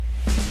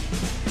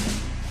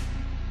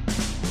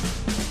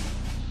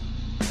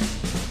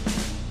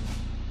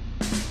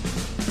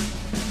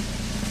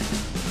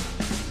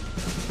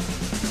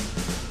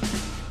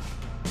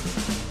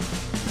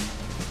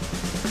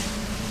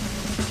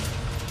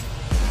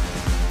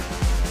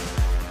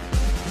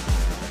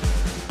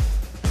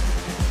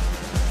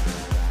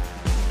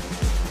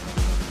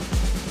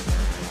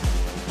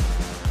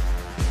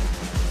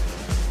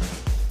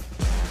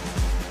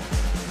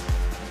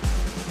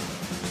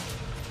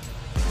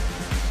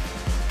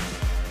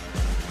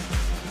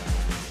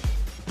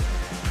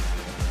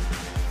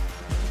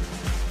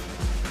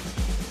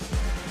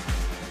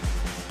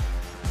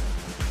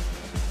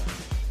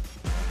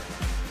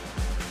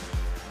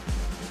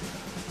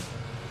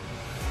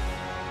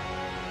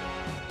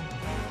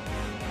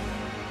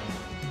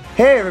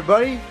Hey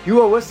everybody,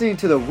 you are listening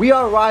to the We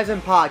Are Rising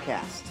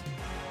podcast.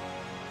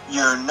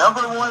 Your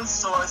number one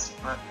source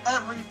for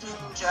everything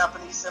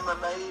Japanese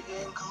MMA,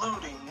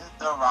 including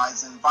the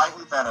Rising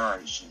Fighting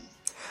Federation.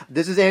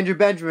 This is Andrew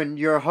Benjamin,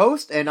 your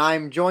host, and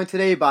I'm joined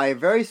today by a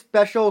very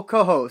special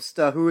co-host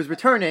who is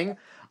returning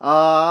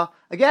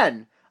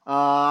again.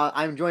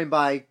 I'm joined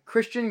by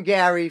Christian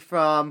Gary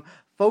from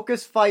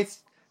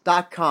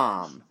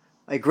FocusFights.com,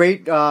 a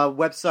great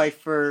website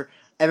for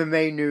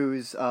MMA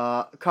news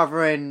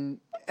covering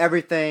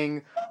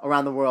everything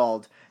around the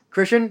world.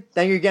 Christian,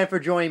 thank you again for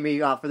joining me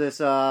for this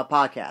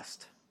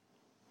podcast.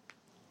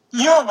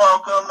 You're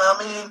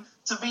welcome.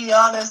 To be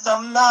honest,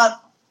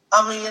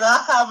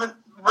 I haven't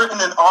written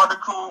an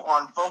article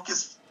on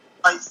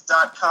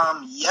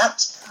FocusFights.com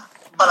yet,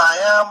 but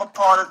I am a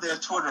part of their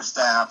Twitter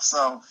staff,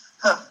 so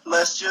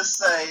let's just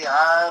say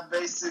I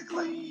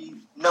basically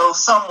know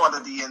somewhat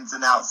of the ins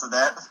and outs of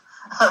that.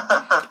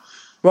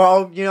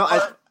 Well,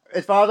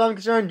 as far as I'm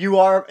concerned,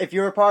 if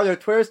you're a part of their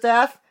Twitter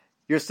staff,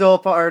 you're still a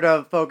part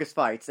of Focus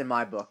Fights in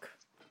my book.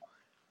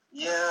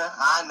 Yeah,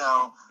 I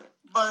know.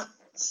 But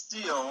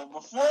still,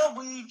 before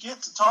we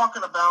get to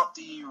talking about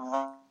the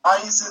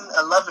Rising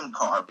 11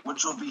 card,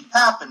 which will be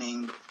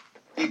happening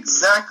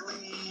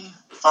exactly,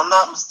 if I'm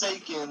not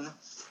mistaken,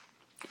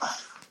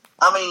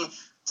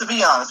 to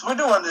be honest, we're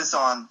doing this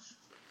on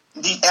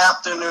the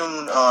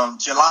afternoon of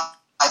July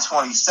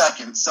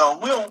 22nd, so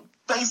we'll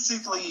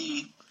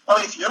basically...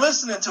 if you're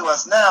listening to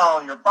us now,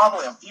 you're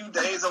probably a few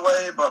days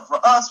away, but for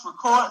us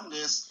recording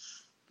this,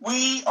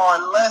 we are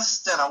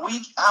less than a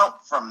week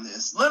out from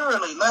this.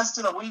 Literally less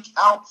than a week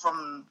out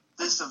from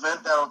this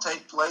event that will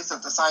take place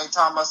at the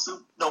Saitama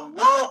the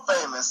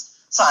world-famous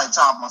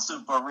Saitama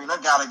Super Arena.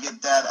 Gotta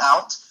get that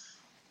out.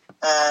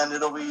 And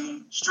it'll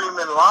be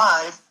streaming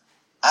live,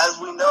 as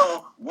we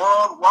know,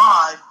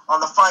 worldwide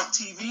on the Fight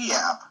TV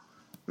app.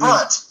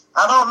 But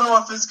I don't know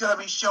if it's going to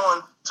be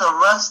showing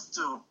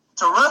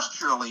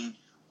terrestrially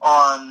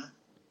on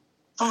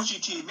Fuji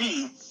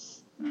TV,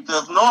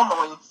 because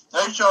normally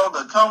they show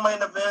the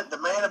co-main event, the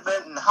main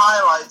event, and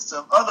highlights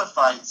of other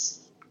fights.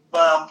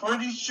 But I'm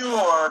pretty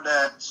sure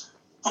that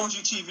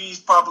Fuji TV is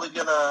probably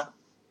going to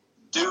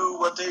do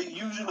what they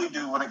usually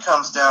do when it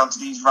comes down to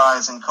these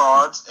Rising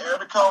cards. Air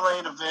the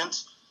co-main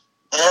event,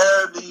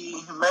 air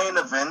the main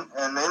event,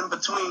 and in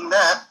between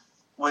that,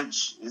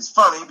 which is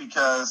funny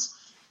because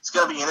it's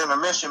going to be an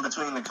intermission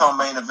between the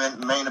co-main event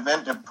and main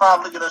event, they're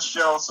probably going to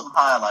show some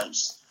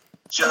highlights,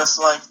 just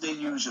like they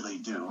usually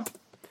do.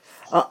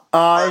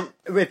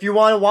 If you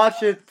want to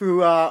watch it through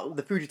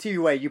the Fuji TV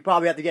way, you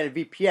probably have to get a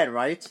VPN,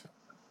 right?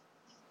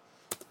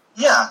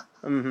 Yeah.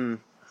 Mm-hmm.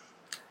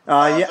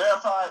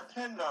 Verified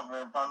PIN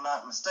number, if I'm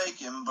not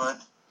mistaken,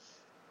 but...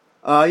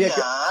 I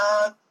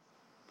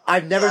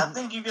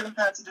think you're gonna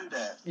have to do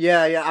that.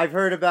 Yeah. I've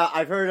heard of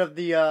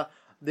the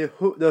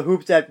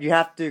hoops that you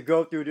have to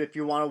go through if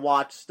you want to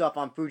watch stuff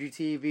on Fuji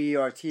TV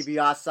or TV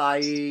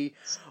Asahi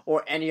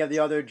or any of the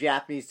other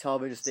Japanese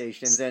television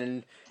stations,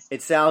 and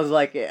it sounds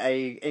like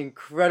a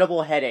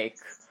incredible headache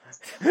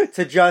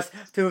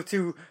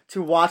to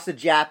watch the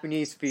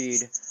Japanese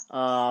feed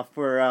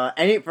for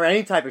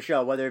any type of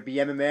show, whether it be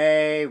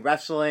MMA,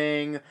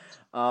 wrestling,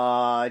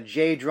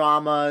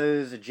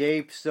 J-dramas,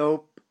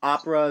 J-soap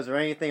operas, or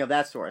anything of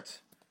that sort.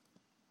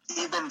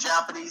 Even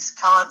Japanese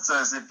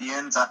concerts, if you're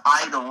into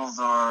idols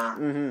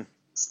or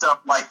stuff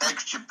like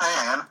X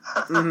Japan.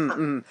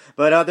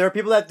 But there are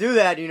people that do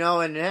that,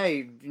 and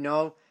hey,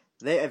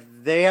 if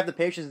they have the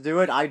patience to do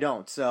it, I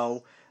don't.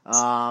 So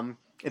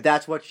if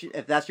that's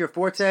your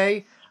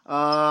forte,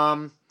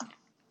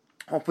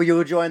 hopefully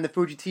you'll join the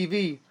Fuji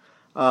TV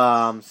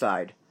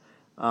side.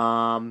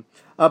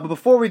 But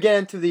before we get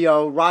into the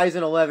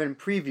Rising 11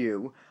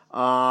 preview,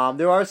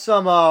 there are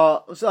some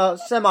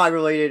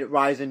semi-related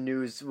Rising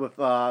news with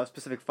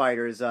specific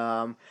fighters.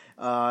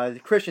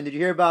 Christian, did you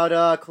hear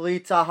about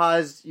Khalid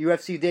Taha's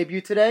UFC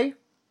debut today?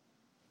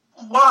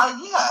 Why,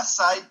 yes,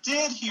 I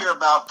did hear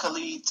about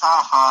Khalid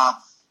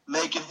Taha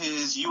making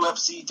his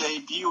UFC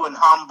debut in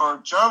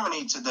Hamburg,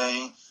 Germany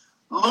today,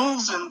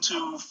 losing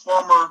to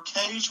former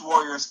Cage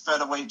Warriors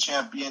featherweight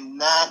champion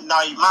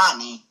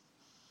Naimani.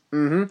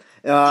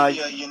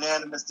 Via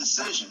unanimous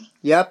decision.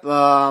 Yep.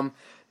 Taha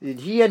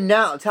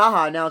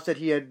announced that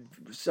he had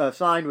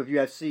signed with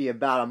UFC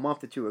about a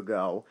month or two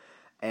ago,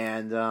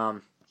 and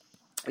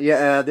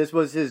this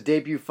was his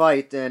debut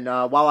fight. And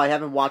while I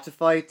haven't watched the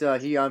fight,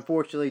 he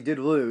unfortunately did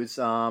lose.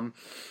 I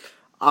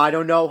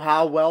don't know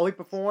how well he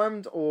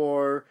performed,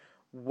 or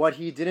what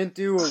he didn't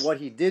do, or what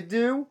he did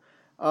do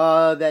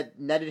that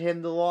netted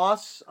him the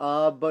loss.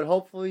 But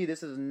hopefully,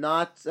 this is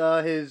not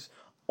his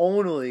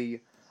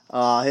only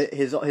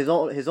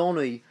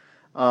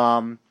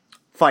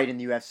fight in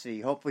the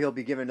UFC. Hopefully he'll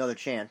be given another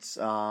chance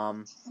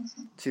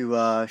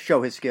to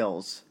show his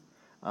skills.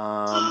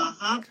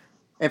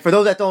 And for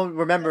those that don't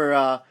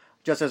remember,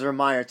 just as a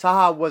reminder,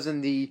 Taha was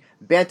in the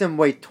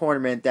bantamweight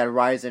tournament that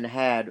Rising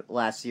had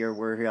last year,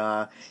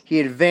 where he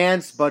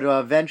advanced, but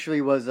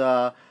eventually was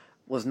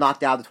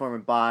knocked out of the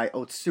tournament by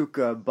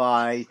Otsuka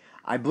by,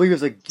 I believe it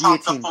was a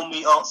guillotine.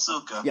 Takafumi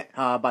Otsuka.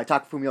 Yeah, by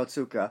Takafumi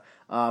Otsuka,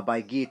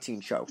 by guillotine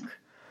choke.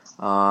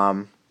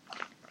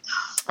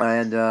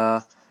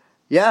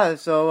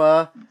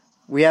 So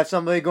we have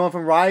somebody going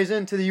from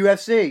Ryzen to the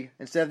UFC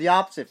instead of the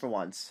opposite for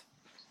once.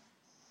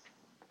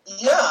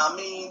 Yeah, I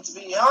mean, to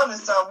be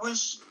honest,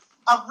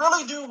 I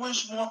really do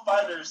wish more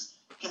fighters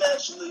could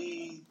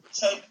actually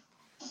take.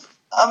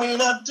 I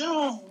mean, I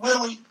do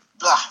really.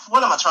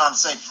 What am I trying to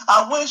say?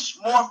 I wish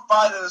more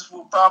fighters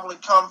would probably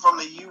come from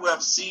the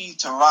UFC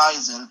to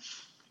Ryzen.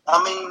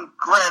 I mean,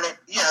 granted,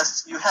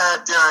 yes, you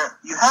have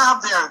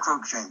Darren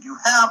Cruikshank, you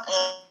have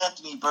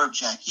Anthony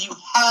Burchak, you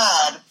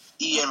had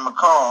Ian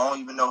McCall,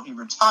 even though he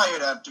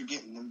retired after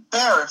getting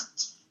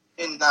embarrassed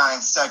in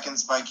 9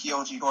 seconds by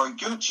Kyoji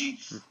Horiguchi.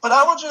 But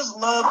I would just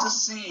love to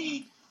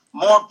see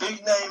more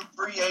big-name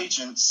free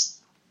agents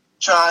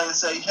try and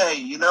say, hey,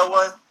 you know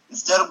what?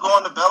 Instead of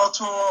going to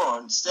Bellator or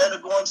instead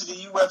of going to the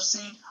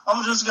UFC,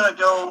 I'm just going to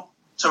go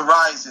to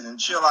Ryzen and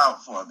chill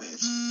out for a bit.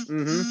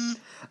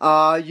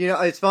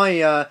 It's funny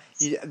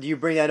you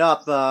bring that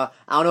up. I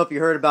don't know if you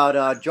heard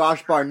about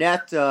Josh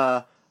Barnett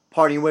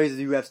parting ways with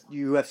the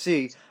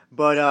UFC,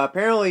 but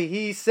apparently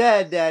he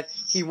said that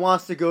he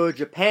wants to go to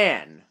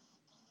Japan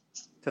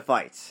to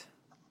fight.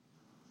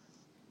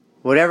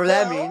 Whatever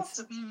that means.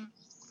 To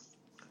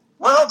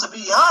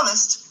be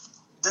honest,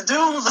 the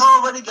dude's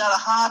already got a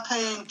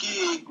high-paying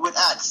gig with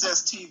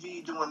Access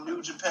TV doing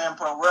New Japan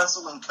Pro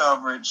Wrestling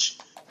coverage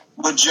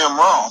with Jim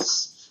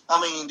Ross.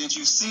 I mean, did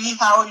you see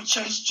how he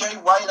chased Jay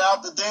White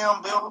out the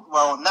damn building?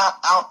 Well, not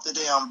out the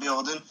damn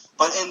building,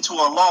 but into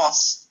a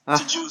loss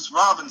to Juice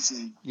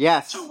Robinson.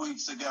 Yes. 2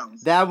 weeks ago.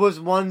 That was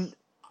one.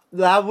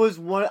 I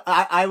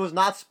was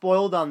not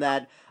spoiled on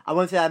that. I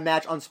went to that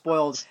match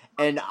unspoiled,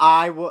 and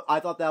I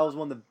thought that was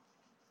one of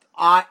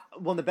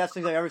the best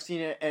things I've ever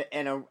seen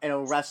in a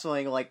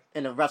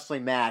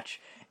wrestling match.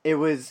 It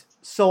was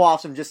so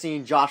awesome just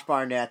seeing Josh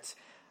Barnett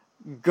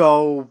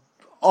go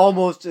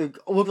almost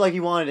looked like he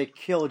wanted to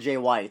kill Jay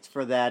White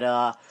for that.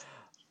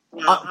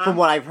 From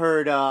what I've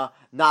heard,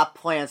 not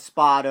planned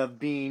spot of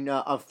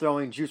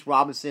throwing Juice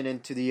Robinson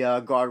into the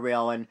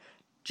guardrail and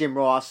Jim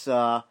Ross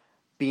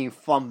being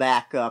flung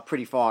back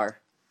pretty far.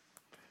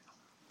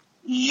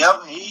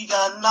 Yep, he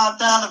got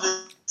knocked out of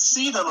his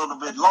seat a little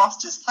bit,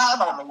 lost his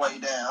hat on the way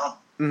down.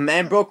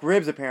 And broke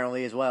ribs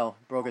apparently as well.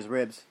 Broke his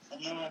ribs.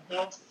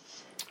 Mm-hmm.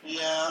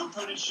 Yeah, I'm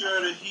pretty sure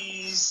that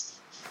he's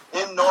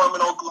in Norman,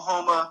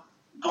 Oklahoma,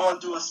 going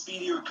through a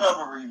speedy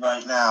recovery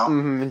right now.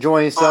 Mm-hmm.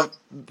 Enjoying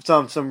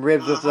some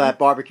ribs with that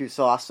barbecue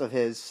sauce of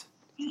his.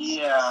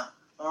 Yeah,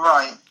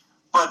 right.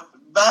 But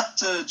back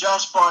to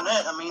Josh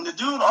Barnett. I mean, the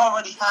dude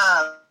already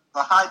has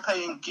a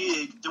high-paying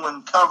gig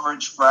doing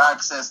coverage for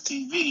Access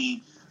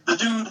TV. The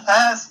dude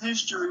has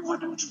history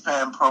with New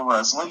Japan Pro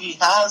Wrestling. He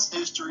has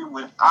history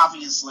with,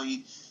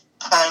 obviously,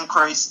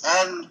 Pancrase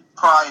and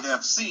Pride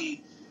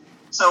FC.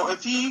 So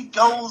if he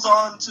goes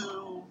on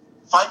to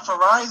fight for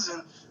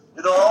Ryzen,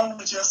 it'll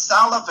only just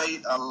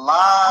salivate a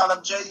lot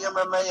of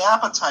JMMA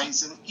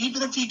appetites. And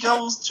even if he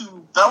goes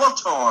to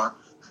Bellator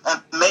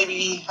and maybe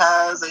he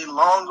has a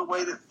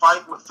long-awaited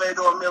fight with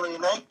Fedor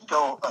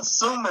Emelianenko,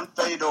 assuming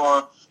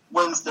Fedor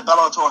wins the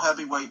Bellator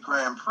Heavyweight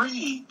Grand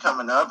Prix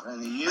coming up,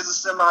 and he is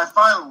a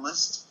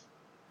semifinalist,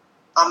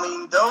 I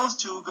mean, those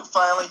two could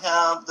finally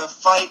have the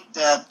fight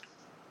that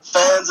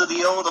fans of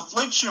the old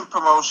Affliction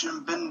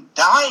promotion been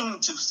dying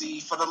to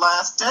see for the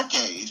last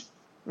decade.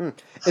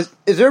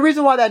 Is there a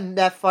reason why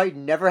that fight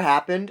never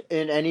happened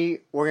in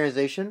any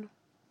organization?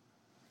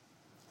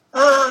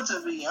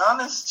 To be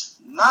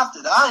honest, not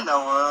that I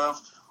know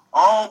of.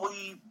 All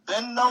we've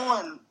been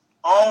knowing,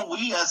 all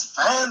we as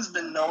fans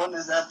been knowing,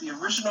 is that the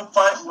original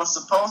fight was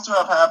supposed to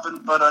have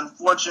happened, but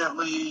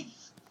unfortunately,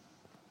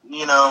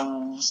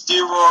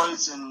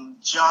 steroids and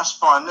Josh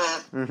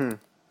Barnett. Mm-hmm.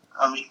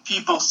 I mean,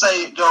 people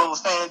say it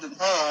goes hand in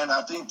hand.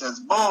 I think that's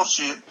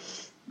bullshit.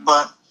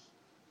 But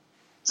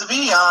to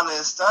be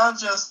honest, I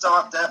just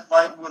thought that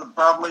fight would have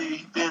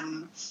probably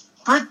been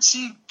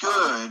pretty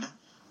good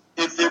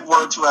if it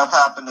were to have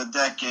happened a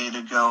decade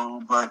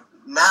ago. But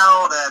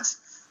now that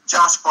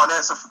Josh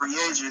Barnett's a free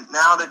agent,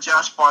 now that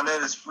Josh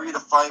Barnett is free to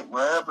fight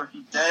wherever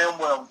he damn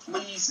well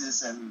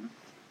pleases, and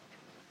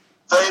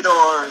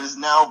Fedor is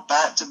now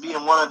back to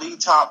being one of the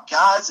top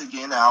guys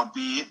again,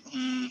 albeit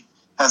he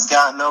has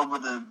gotten over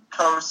the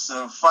curse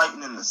of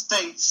fighting in the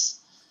States.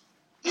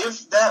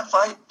 If that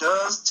fight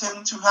does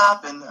tend to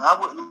happen, I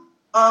would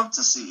love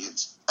to see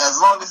it, as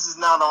long as it's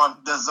not on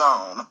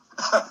DAZN.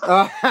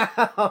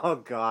 Oh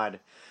God,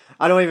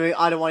 I don't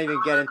want to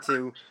even get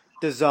into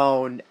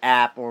DAZN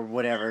app or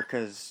whatever,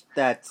 because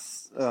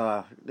that's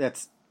I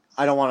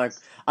don't want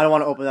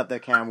to open up the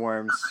can of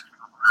worms.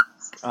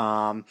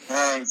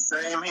 Hey,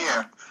 same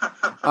here.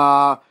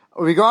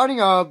 Regarding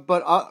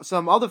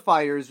some other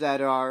fighters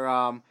that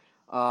are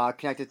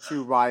connected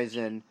to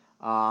Ryzen,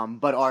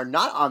 but are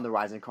not on the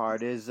Ryzen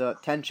card is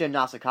Tenshin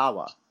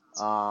Nasukawa,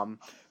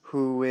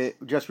 who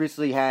just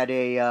recently had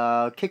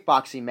a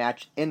kickboxing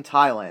match in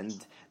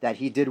Thailand that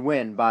he did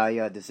win by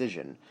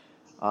decision.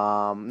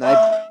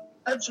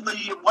 Actually,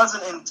 it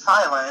wasn't in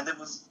Thailand. It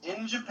was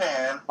in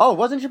Japan. Oh, it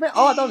wasn't Japan?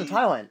 Oh, I thought it was in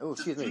He Thailand. Oh,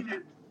 excuse me.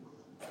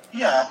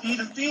 Yeah, he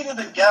defeated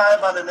a guy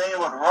by the name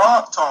of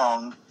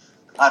Rotong.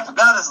 I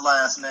forgot his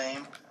last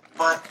name,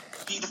 but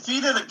he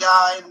defeated a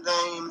guy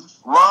named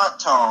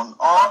Rotong,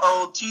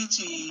 Rottong,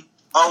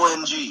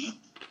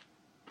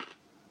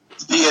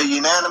 via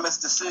unanimous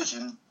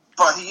decision.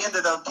 But he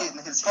ended up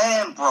getting his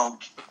hand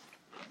broke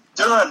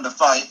during the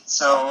fight,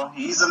 so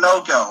he's a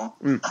no-go.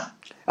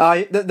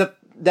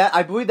 That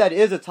I believe that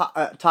is a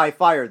Thai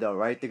fighter though,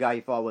 right? The guy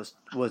he fought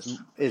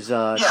is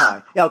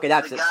Thai. Yeah, okay,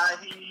 that's it.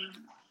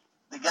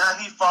 The guy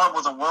he fought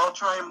was a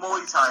well-trained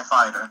Muay Thai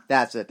fighter.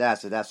 That's it.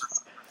 That's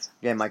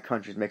getting my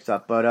countries mixed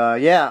up. But I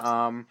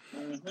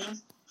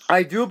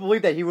do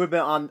believe that he would have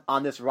been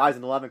on this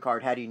Rizin 11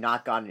 card had he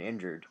not gotten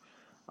injured.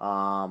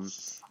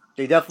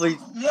 They definitely.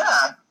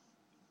 Yeah,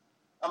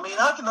 I mean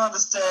I can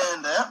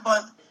understand that,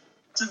 but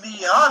to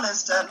be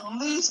honest, at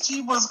least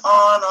he was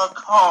on a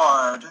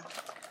card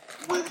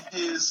with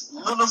his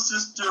little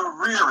sister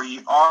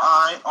Riri,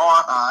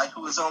 R-I-R-I,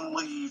 who is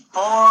only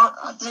 4 or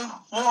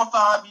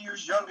 5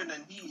 years younger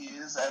than he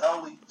is, at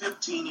only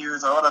 15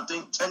 years old. I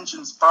think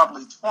Tenshin's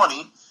probably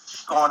 20,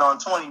 going on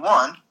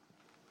 21.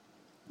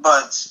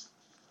 But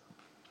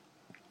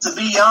to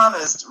be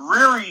honest,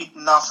 Riri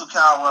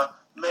Nasukawa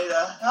made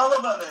a hell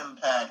of an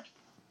impact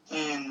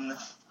in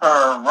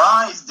her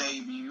Rise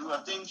debut. I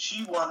think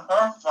she won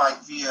her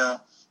fight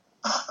via...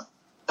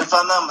 If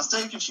I'm not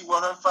mistaken, she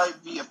won her fight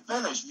via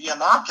finish, via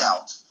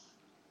knockout.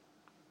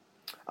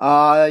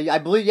 I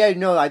believe,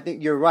 I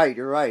think you're right.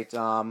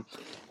 And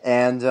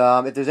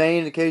if there's any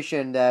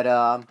indication that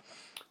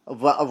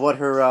of what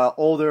her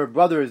older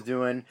brother is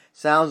doing,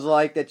 sounds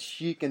like that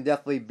she can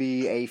definitely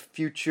be a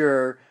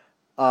future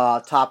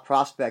top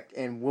prospect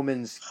in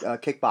women's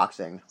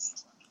kickboxing.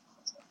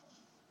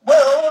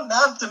 Well,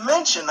 not to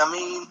mention, I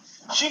mean,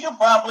 she could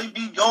probably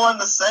be going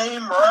the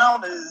same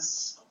route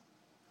as...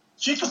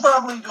 She could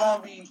probably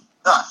go the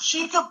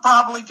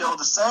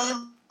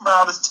same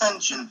route as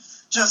Tenshin,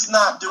 just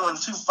not doing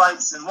 2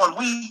 fights in 1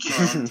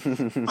 weekend.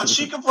 But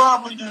she could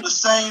probably do the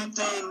same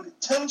thing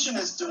Tenshin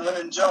is doing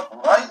and jump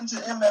right into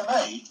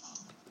MMA.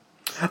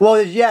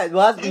 Well, yeah,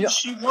 if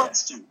she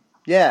wants to.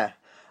 Yeah.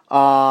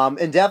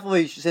 And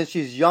definitely, since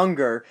she's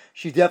younger,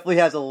 she definitely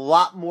has a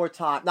lot more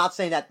time. Not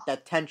saying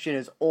that Tenshin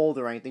is old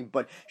or anything,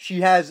 but she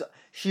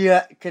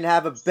can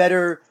have a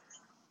better,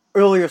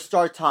 earlier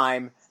start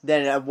time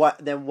than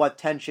what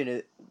Tenshin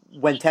is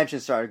when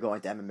Tenshin started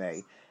going to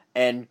MMA,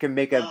 and can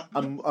make a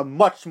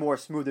much more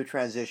smoother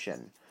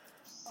transition.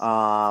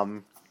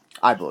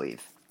 I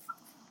believe.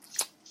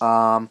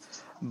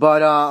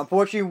 But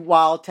unfortunately,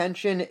 while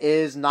Tenshin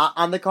is not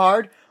on the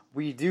card,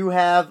 we do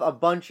have a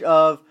bunch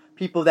of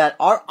people that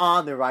are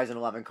on the Rizin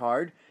 11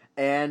 card,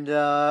 and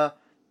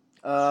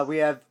we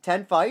have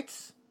 10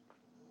 fights.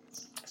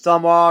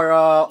 Some are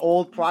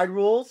old Pride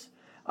rules.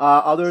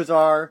 Others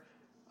are,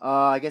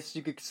 I guess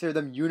you could consider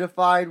them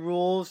unified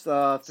rules.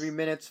 3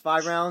 minutes,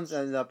 5 rounds,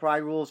 and the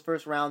Pride rules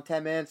first round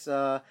 10 minutes,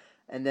 and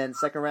then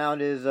second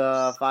round is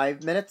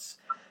 5 minutes.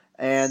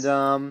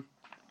 And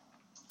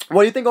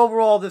what do you think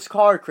overall of this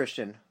card,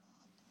 Christian?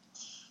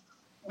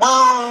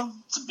 Well,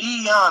 to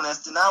be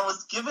honest, and I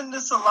was giving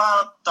this a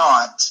lot of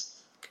thought,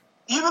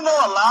 even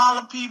though a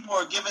lot of people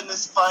are giving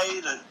this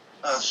fight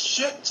a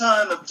shit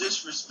ton of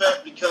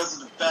disrespect because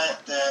of the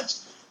fact that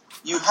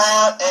you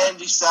had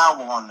Andy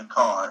Sauer on the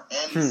card.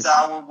 Andy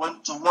Sauer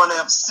went to ONE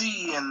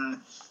FC and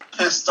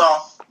pissed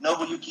off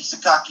Nobuyuki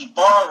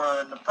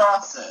Sakakibara in the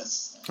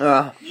process.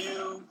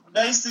 You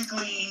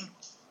basically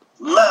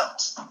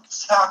left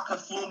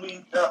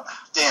Takanori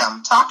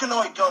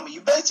Gomi.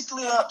 You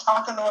basically left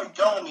Takanori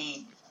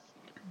Gomi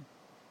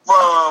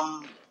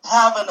from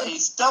having a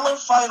stellar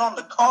fight on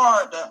the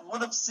card that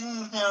would have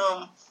seen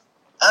him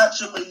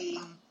actually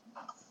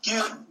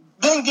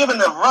been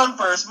given a run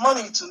for his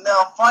money to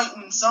now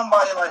fighting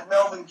somebody like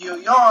Melvin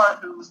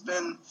Gilliard, who's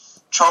been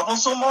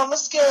troublesome on the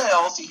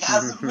scales. He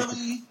hasn't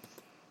really...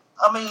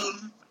 I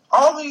mean,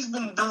 all he's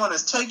been doing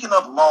is taking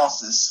up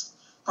losses,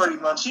 pretty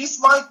much. He's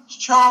like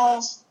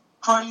Charles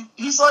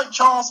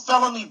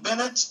Felony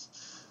Bennett,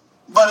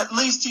 but at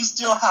least he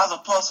still has a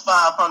plus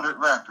 500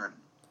 record.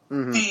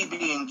 He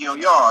being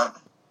Gilliard.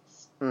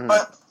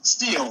 But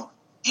still,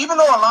 even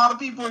though a lot of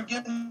people are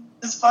giving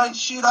this fight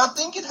shit, I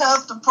think it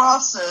has the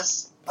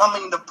progress.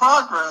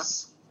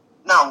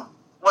 No,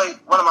 wait,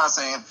 what am I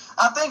saying?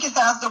 I think it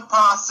has the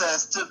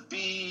process to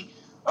be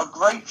a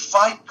great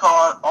fight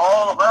card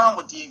all around,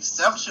 with the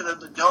exception of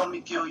the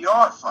Gomi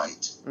Gilliard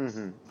fight.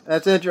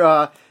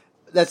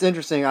 That's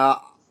interesting.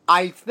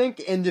 I think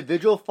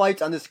individual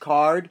fights on this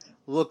card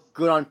look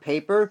good on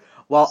paper,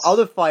 while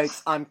other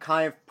fights I'm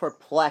kind of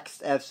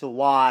perplexed as to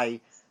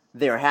why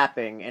they're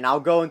happening, and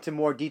I'll go into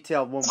more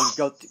detail when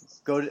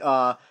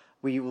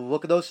we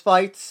look at those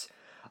fights.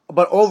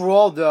 But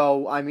overall,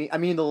 though, I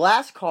mean, the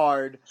last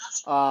card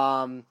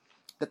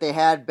that they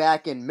had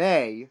back in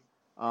May,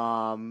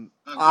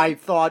 I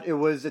thought it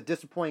was a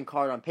disappointing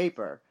card on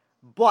paper,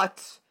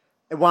 but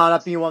it wound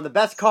up being one of the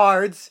best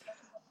cards,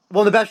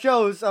 one of the best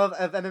shows of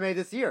MMA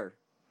this year.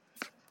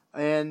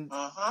 And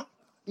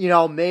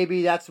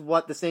maybe that's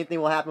what the same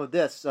thing will happen with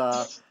this.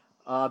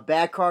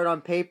 Bad card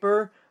on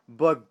paper,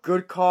 but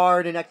good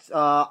card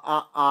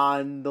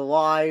on the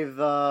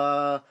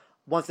live.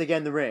 Once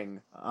again, the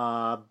ring.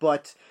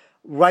 But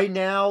right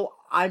now,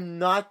 I'm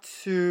not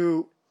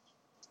too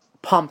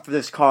pumped for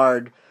this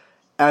card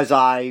as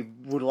I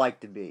would like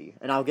to be,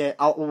 and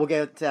we'll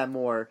get to that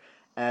more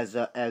as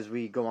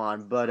we go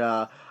on.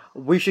 But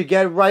we should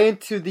get right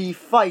into the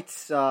fights,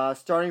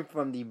 starting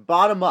from the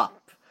bottom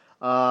up.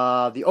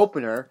 The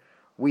opener,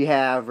 we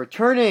have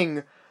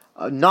returning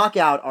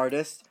knockout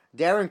artist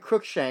Darren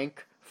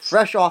Cruikshank,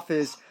 fresh off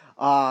his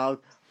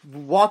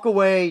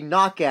walk-away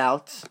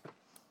knockout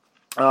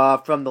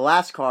from the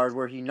last card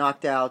where he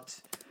knocked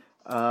out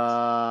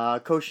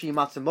Koshi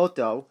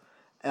Matsumoto,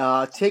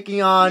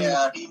 taking on...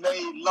 Yeah, he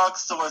made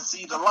Luxor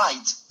see the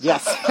light.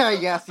 Yes,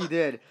 yes, he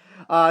did.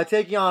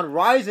 Taking on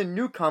rising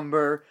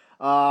newcomer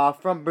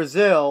from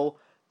Brazil,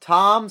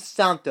 Tom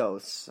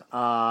Santos.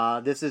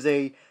 This is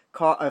a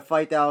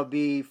fight that will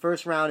be,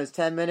 first round is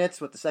 10 minutes,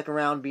 with the second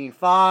round being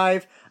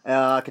 5,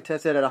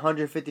 contested at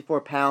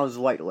 154 pounds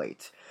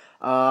lightweight.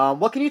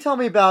 What can you tell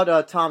me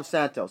about Tom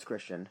Santos,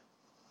 Christian?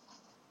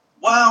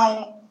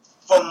 Well,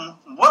 from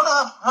what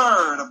I've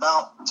heard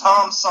about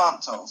Tom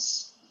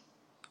Santos,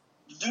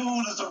 the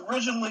dude is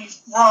originally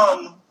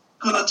from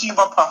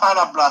Curitiba,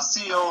 Paraná,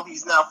 Brazil.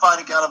 He's now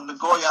fighting out of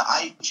Nagoya,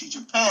 Aichi,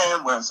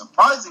 Japan, where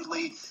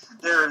surprisingly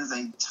there is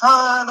a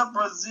ton of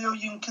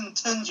Brazilian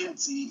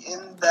contingency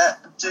in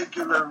that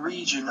particular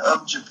region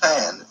of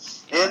Japan,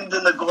 in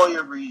the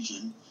Nagoya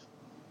region.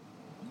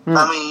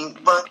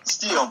 But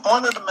still,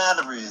 point of the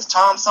matter is,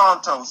 Tom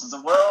Santos is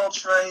a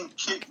well-trained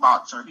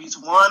kickboxer. He's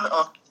won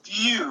a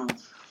few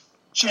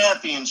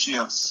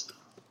championships.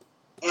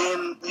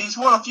 He's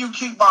won a few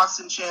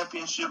kickboxing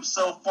championships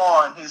so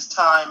far in his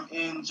time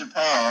in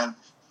Japan.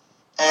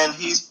 And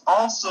he's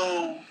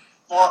also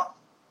fought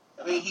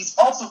in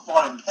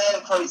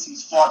Pancrase,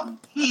 he's fought in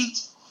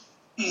Heat,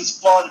 he's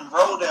fought in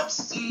Road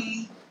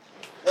FC,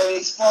 and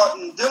he's fought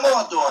in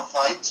Demolidor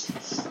fight,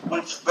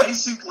 which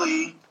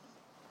basically,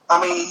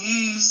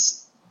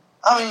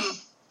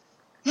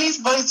 he's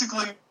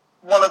basically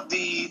one of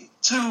the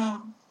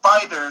two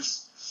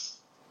fighters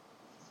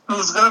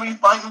who's going to be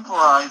fighting for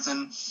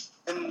Rizin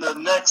in the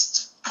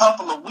next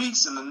couple of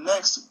weeks,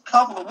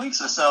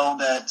 or so,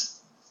 that,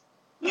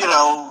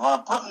 are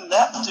putting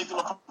that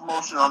particular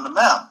promotion on the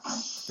map.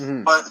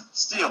 Mm-hmm. But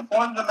still,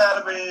 point of the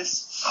matter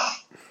is,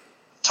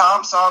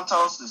 Tom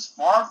Santos is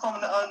far from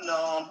the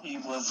unknown. He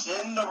was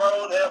in the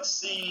Road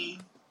FC.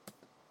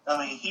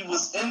 He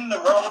was in the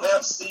Road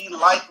FC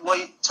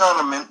lightweight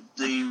tournament,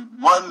 the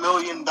 $1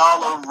 million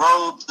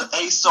Road to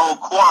ASO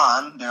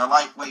Kwan, their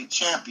lightweight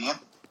champion.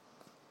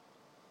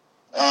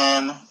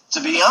 And to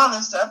be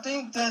honest, I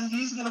think that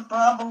he's going to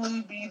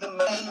probably be the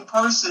main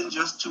person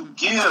just to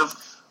give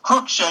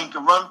Cruikshank a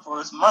run for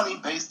his money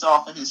based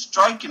off of his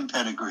striking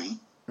pedigree.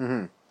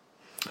 Mm-hmm.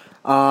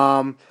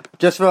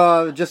 Just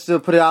to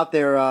put it out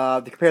there,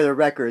 to compare the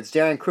records,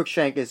 Darren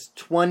Cruikshank is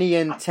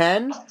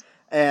 20-10,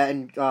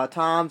 and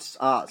Tom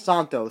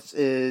Santos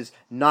is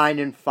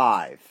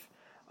 9-5.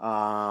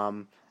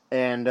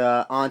 And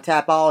on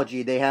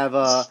Tapology, they have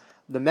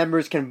the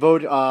members can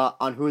vote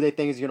on who they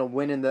think is going to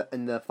win in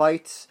the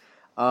fights,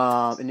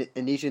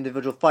 in each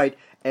individual fight,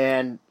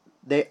 and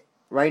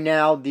right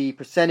now the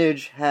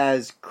percentage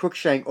has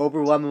Cruikshank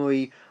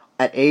overwhelmingly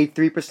at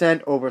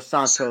 83% over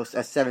Santos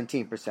at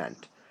 17%.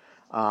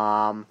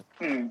 How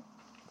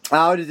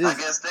does this? I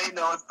guess they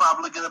know it's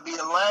probably going to be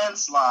a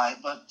landslide,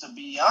 but to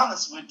be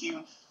honest with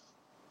you,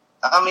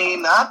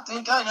 I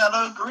think I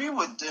gotta agree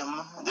with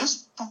them.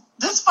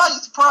 This fight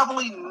is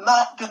probably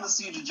not gonna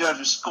see the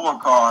judges'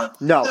 scorecard.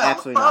 No,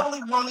 absolutely not.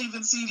 Probably won't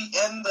even see the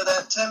end of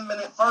that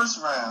 10-minute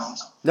first round.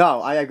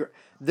 No, I agree.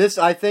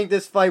 I think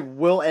this fight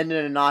will end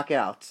in a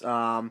knockout.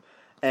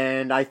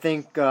 And I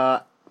think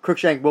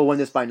Cruikshank will win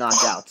this by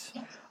knockout.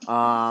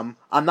 I'm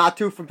not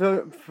too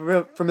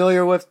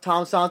familiar with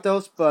Tom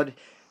Santos, but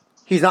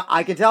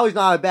I can tell he's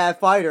not a bad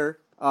fighter.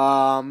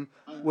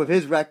 With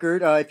his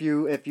record, if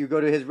you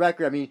go to his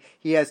record,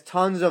 he has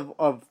tons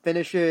of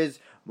finishes,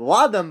 a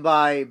lot of them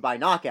by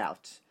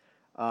knockouts,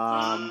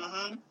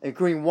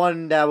 including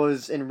one that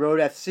was in Road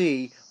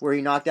FC where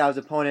he knocked out his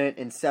opponent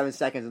in 7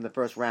 seconds in the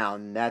first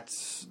round.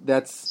 That's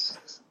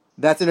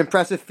an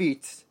impressive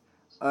feat,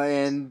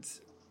 and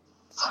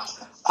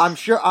I'm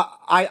sure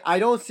I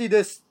don't see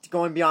this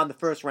going beyond the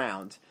first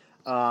round.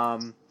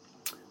 And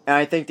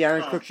I think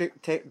Darren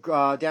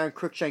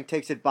Cruikshank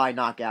takes it by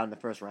knockout in the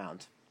first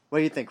round. What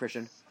do you think,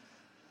 Christian?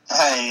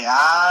 Hey,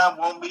 I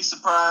won't be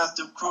surprised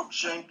if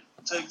Cruikshank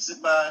takes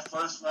it by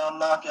first round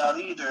knockout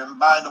either. And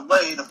by the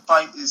way, the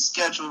fight is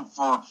scheduled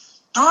for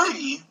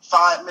 3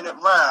 5-minute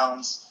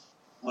rounds,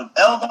 with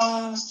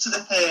elbows to the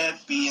head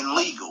being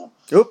legal.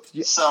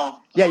 Oops. So,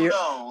 who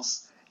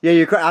knows? Yeah,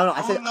 you're correct.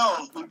 Who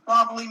knows? We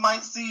probably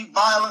might see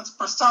violence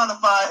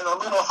personified in a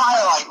little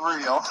highlight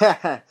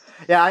reel.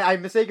 Yeah, I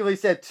mistakenly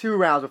said 2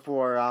 rounds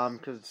before,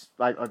 because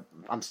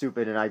I'm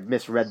stupid and I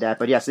misread that.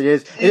 But yes, it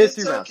is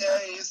 2 rounds.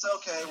 It's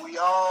okay. We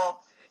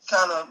all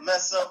kind of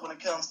mess up when it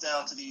comes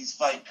down to these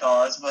fight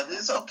cards, but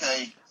it's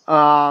okay.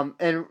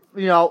 And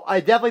I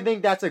definitely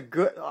think that's a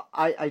good.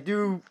 I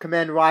do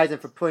commend Ryzen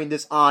for putting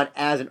this on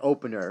as an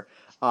opener.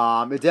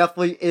 It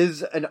definitely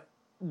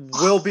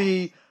will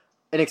be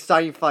an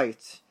exciting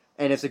fight,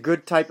 and it's a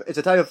good type. It's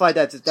a type of fight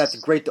that's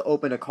great to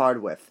open a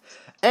card with.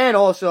 And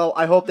also,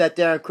 I hope that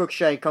Darren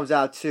Cruikshank comes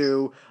out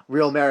to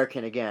Real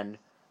American again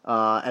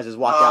as his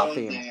walkout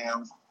theme.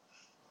 Damn.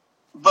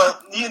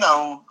 But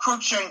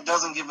Cruikshank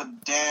doesn't give a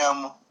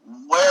damn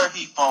where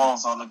he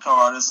falls on the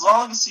card. As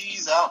long as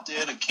he's out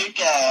there to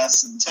kick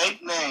ass and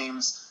take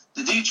names,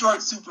 the Detroit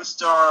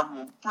Superstar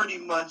will pretty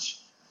much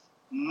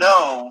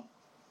know.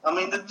 I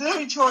mean, the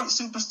Detroit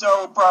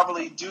Superstar will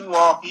probably do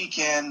all he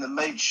can to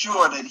make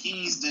sure that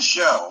he's the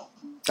show.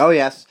 Oh,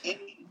 yes.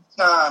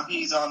 Anytime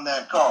he's on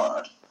that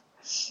card.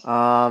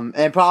 And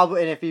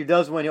if he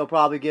does win, he'll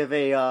probably give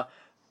a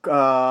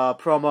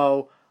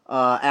promo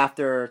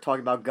after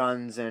talking about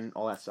guns and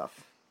all that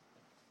stuff.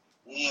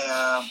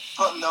 Yeah,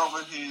 putting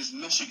over his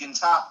Michigan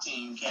top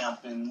team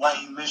camp in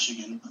Wayne,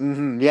 Michigan.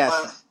 Mm-hmm,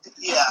 yes. But,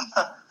 yeah,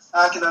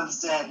 I can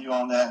understand you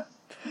on that.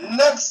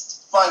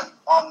 Next fight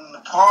on the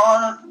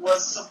card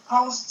was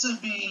supposed to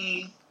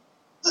be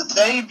the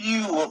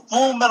debut of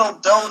Full Metal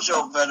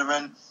Dojo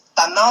veteran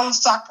Danon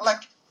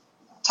Saklek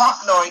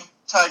Taknoi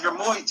Tiger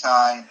Muay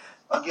Thai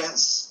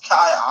against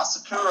Kai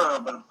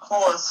Asakura, but of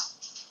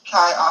course,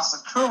 Kai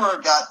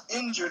Asakura got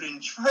injured in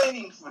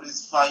training for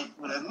this fight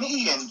with a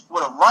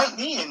right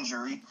knee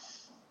injury,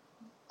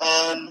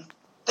 and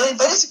they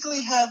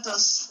basically had to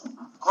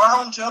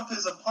ground up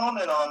his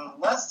opponent on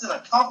less than a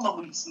couple of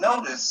weeks'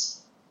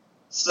 notice.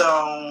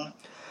 So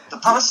the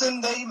person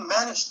they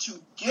managed to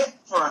get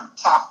for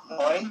Top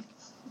Boy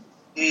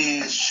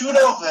is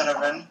Shudo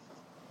veteran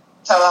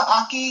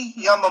Tadaaki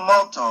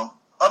Yamamoto,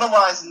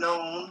 otherwise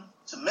known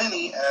to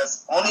many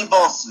as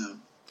Onibosu.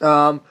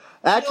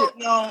 Actually,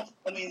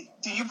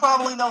 do you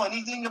probably know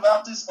anything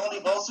about this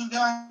Onibosu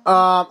guy?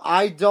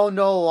 I don't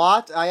know a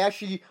lot. I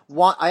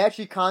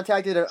actually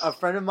contacted a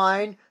friend of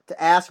mine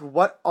to ask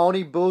what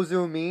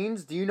Onibosu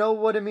means. Do you know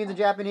what it means in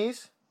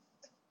Japanese?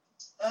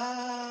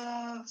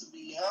 To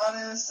be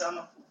honest,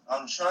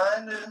 I'm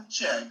trying to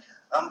check.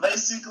 I'm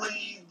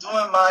basically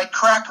doing my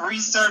crack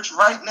research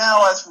right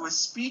now as we're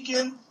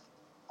speaking.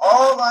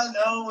 All I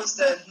know is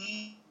that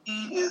he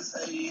is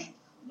a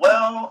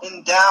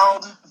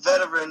well-endowed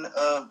veteran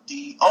of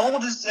the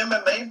oldest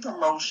MMA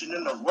promotion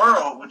in the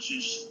world, which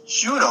is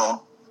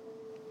Shudo.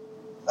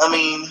 I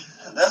mean,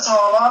 that's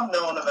all I've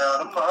known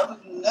about him. Other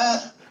than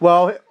that,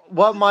 well,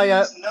 what my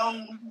the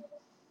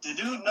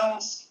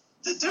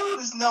dude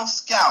is no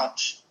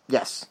slouch.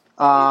 Yes.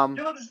 The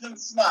dude is no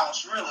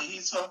slouch, really.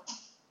 He's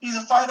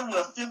a fighter with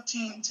a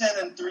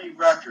 15-10-3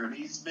 record.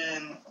 He's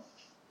been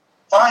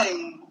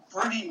fighting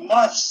pretty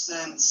much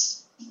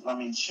since. Let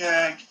me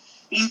check.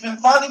 He's been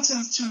fighting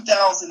since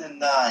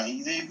 2009.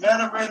 He's a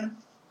veteran.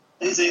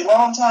 He's a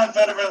longtime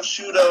veteran of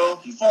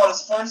Shudo. He fought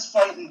his first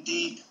fight in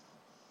Deep.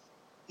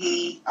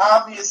 He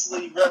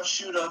obviously reps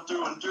Shudo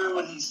through and through,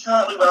 and he's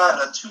currently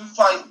riding a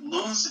 2-fight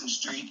losing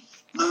streak,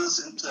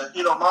 losing to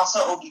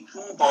Hiromasa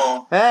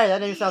Okikubo. Hey,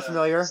 that name sounds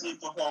familiar.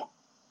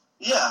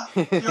 Yeah,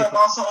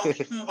 Hiromasa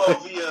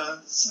Okikubo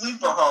via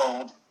sleeper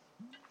hold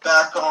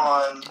back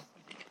on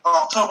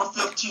October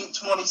 15,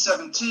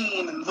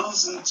 2017, and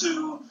losing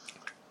to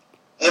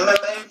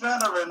MMA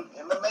veteran,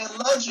 MMA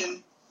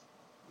legend,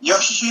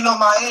 Yoshihiro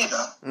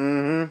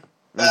Maeda,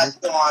 back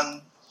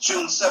on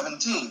June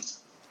 17th.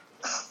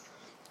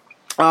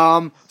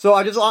 So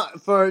I just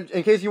want,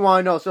 in case you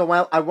want to know, so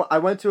when I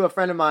went to a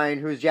friend of mine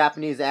who's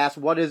Japanese, asked,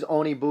 what does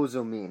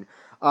Onibosu mean?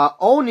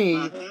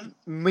 Oni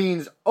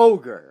means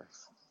ogre,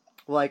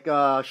 like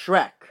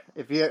Shrek.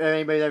 If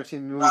anybody's ever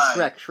seen the movie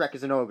Shrek, Shrek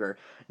is an ogre.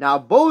 Now,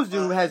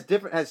 Bozu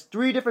has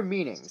 3 different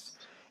meanings.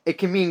 It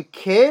can mean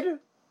kid,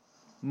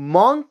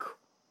 monk,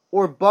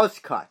 or buzz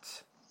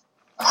cut.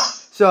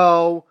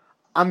 So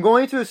I'm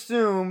going to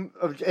assume,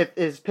 if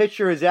his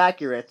picture is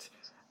accurate,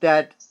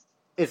 that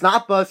it's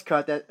not buzz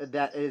cut. That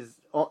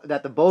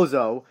the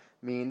bozo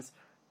means.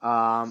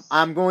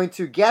 I'm going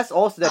to guess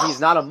also that he's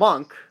not a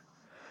monk.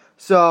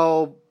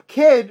 So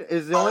kid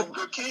is the only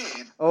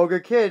ogre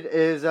kid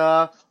is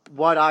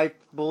what I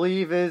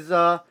believe is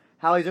how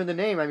he's earned the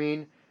name. I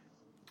mean,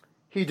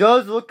 he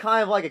does look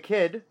kind of like a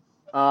kid.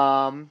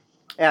 And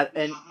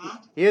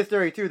he is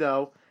 32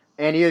 though.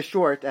 And he is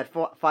short at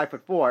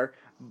 5'4",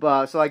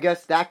 so I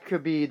guess that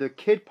could be the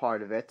kid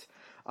part of it.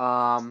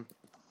 Yeah,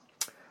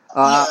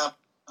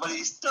 but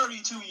he's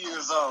 32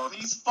 years old.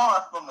 He's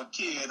far from a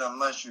kid,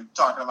 unless you're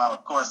talking about,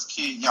 of course,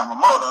 Kid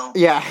Yamamoto.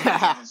 Yeah,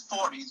 in his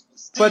 40s,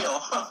 but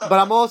still. but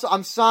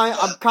I'm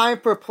kind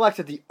of perplexed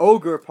at the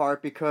ogre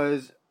part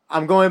because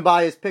I'm going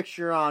by his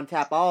picture on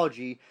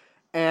Tapology,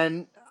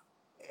 and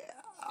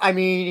I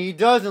mean he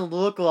doesn't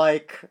look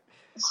like.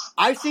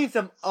 I've seen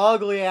some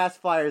ugly ass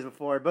fighters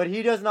before, but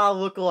he doesn't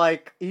look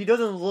like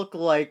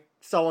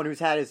someone who's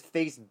had his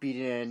face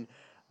beaten in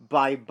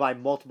by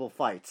multiple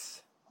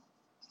fights.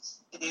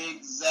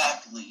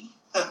 Exactly.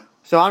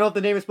 So I don't know if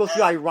the name is supposed to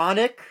be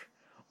ironic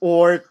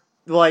or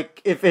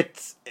like if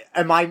it's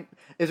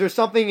is there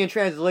something in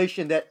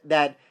translation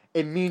that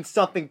it means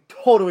something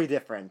totally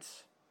different?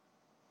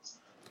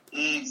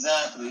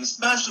 Exactly,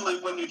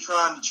 especially when you're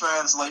trying to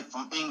translate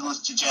from English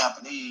to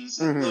Japanese.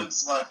 It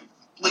looks like a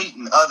complete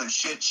and utter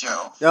shit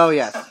show. Oh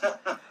yes.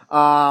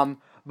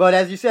 But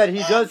as you said, he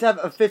does have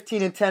a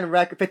 15-10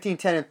 record,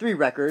 15-10-3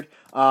 record,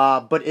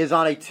 but is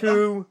on a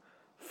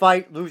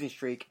 2-fight losing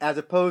streak, as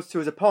opposed to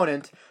his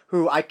opponent,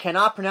 who I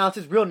cannot pronounce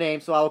his real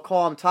name, so I will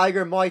call him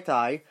Tiger Muay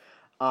Thai.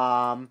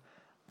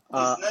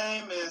 His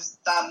name is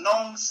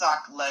Danong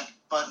Saklek,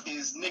 but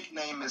his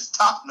nickname is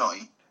Top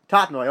Noi.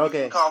 Top Noi,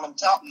 okay. You can call him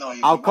Top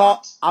Noi. I'll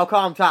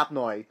call him Top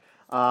Noi.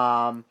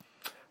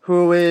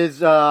 Who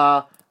is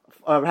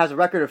has a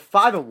record of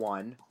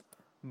 5-1,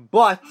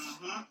 but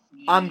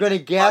I'm gonna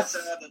guess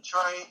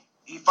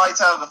he fights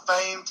out of the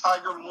famed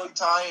Tiger Muay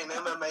Thai and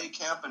MMA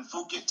camp in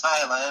Phuket,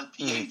 Thailand.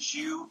 Phuhek.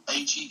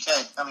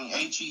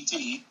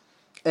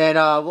 And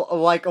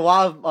like a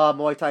lot of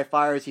Muay Thai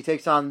fighters, he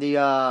takes on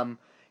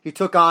he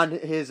took on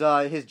his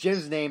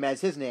gym's name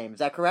as his name. Is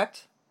that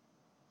correct?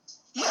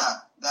 Yeah,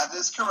 that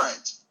is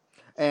correct.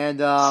 And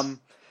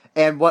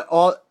what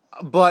all?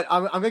 But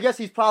I'm gonna guess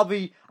I'm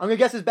gonna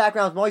guess his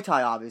background is Muay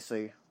Thai,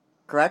 obviously.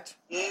 Correct?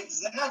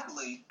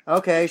 Exactly.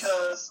 Okay.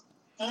 Because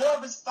 4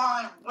 of his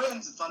 5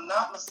 wins, if I'm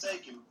not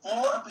mistaken,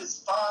 4 of his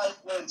 5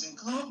 wins,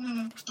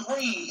 including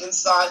 3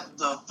 inside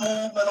the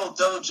Full Metal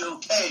Dojo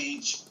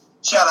cage.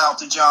 Shout out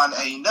to John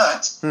A.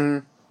 Nutt.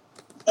 4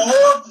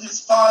 of his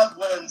 5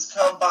 wins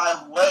come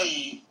by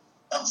way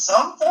of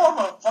some form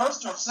of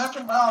first or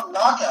second round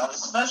knockout,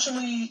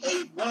 especially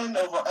a win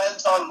over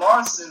Anton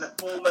Larson at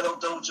Full Metal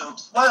Dojo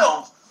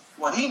 12,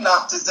 when he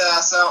knocked his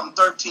ass out in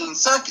 13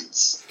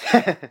 seconds.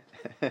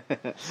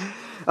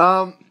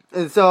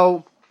 And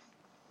so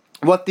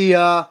what the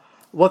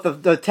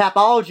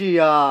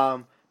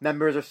Tapology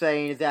members are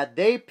saying is that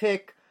they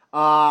pick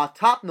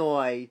Top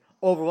Noi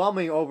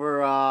overwhelming over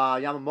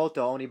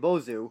Yamamoto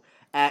Onibozu.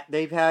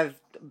 They have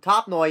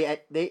Top Noi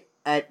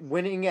at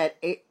winning at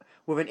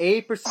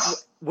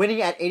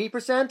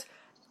 80%,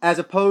 as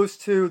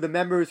opposed to the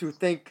members who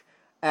think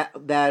that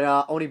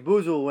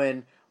Onibozu will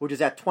win, which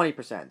is at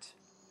 20%.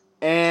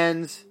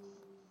 And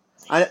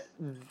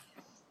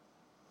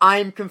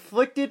I'm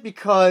conflicted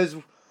because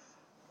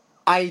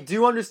I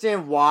do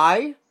understand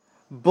why,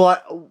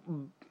 but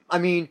I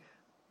mean,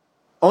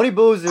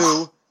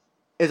 Onibozu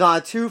is on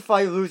a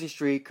 2-fight losing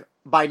streak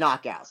by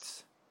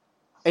knockouts,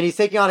 and he's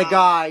taking on a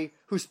guy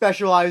who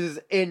specializes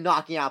in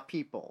knocking out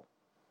people.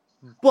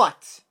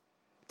 But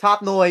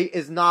Top Noi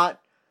is not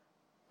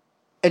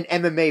an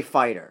MMA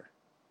fighter,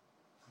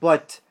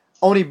 but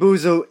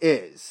Onibozu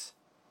is.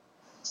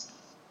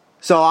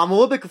 So I'm a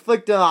little bit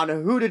conflicted on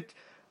who do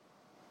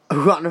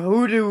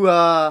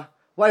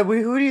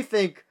you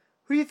think?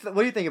 What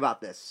do you think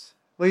about this?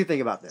 What do you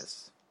think about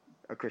this,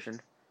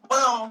 Christian?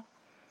 Well,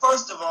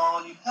 first of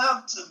all, you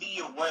have to be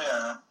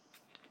aware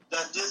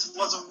that this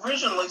was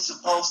originally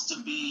supposed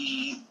to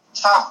be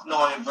Top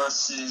Noi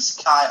versus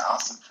Kai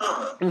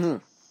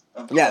Asakura.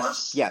 Of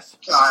course. Yes.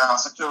 Kai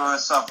Asakura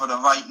suffered a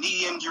right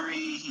knee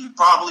injury. He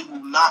probably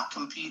will not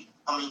compete.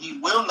 He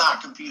will not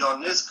compete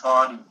on this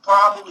card. He'll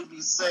probably be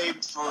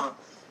saved for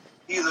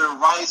either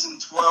Rising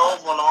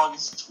 12 on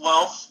August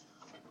 12th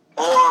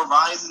or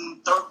Rising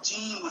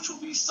 13, which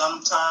will be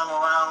sometime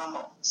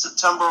around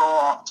September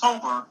or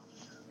October.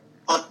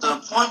 But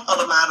the point of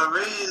the matter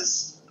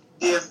is,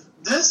 if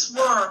this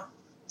were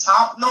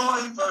Top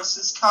Noi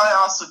versus Kai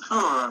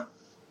Asakura,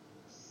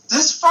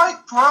 this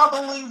fight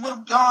probably would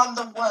have gone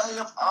the way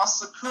of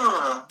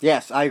Asakura.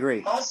 Yes, I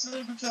agree.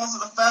 Mostly because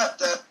of the fact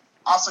that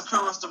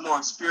Asakura is the more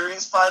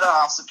experienced fighter.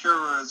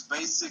 Asakura is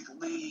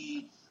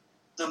basically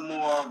the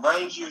more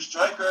rangier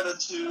striker of the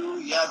two.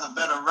 He has a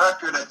better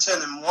record at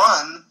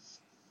 10-1.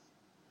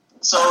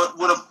 So it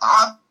would have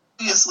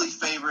obviously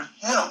favored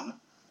him.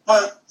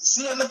 But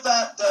seeing the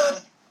fact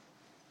that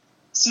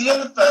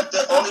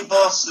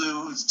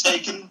Onibozu has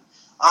taken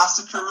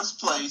Asakura's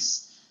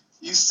place,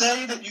 you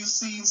say that you've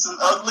seen some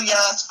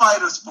ugly-ass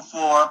fighters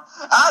before.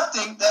 I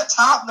think that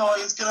Top Noi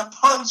is going to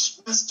punch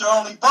Mr.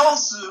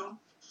 Onibozu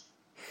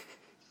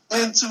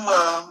into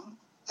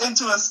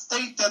a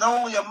state that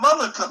only a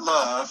mother could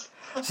love.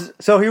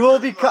 So he will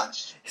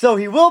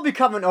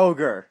become an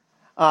ogre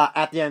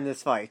at the end of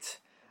this fight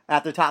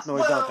after Top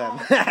Noi's done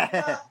with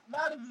him.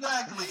 Not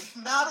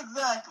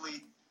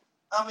exactly.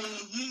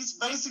 He's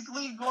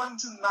basically going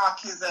to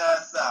knock his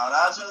ass out.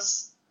 I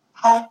just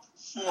hope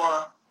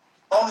for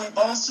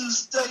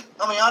Onibozu's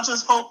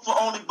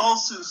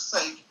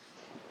sake.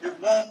 It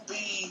won't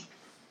be.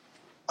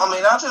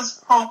 I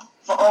just hope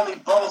for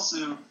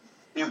Onibozu.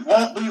 It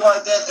won't be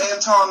like that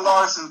Anton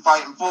Larson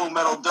fight in Full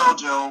Metal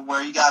Dojo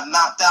where he got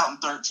knocked out in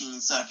 13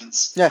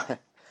 seconds. Yeah.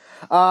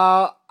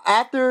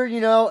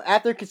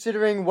 After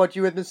considering what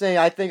you have been saying,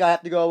 I think I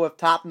have to go with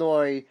Top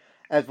Noi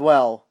as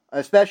well.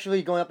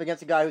 Especially going up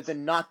against a guy who's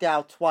been knocked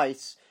out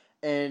twice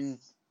in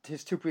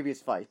his 2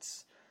 previous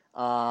fights.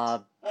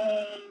 Actually,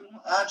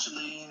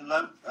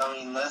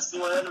 let's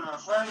go ahead and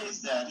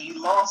rephrase that. He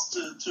lost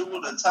to 2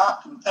 of the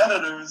top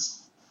competitors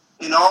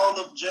in all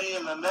of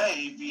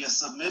JMMA via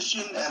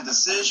submission and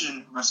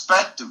decision,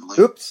 respectively.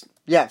 Oops.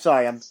 Yeah,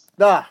 sorry.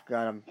 God.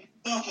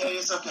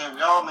 It's okay.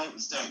 We all make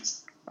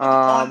mistakes. But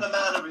the point of the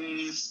matter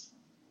is,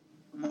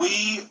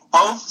 we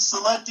both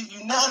selected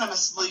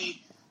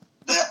unanimously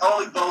that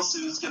Only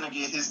Bosu is going to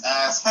get his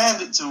ass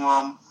handed to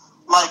him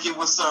like it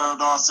was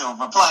served on a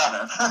silver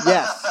platter.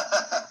 Yes.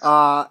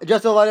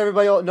 Just to let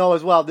everybody know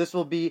as well, this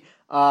will be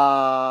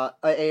a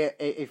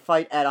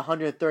fight at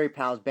 130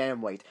 pounds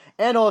bantamweight.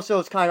 And also,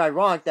 it's kind of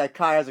ironic that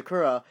Kai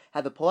Asakura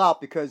had to pull out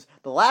because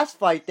the last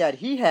fight that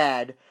he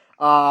had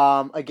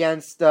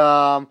against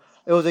it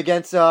was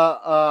against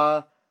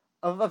I'm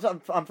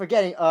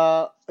forgetting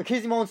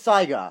Kizumon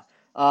Saiga.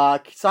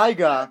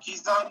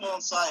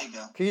 Kizumon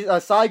Saiga.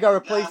 Saiga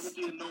replaced. With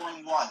the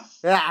annoying wife.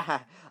 Yeah.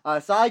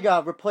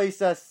 Saiga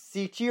replaced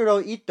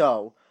Shichiro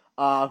Ito,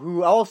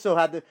 who also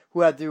had to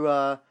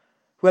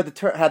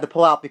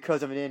pull out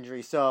because of an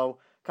injury. So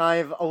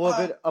kind of a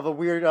little bit of a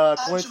weird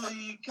coincidence.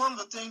 Actually, come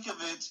to think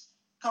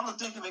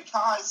of it,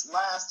 Kai's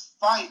last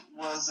fight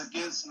was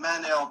against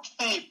Manel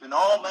Cape, and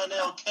all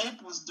Manel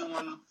Cape was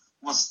doing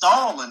was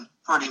stalling,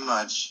 pretty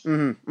much.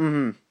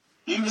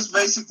 He was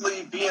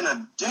basically being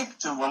a dick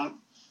to him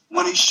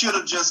when he should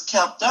have just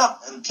kept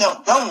up and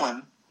kept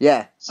going.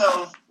 Yeah.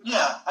 So,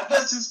 yeah, I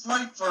guess it's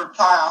great for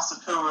Kai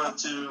Asakura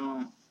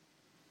to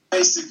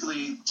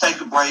basically take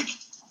a break,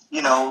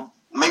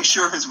 make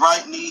sure his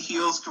right knee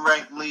heals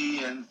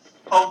correctly, and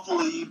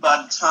hopefully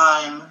by the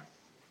time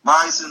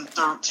Rising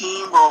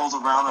 13 rolls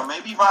around, or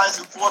maybe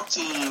Rising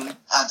 14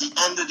 at the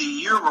end of the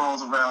year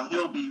rolls around,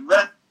 he'll be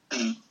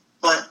ready.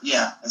 But,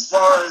 yeah, as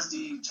far as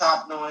the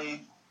Top Noi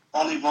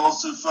Only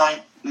Bosu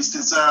fight is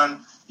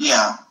concerned,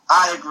 yeah,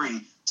 I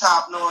agree.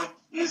 Top Noi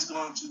is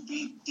going to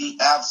beat the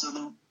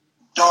absolute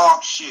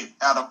dog shit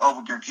out of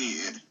Overgear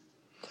Kid.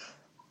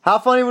 How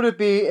funny would it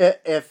be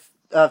if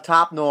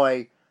Top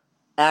Noi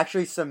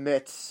actually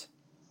submits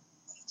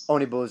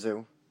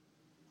Onibozu?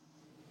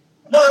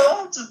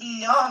 Well, to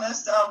be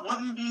honest, I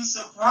wouldn't be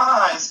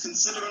surprised,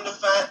 considering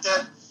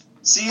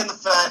seeing the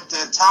fact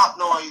that Top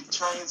Noi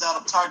trains out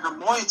of Tiger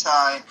Muay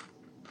Thai.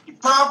 He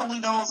probably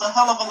knows a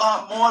hell of a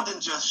lot more than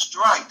just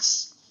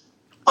strikes.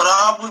 But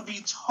I would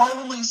be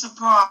totally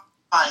surprised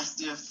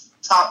if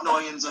Top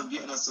Noi ends up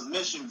getting a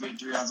submission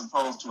victory as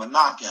opposed to a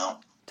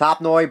knockout.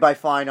 Top Noi by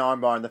fine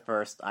armbar in the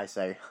first, I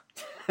say.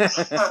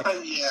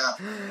 Yeah,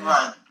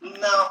 right.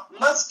 Now,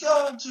 let's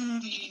go to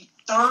the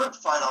third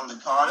fight on the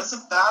card. It's a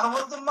battle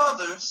of the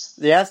mothers.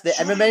 Yes, the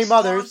MMA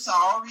mothers.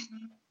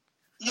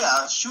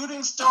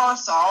 Shooting Star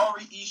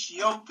Saori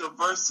Ishioka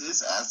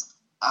versus, as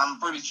I'm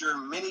pretty sure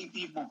many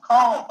people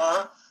call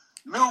her,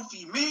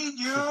 Milfy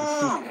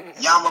Miyu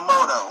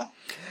Yamamoto.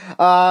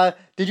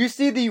 Did you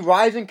see the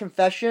Rising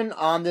Confession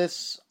on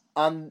this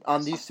on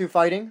these two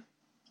fighting?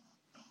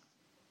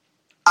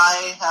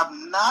 I have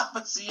not,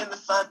 but seeing the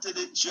fact that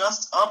it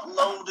just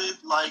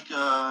uploaded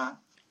about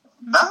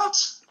not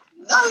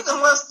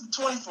even less than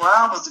 24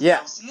 hours ago.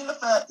 Yeah. Seeing the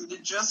fact that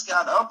it just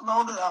got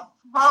uploaded, I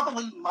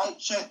probably might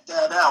check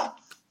that out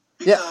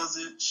because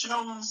it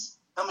shows.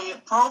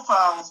 It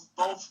profiles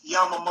both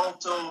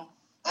Yamamoto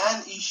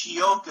and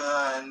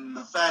Ishioka and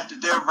the fact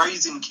that they're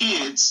raising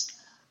kids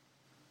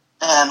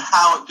and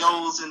how it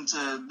goes into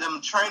them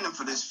training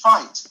for this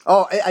fight.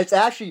 Oh,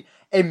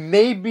 it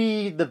may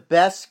be the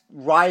best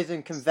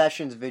Rising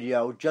Confessions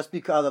video just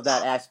because of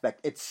that aspect.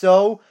 It's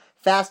so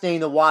fascinating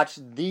to watch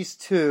these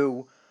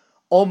two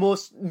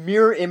almost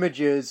mirror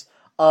images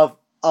of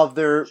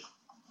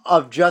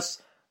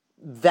just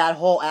that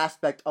whole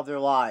aspect of their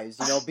lives,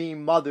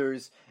 being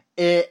mothers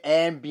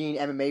and being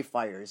MMA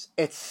fighters.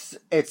 It's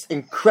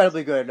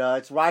incredibly good.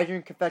 It's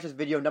Rising Confessions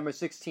video number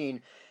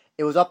 16.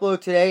 It was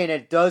uploaded today, and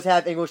it does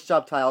have English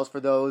subtitles for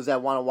those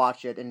that want to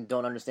watch it and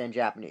don't understand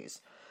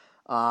Japanese.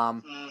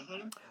 But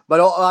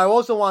I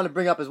also want to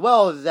bring up as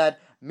well is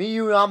that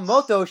Miyu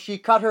Yamamoto, she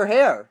cut her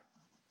hair.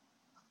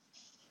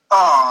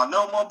 Oh,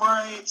 no more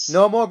braids?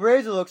 No more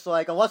braids, it looks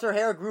like, unless her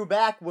hair grew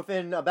back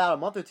within about a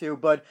month or two.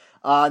 But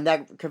in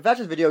that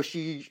Confessions video,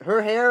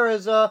 her hair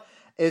is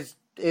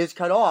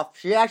cut off.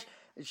 She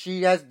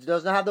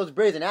doesn't have those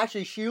braids, and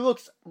actually she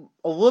looks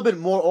a little bit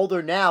more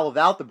older now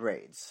without the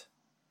braids.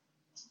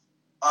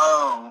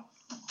 Oh,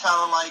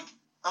 kind of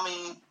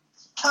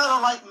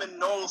like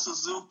Minoru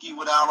Suzuki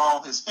without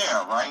all his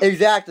hair, right?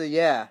 Exactly,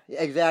 yeah,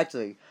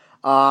 exactly.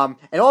 And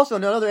also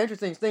another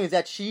interesting thing is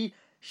that she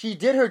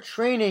did her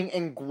training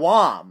in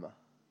Guam.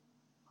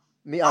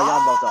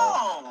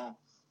 Yamamoto.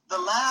 The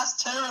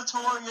last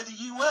territory of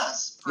the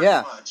U.S. Pretty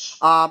much.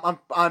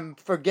 I'm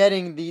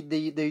forgetting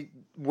the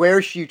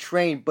where she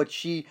trained, but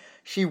she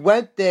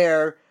went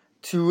there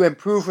to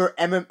improve her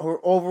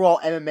overall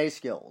MMA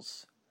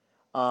skills.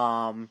 If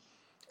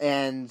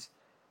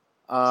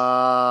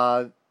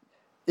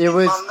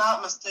I'm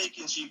not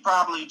mistaken, she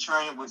probably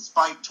trained with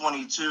Spike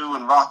 22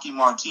 and Rocky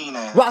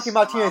Martinez. Rocky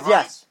Martinez, right?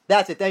 Yes,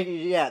 that's it. Thank you.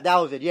 Yeah, that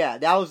was it. Yeah,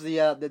 that was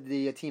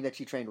the team that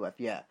she trained with.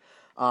 Yeah.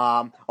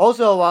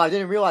 Also, I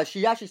didn't realize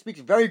she actually speaks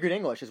very good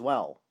English as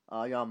well,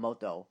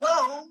 Yamamoto.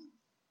 Well,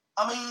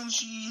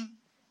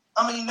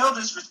 I mean, no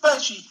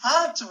disrespect, she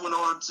had to in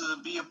order to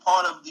be a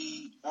part of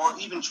or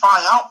even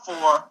try out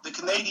for the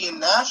Canadian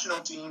national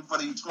team for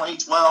the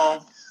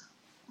 2012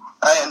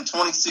 and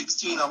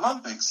 2016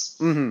 Olympics.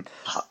 Mm-hmm.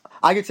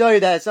 I can tell you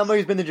that as somebody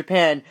who's been to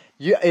Japan,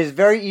 it's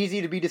very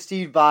easy to be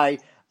deceived by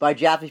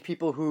Japanese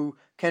people who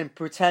can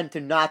pretend to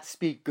not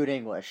speak good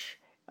English.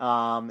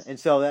 And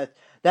so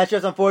that's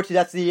just unfortunate.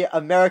 That's the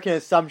American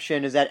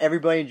assumption, is that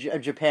everybody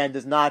in Japan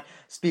does not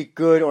speak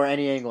good or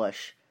any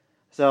English.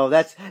 So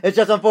it's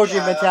just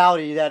unfortunate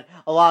mentality that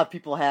a lot of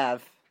people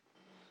have.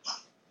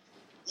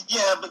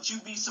 Yeah, but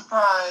you'd be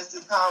surprised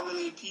at how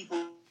many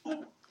people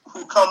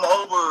who come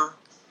over.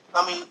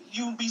 I mean,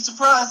 you'd be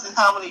surprised at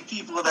how many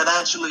people that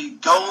actually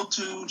go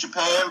to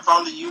Japan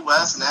from the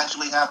U.S. and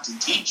actually have to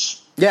teach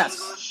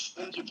English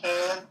in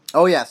Japan.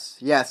 Oh, yes.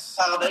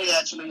 How they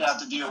actually have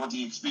to deal with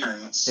the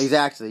experience.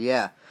 Exactly,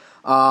 yeah.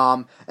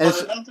 But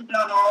enough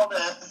about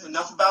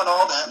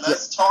all that.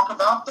 Let's talk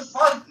about the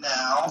fight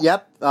now.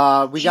 Yep.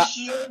 We got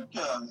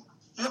Ishioka,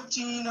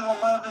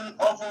 15-11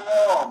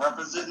 overall,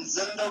 representing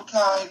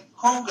Zendokai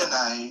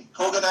Koganai,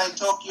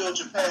 Tokyo,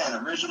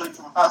 Japan, originally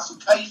from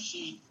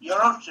Hasukaishi,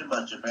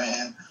 Hiroshima,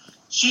 Japan.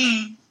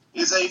 She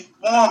is a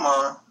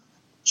former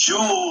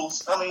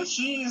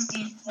she is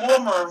the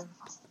former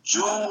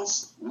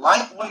Jules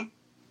lightweight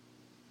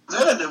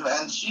representative,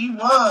 and she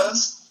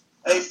was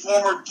a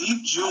former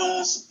Deep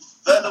Jules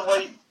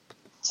featherweight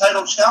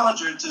title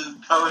challenger to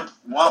current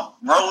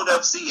Road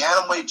FC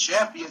Atomweight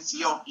champion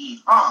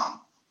Seoki Han.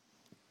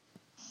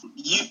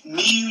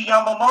 Miyu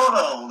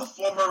Yamamoto, the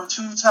former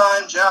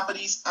two-time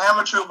Japanese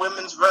amateur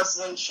women's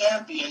wrestling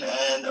champion,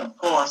 and of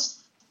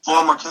course,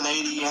 former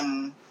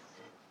Canadian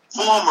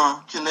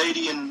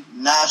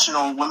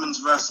national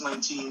women's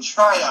wrestling team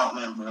tryout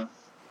member.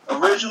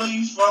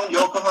 Originally from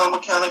Yokohama,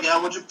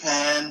 Kanagawa,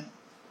 Japan,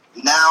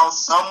 now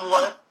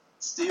somewhat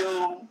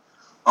still,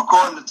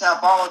 according to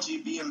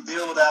Tapology, being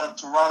billed out of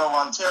Toronto,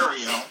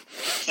 Ontario,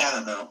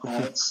 Canada, of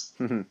course.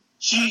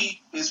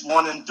 She is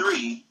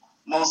 1-3,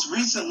 most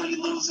recently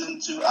losing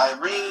to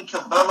Irene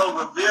Cabello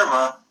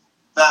Rivera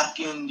back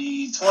in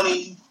the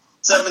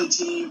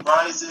 2017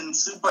 Ryzen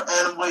Super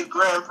Atomweight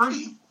Grand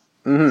Prix.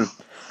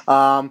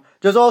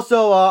 Just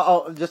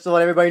also, just to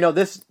let everybody know,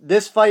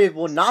 this fight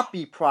will not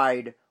be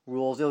Pride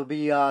rules. It will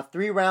be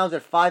 3 rounds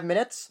at 5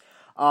 minutes.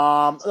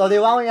 Are they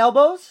allowing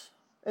elbows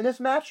in this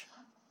match?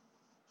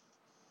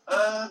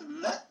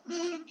 Let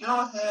me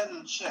go ahead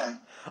and check.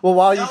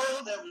 Well,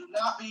 there will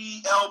not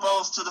be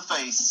elbows to the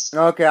face.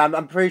 Okay,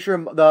 I'm pretty sure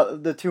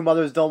the two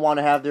mothers don't want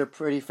to have their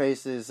pretty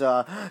faces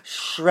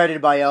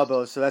shredded by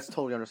elbows, so that's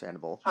totally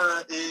understandable.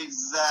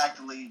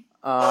 Exactly.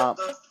 But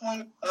the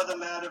point of the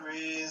matter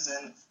is,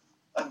 and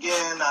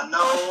again, I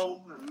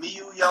know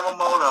Miyu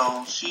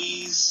Yamamoto,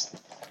 she's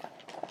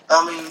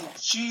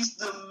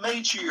the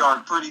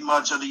matriarch pretty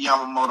much of the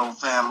Yamamoto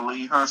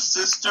family. Her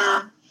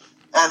sister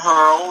and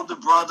her older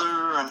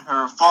brother and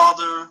her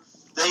father,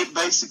 they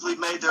basically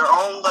made their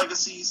own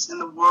legacies in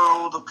the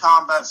world of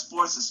combat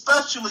sports,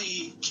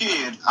 especially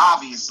Kid,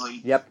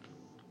 obviously. Yep.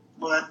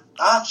 But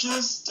I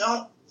just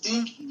don't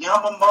think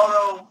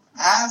Yamamoto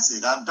has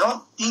it. I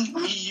don't think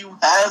Miyu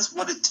has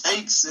what it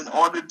takes in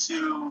order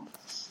to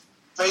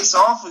face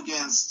off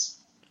against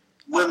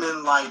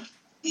women like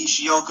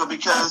Ishioka,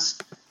 because,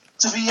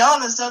 to be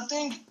honest, I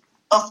think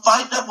a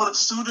fight that would have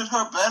suited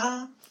her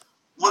better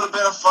would have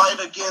been a fight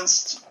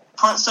against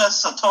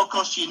Princess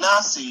Satoko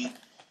Shinase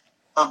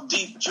of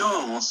Deep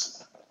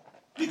Jules,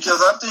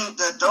 because I think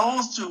that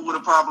those two would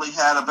have probably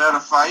had a better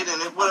fight,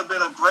 and it would have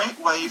been a great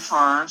way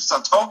for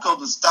Satoko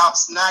to stop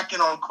snacking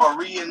on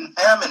Korean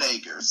ham and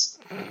eggers.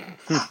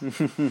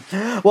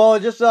 Well,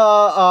 just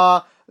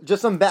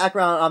some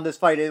background on this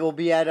fight. It will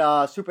be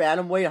at super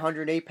atom weight,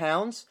 108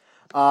 pounds,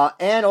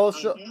 and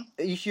also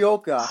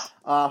Ishioka.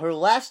 Her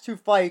last 2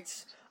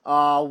 fights,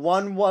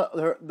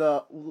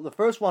 the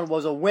first one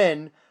was a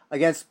win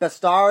against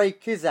Bestari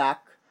Kizak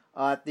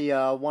at the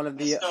one of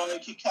the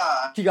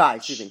Kigai,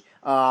 excuse me,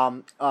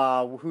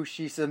 who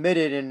she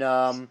submitted in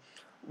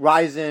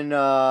Ryzen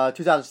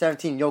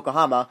 2017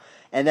 Yokohama,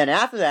 and then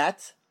after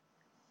that,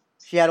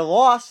 she had a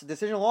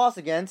decision loss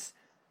against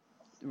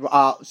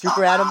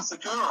Super Atom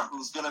Asakura,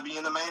 who's going to be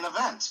in the main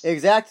event.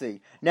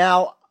 Exactly.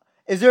 Now,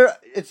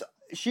 that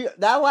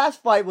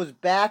last fight was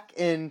back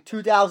in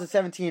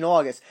 2017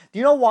 August. Do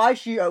you know why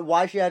she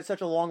had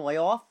such a long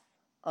layoff?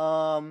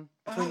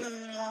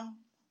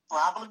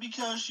 Probably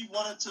because she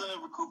wanted to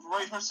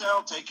recuperate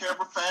herself, take care of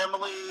her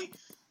family,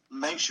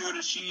 make sure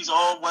that she's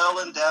all well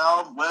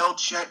endowed, well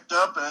checked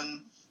up,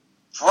 and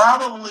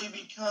probably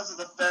because of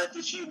the fact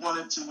that she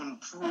wanted to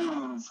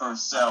improve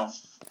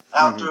herself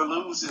after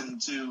losing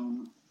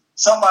to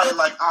somebody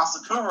like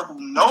Asakura, who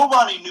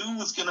nobody knew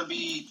was going to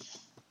be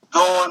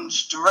going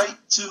straight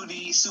to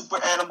the Super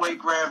Atomweight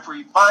Grand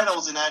Prix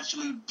finals and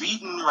actually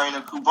beating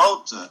Reina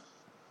Kubota,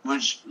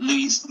 which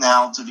leads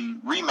now to the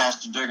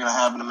rematch that they're going to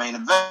have in the main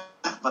event.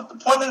 But the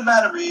point of the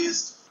matter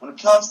is, when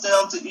it comes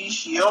down to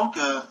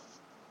Ishioka,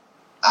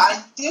 I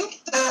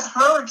think that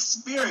her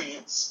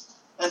experience,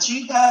 and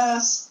she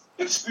has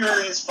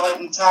experience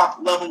fighting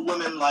top-level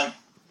women like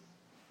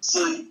So,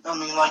 I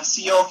mean, like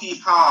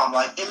Sioki Ham,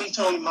 like Emi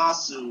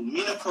Torimasu,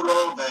 Mina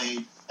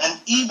Kurobe,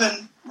 and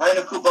even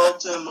Reina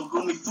Kubota and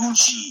Megumi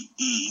Fuji.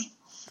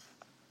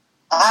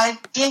 I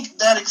think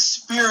that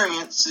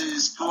experience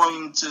is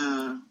going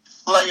to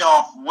play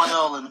off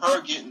well in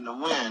her getting the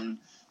win.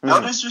 No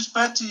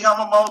disrespect to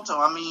Yamamoto.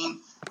 I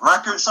mean,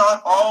 records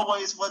aren't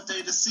always what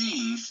they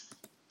deceive.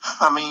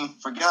 I mean,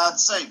 for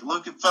God's sake,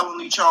 look at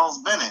Felony Charles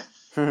Bennett.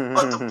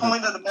 But the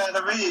point of the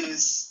matter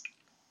is,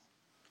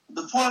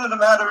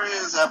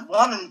 at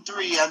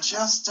 1-3, I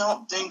just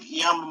don't think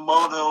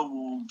Yamamoto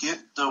will get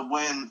the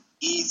win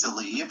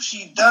easily. If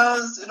she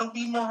does, it'll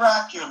be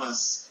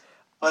miraculous.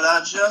 But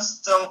I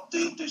just don't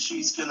think that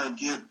she's gonna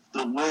get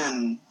the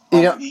win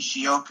over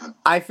Ishioka.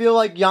 I feel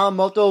like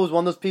Yamamoto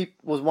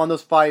was one of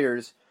those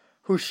fighters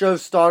who should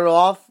have started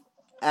off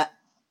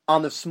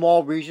on the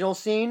small regional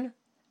scene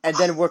and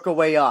then work her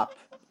way up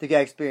to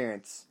get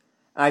experience.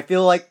 And I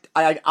feel like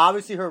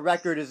obviously her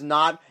record is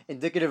not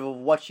indicative of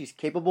what she's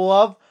capable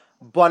of,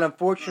 but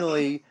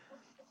unfortunately,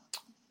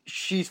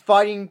 she's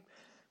fighting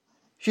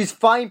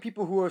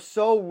people who are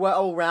so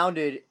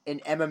well-rounded in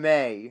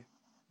MMA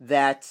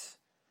that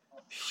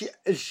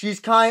she's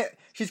kind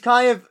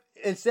of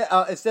instead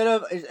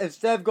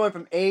of going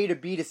from A to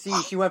B to C,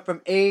 she went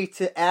from A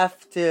to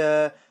F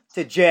to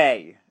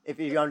J. If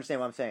you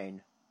understand what I'm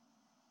saying.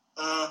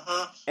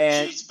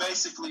 And she's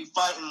basically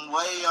fighting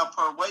way up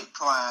her weight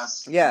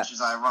class, which is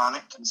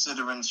ironic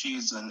considering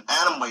she's an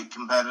atomweight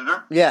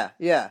competitor. Yeah.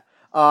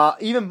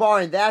 Even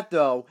barring that,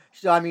 though,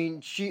 I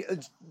mean,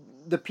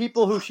 the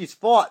people who she's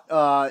fought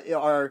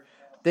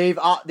they've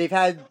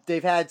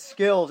had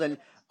skills, and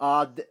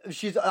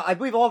I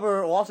believe all of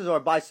her losses are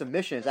by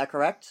submission. Is that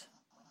correct?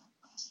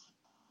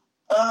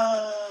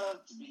 To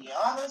be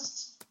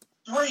honest,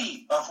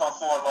 3 of her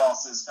 4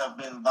 losses have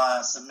been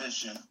by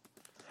submission.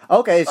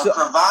 Okay, so a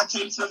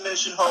Kravate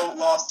submission hold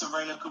loss to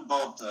Reina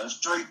Kubota, a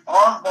straight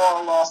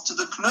armbar loss to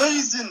the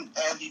crazy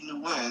Andy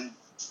Nguyen,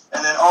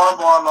 and an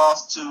armbar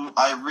loss to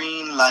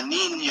Irene La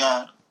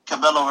Nina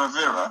Cabello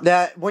Rivera.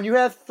 That when you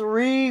have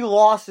 3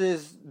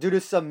 losses due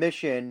to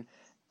submission,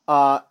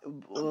 2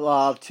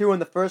 in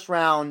the first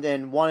round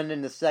and 1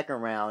 in the second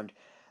round,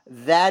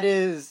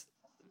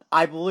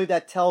 I believe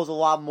that tells a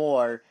lot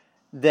more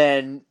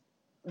than.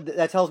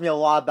 That tells me a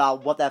lot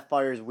about what that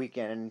fighter is weak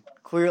in,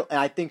 and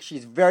I think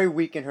she's very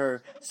weak in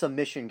her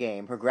submission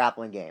game, her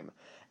grappling game,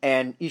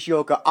 and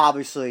Ishioka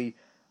obviously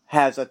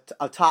has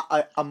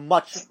a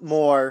much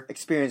more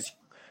experienced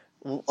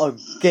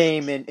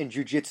game in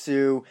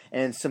jiu-jitsu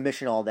and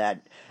submission, all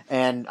that,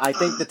 and I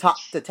think the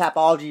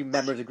Tapology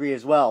members agree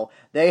as well.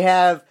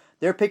 They're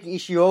picking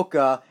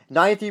Ishioka.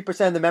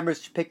 93% of the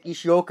members pick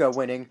Ishioka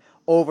winning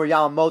over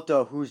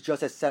Yamamoto, who's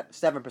just at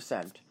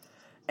 7%,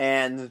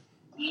 and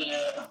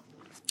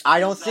I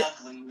don't see.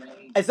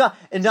 It's not.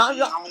 And not. To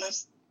be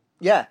honest.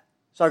 Yeah.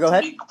 Sorry. Go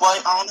ahead. To be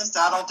quite honest,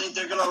 I don't think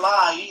they're gonna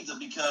lie either,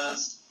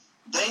 because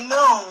they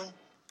know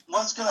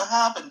what's gonna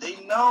happen. They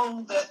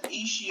know that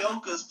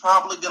Ishioka's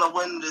probably gonna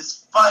win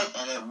this fight,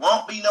 and it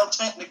won't be no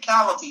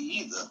technicality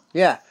either.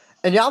 Yeah.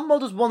 And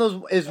Yamamoto's one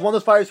of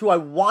those fighters who I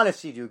want to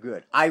see do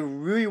good. I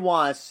really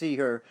want to see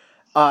her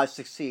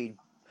succeed,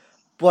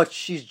 but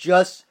she's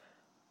just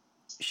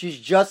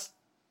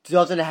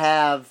doesn't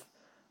have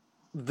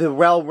the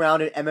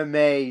well-rounded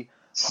MMA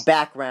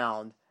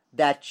background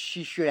that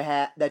she should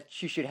have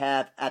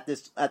at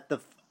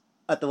the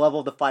level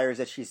of the fighters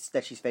that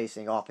she's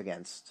facing off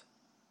against.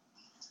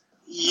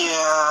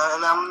 Yeah,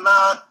 and I'm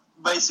not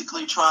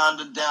basically trying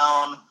to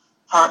down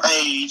her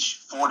age,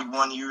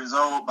 41 years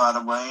old, by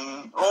the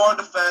way, or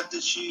the fact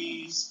that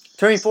she's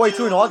turning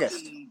 42 in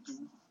August.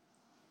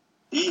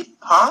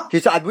 Huh?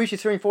 I believe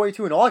she's turning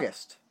 42 in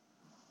August.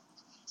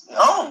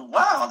 Oh,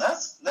 wow,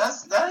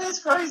 that is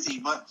crazy,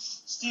 but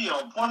still,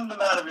 point of the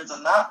matter is,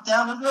 I'm not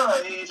down in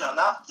her age, I'm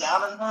not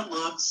down in her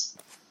looks.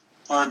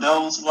 For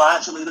those who are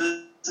actually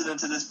listening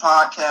to this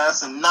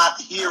podcast and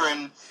not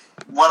hearing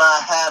what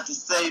I have to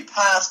say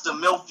past the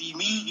Milfy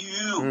Me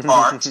You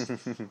part,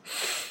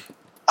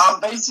 I'm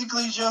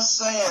basically just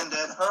saying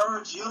that her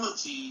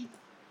agility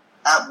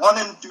at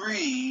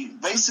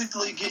 1-3,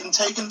 basically getting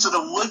taken to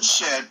the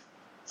woodshed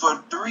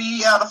for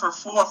 3 out of her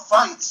 4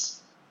 fights,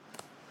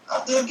 I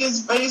think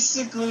it's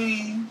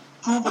basically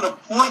proving a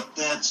point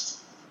that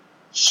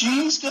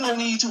she's going to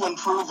need to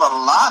improve a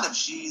lot if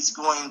she's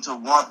going to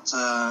want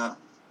to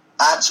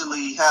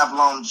actually have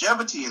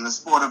longevity in the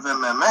sport of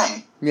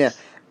MMA. Yeah.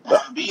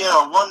 Being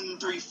a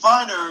 1-3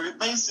 fighter, it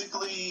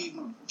basically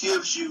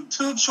gives you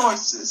 2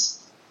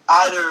 choices.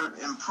 Either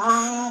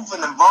improve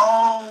and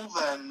evolve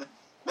and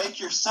make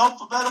yourself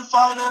a better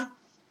fighter,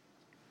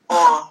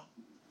 or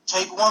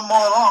take 1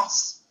 more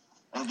loss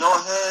and go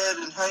ahead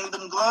and hang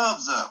them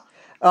gloves up.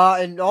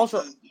 And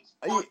also,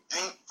 ain't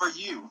for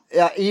you.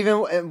 Yeah,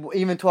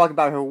 even talking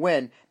about her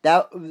win,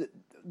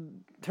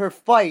 her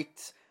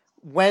fight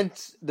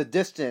went the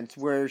distance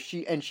where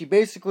she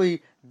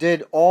basically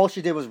did all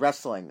she did was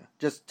wrestling,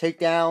 just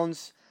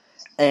takedowns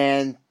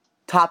and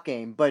top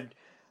game. But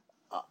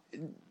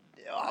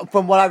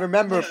from what I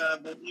remember,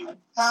 but you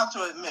have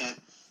to admit,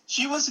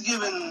 she was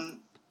given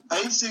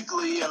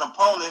basically an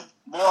opponent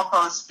more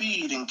her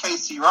speed in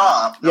Casey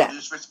Robb. No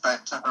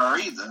disrespect to her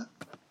either.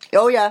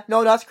 Oh yeah,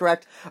 no, that's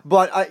correct.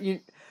 But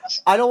I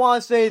don't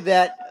want to say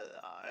that.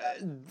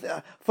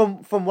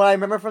 From what I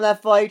remember from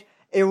that fight,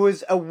 it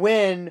was a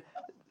win.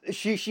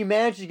 She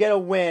managed to get a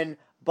win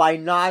by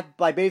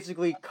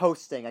basically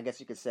coasting, I guess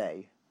you could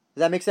say.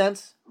 Does that make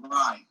sense?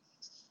 Right.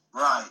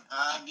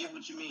 I get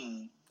what you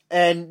mean.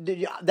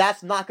 And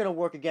that's not going to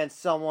work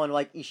against someone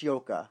like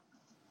Ishioka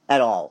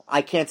at all.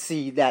 I can't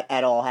see that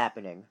at all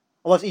happening.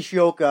 Unless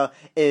Ishioka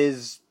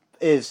is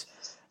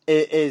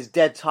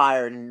dead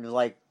tired and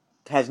like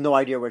has no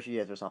idea where she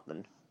is or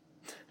something.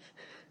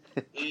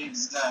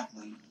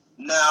 Exactly.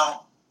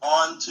 Now,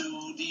 on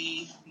to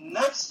the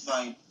next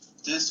fight.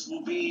 This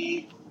will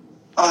be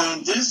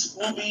a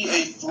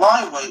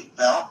flyweight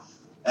bout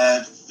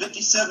at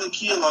 57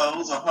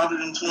 kilos,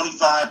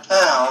 125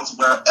 pounds,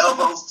 where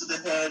elbows to the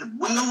head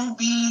will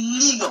be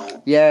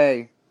legal.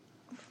 Yay.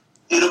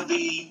 It'll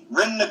be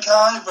Rin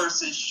Nakai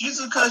versus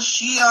Shizuka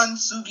Shion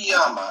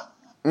Sugiyama.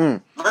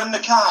 Rin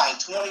Nakai,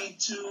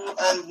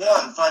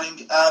 22-1,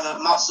 fighting out of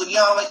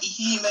Matsuyama,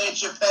 Ehime,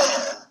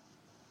 Japan.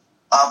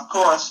 Of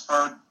course,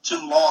 her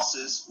two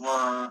losses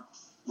were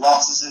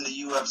losses in the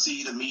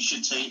UFC to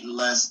Miesha Tate and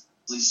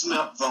Leslie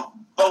Smith,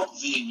 both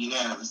via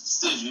unanimous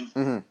decision.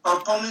 Her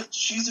opponent,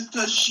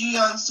 Shizuka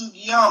Shion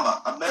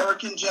Sugiyama,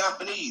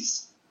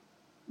 American-Japanese.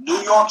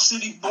 New York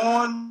City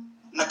born,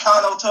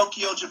 Nakano,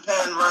 Tokyo,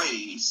 Japan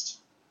raised.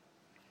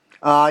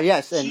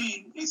 Yes. And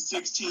she is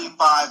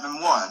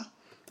 16-5-1.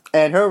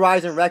 And her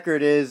rising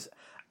record is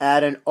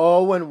at an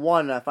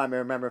 0-1, if I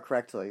remember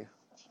correctly.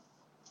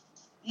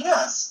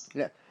 Yes.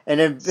 Yeah. And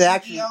then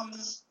actually,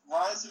 Sugiyamas'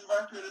 rising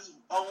record is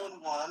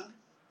 0-1.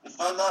 If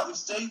I'm not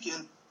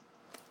mistaken,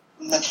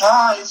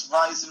 Nakai's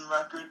rising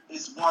record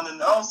is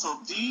 1-0.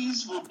 So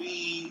these will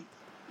be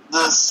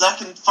the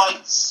second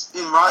fights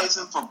in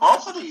rising for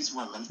both of these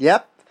women.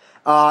 Yep.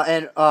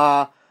 And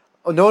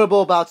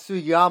notable about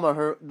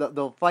Sugiyama,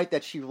 the fight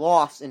that she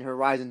lost in her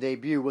rising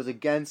debut was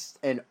against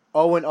an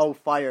 0-0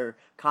 fighter,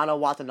 Kana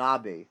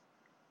Watanabe.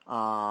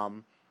 A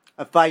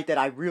fight that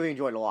I really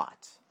enjoyed a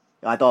lot.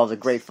 I thought it was a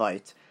great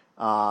fight.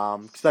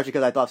 Especially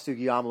because I thought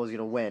Sugiyama was going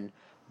to win.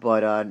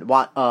 But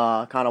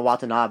Kana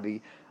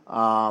Watanabe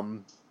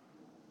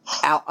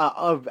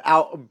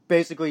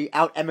basically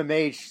out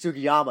MMA'd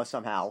Sugiyama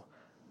somehow.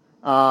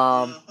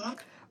 But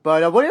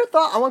what are your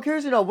thoughts? I'm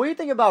curious to know, what do you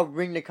think about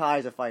Rin Nakai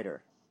as a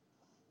fighter?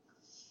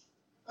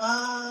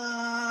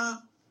 Other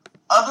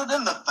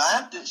than the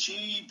fact that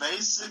she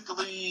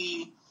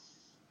basically,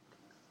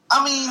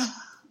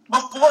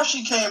 before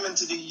she came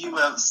into the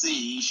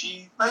UFC,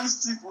 she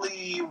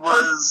basically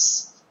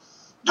was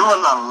doing a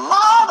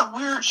lot of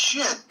weird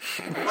shit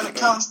when it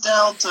comes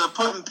down to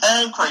putting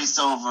Pancrase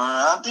over.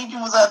 I think it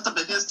was at the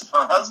behest of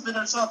her husband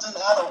or something.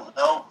 I don't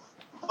know.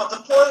 But the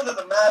point of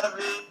the matter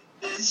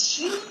is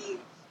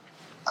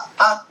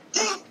I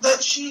think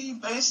that she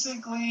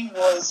basically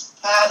was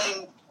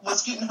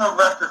getting her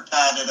record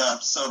padded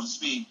up, so to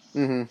speak.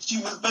 She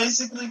was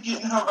basically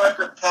getting her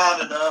record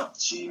padded up.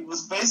 She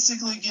was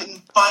basically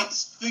getting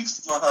fights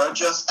fixed for her.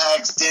 Just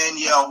ask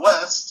Danielle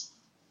West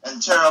and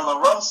Tara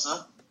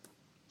LaRosa.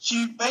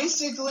 She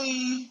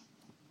basically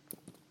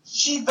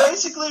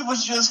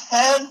was just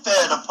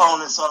hand-fed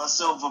opponents on a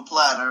silver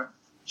platter.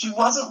 She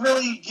wasn't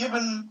really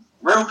given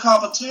real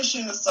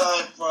competition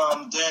aside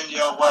from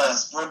Danielle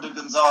West, Brenda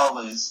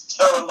Gonzalez,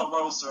 Tara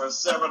LaRosa, or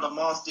Sarah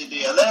Lamonste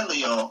de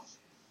Alelio.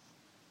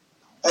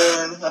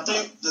 And I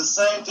think the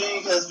same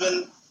thing has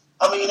been,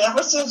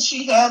 ever since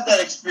she had that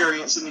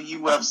experience in the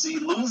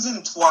UFC,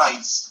 losing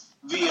twice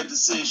via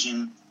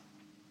decision,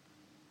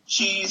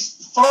 she's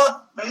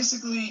fought,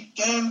 basically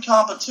gained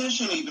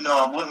competition, even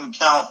though I wouldn't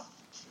count.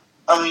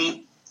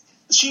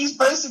 She's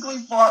basically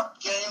fought,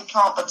 gained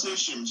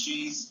competition.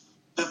 She's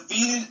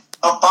defeated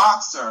a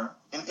boxer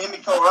in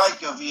Emiko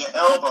Raika via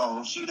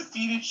elbow. She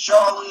defeated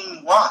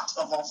Charlene Watt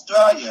of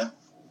Australia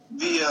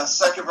via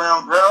second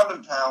round ground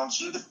and pound.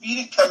 She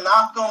defeated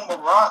Kanako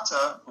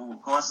Murata, who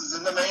of course is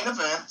in the main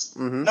event.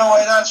 No,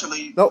 wait,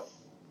 actually, nope.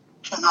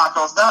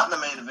 Kanako's not in the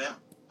main event,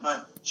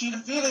 but she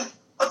defeated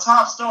a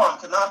top star,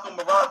 Kanako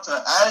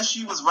Murata, as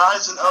she was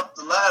rising up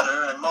the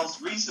ladder, and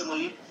most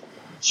recently,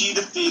 she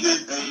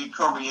defeated a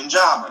Korean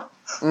jobber.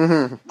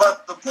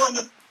 But the point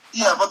of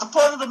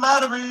the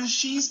matter is,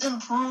 she's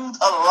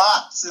improved a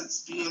lot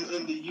since being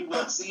in the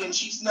UFC, and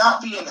she's not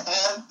being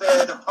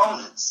hand-fed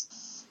opponents.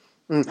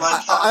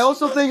 I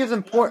also think it's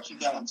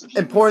important.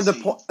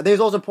 It's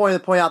also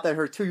important to point out that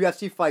her two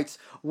UFC fights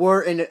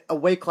were in a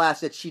weight class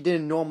that she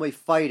didn't normally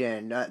fight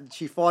in.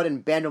 She fought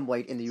in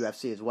bantamweight in the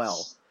UFC as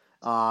well.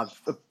 A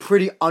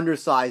pretty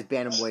undersized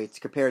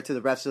bantamweights compared to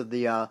the rest of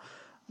the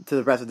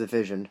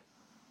division.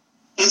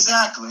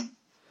 Exactly.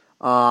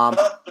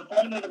 But the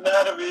point of the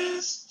matter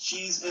is,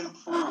 she's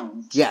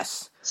improved.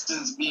 Yes.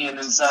 Since being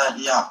inside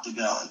the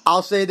octagon.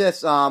 I'll say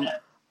this.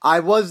 I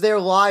was there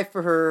live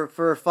for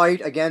her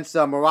fight against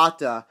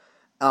Murata,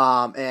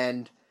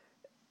 and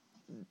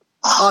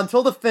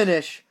until the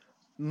finish,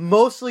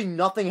 mostly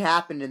nothing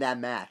happened in that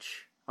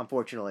match.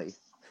 Unfortunately,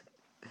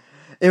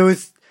 It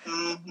was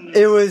Mm-hmm.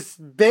 it was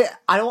big.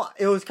 I don't.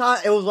 It was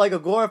like a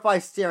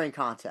glorified staring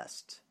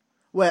contest,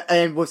 with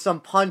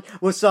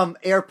some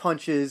air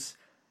punches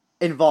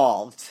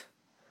involved.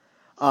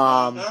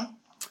 Mm-hmm.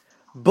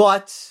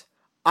 But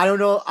I don't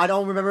know. I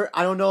don't remember.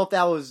 I don't know if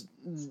that was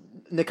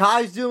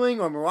Nakai's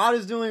doing or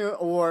Murata's doing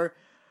or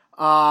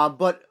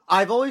but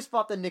I've always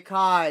thought that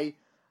Nakai.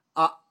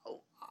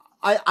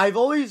 I've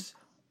always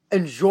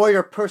enjoyed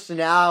her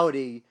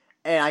personality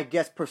and I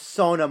guess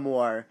persona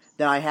more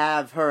than I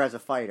have her as a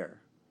fighter.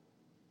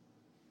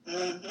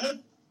 Mm-hmm.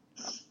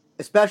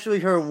 Especially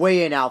her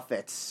weigh-in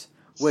outfits,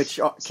 which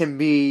can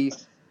be A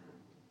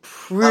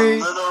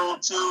pretty. little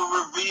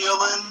too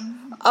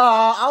revealing.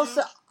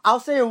 I'll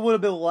say a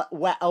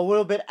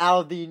little bit out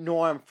of the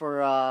norm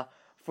for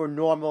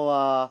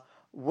normal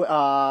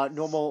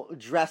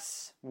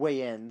dress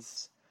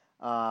weigh-ins,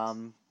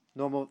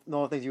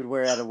 normal things you would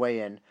wear at a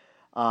weigh-in,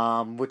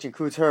 which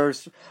includes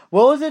hers.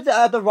 What was it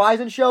at the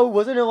Ryzen show?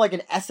 Wasn't it like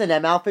an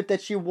S&M outfit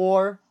that she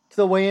wore to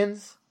the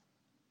weigh-ins?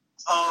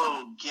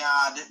 Oh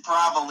God, it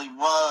probably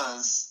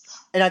was.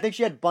 And I think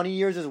she had bunny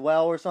ears as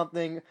well, or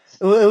something.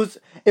 It looked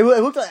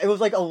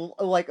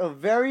like a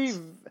very,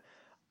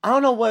 I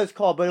don't know what it's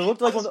called, but it looked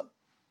like It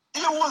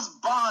was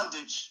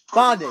bondage. Pretty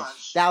bondage.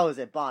 much. That was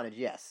it, bondage.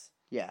 Yes,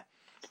 yeah.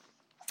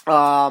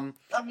 I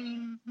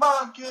mean,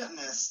 my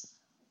goodness.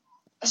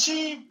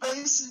 It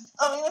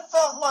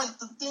felt like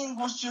the thing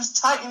was just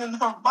tightening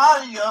her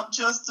body up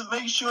just to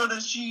make sure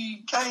that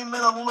she came in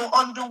a little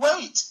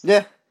underweight.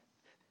 Yeah.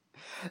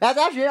 That's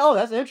actually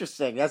that's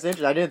interesting. That's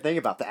interesting. I didn't think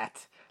about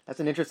that. That's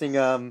an interesting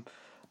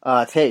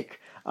take.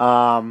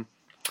 Regarding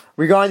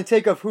the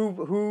take of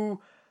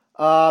who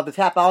the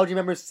Tapology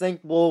members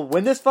think will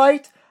win this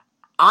fight,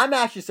 I'm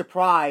actually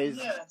surprised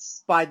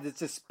Yes. by the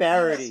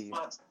disparity.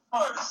 Yes,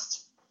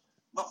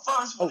 but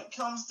first, when it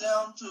comes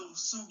down to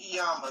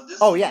Sugiyama, this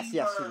Oh will yes, be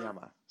yes, her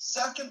Sugiyama.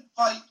 second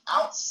fight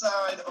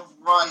outside of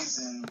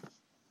Ryzen.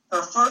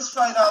 Her first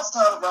fight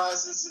outside of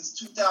Ryzen since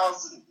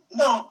 2000.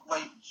 No,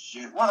 wait,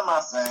 shit. What am I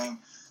saying?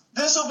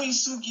 This will be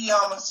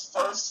Sugiyama's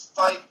first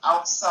fight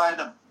outside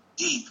of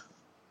Deep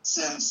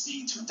since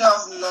the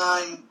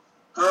 2009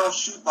 Girls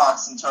Shoot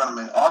Boxing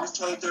Tournament,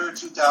 August 23rd,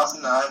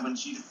 2009, when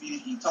she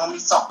defeated Hitomi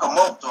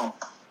Sakamoto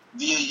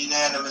via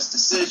unanimous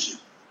decision.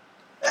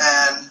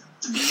 And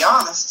to be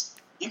honest,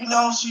 even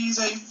though she's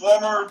a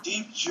former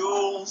Deep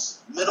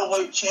Jewels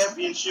middleweight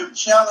championship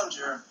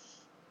challenger,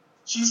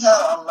 she's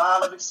had a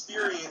lot of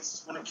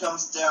experience when it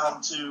comes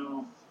down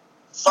to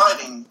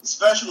fighting,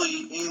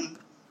 especially in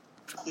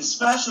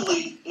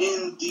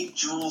Deep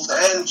Jewels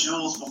and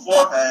Jewels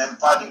beforehand,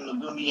 fighting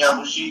Megumi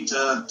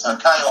Yabushita,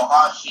 Takayo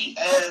Hashi,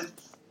 and,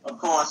 of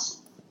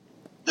course,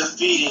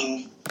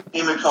 defeating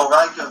Himiko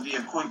Raika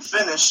via quick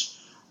finish.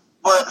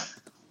 But,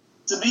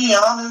 to be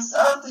honest,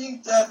 I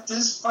think that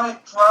this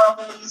fight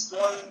probably is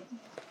going...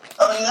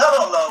 I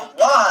don't know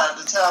why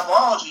the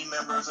Tapology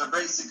members are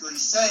basically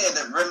saying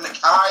that Ren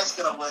Nakai is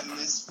going to win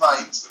this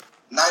fight.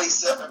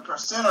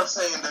 97% are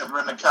saying that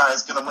Ren Nakai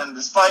is going to win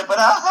this fight, but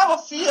I have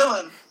a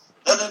feeling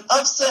that an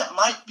upset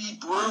might be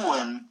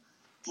brewing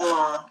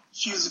for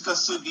Shizuka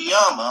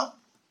Sugiyama.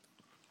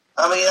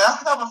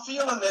 I have a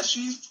feeling that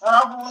she's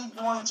probably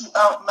going to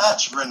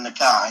outmatch Ren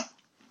Nakai.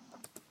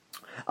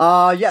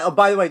 Yeah. Oh,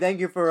 by the way, thank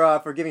you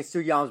for giving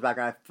Sugiyama's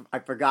background. I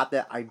forgot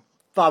that. I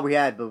thought we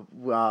had,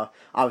 but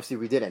obviously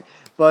we didn't.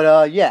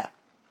 But yeah.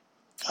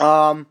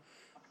 I'm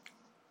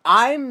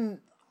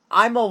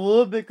a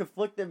little bit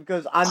conflicted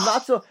because I'm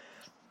not so.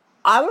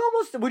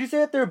 Would you say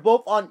that they're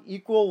both on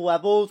equal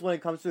levels when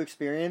it comes to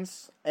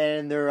experience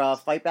and their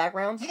fight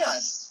backgrounds?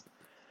 Yes,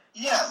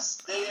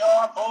 they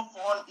are both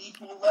on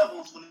equal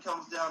levels when it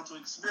comes down to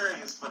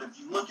experience. But if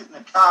you look at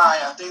Nakai,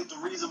 I think the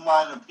reason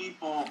why the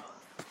people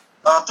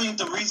on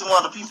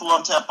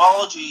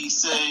Tapology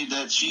say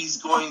that she's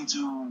going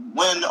to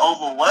win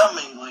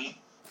overwhelmingly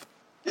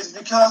is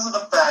because of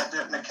the fact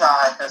that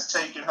Nakai has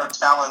taken her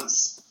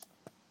talents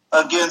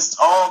against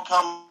all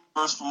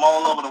comers from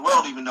all over the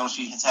world, even though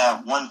she has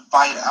had one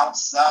fight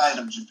outside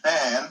of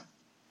Japan.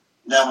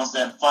 That was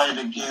that fight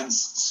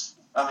against,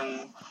 let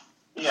me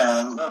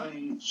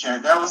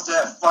check. That was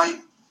that fight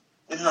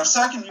in her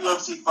second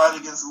UFC fight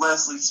against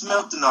Leslie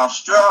Smith in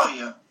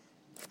Australia.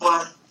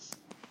 But,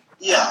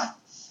 yeah,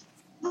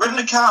 Ren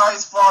Nakai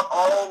has fought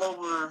all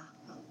over.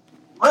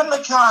 Ren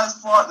Nakai has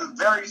fought in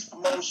various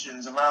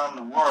promotions around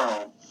the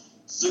world.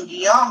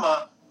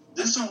 Sugiyama,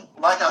 this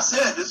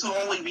will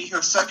only be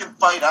her second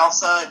fight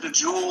outside the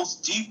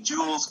Deep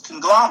Jewels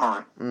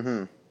conglomerate.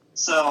 Mm-hmm.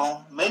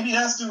 So maybe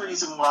that's the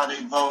reason why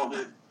they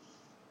voted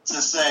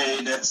to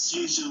say that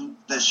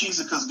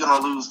Shizuka's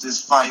going to lose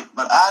this fight.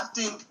 But I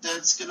think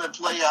that's going to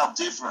play out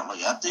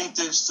differently. I think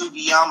that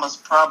Sugiyama's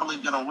probably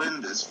going to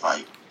win this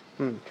fight.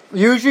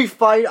 Usually,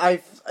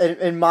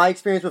 in my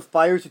experience with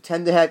fighters who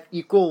tend to have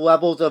equal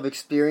levels of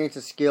experience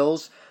and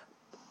skills,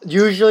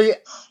 usually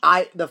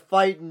the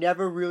fight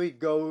never really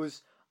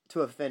goes to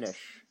a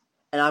finish,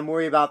 and I'm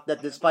worried about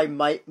that. This fight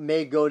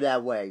may go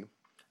that way.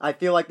 I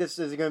feel like this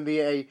is going to be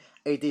a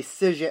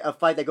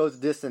fight that goes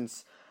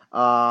distance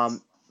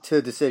to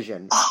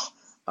decision.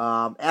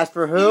 As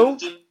for who,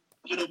 Do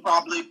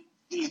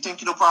you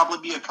think it'll probably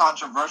be a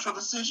controversial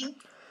decision?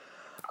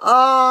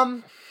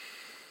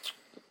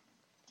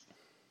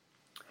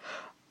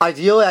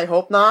 Ideally, I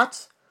hope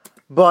not.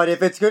 But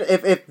if it's good,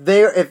 if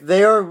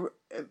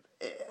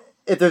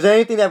there's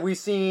anything that we've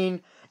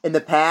seen in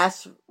the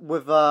past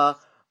with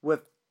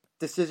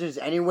decisions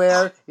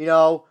anywhere,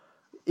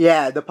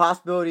 the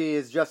possibility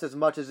is just as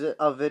much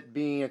of it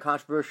being a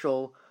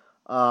controversial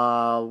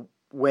decision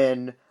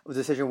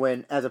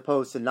win as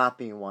opposed to not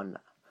being one.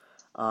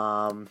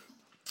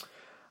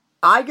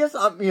 I guess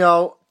I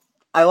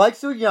like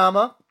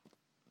Sugiyama,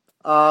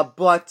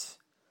 but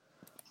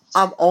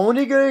I'm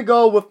only gonna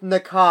go with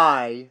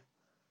Nakai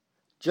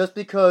just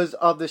because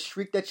of the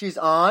streak that she's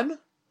on,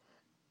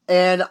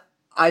 and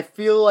I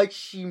feel like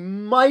she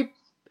might.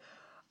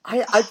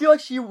 I feel like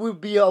she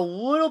would be a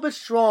little bit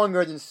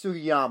stronger than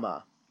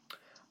Sugiyama.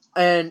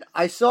 And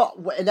I saw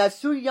in that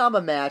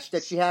Sugiyama match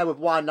that she had with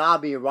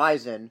Watanabe and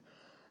Ryzen,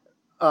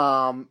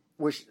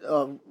 which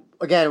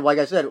again, like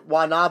I said,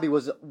 Watanabe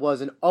was an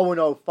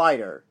 0-0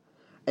 fighter,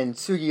 and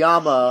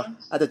Sugiyama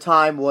at the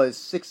time was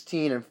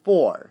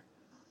 16-4.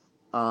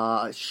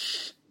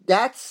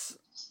 That's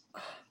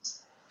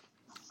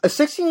a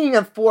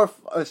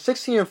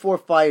 16-4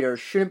 fighter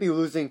shouldn't be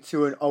losing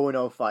to an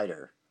 0-0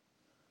 fighter.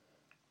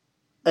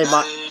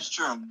 That is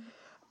true.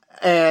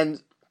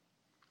 And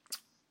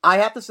I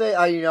have to say,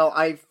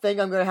 I think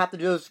I'm going to have to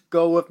just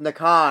go with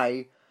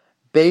Nakai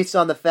based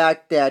on the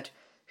fact that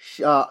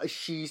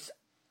she's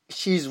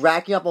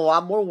racking up a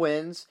lot more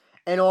wins,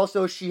 and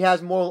also she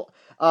has more.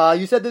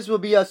 You said this will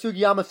be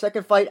Sugiyama's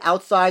second fight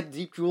outside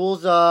Deep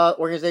Jewel's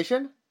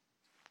organization?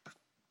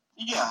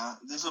 Yeah,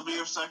 this will be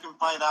her second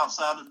fight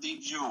outside of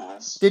Deep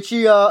Jewels. Did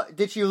she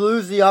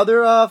lose the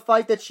other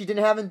fight that she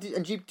didn't have in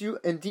Deep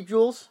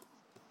Jewels?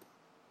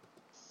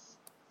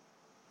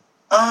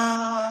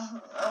 I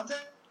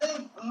think,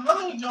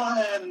 let me go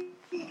ahead and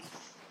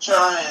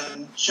try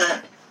and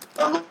check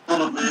a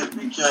little bit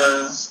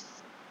because.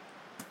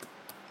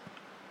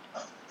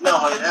 No,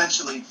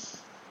 actually,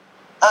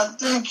 I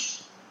think.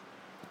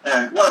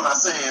 What am I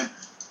saying?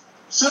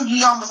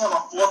 Sugiyama's on a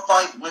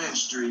 4-fight winning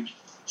streak.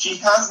 She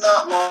has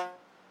not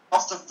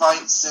lost a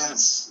fight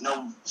since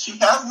She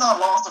has not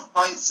lost a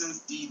fight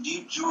since the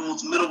Deep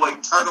Jewels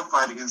middleweight title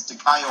fight against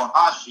Takayo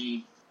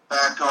Hashi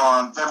back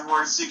on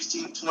February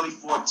 16,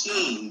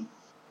 2014.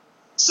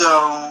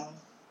 So,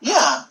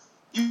 yeah,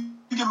 you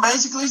can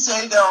basically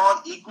say they're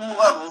on equal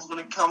levels when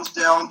it comes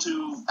down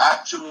to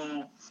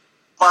actual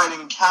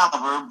fighting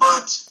caliber,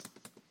 but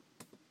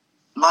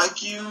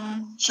like you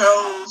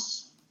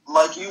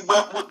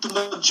went with the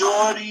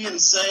majority and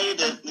say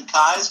that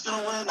Nakai's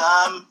going to win,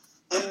 I'm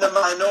in the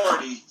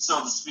minority,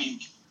 so to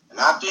speak. And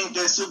I think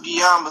that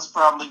Sugiyama's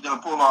probably going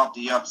to pull off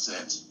the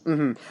upset.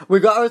 Mm-hmm.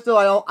 Regardless,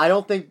 though, I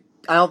don't think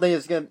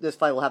this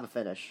fight will have a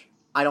finish.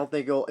 I don't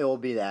think it will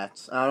be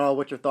that. I don't know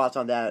what your thoughts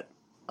on that.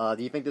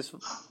 Do you think this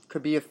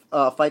could be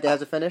a fight that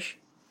has a finish?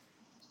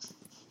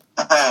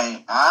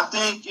 Hey, I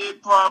think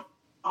it probably.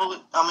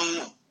 I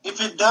mean, if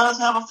it does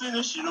have a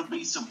finish, it'll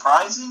be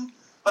surprising.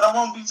 But I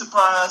won't be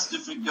surprised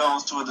if it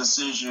goes to a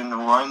decision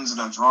or ends in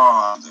a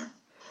draw either.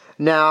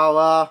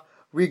 Now,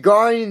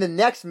 regarding the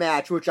next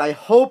match, which I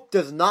hope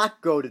does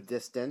not go to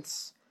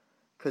distance,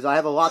 because I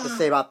have a lot to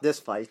say about this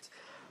fight,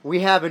 we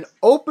have an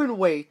open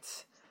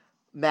weight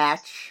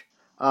match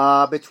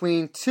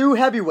between two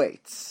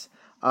heavyweights.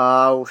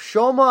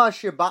 Shoma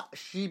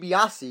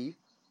Shibasai.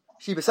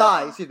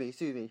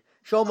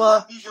 Shoma.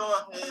 Let me go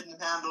ahead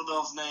and handle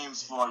those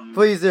names for you.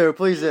 Please do.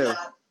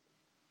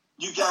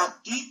 You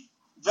got deep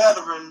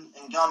veteran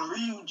and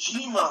Ganryu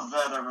Jima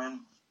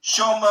veteran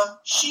Shoma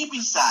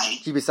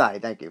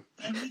Shibasai. Thank you.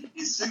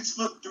 He's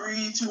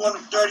 6'3",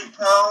 230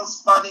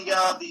 pounds, fighting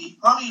out of the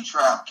Honey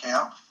Trap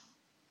camp.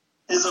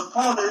 His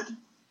opponent,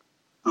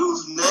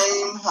 whose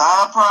name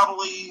I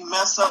probably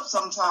mess up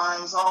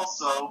sometimes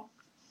also,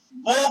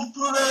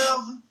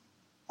 Bolpurev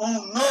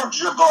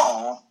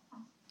Nurjabal.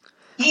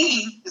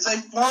 He is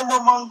a former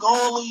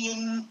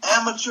Mongolian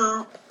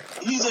amateur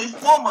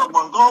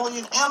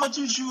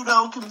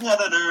judo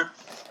competitor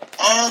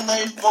and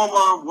a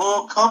former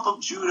World Cup of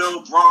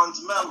Judo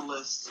bronze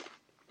medalist.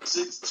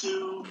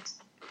 6'2",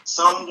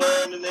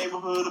 somewhere in the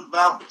neighborhood of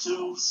about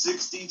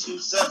 260,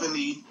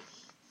 270,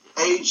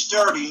 age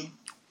 30.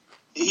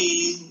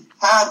 He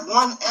had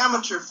one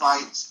amateur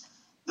fight,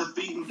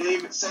 defeating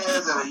David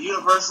Sands at a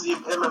University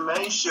of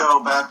MMA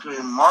show back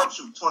in March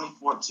of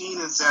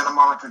 2014 in Santa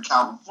Monica,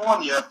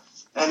 California.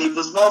 And he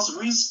was most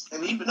recent,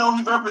 and even though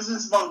he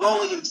represents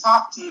Mongolian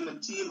top team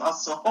and Team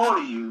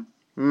Asohoryu,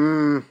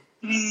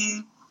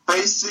 he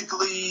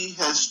basically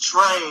has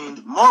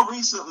trained more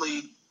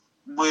recently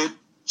with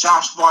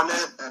Josh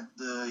Barnett at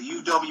the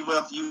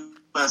UWF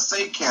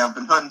USA camp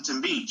in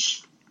Huntington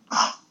Beach.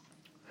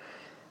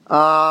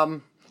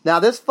 Now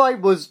this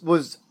fight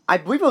was I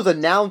believe it was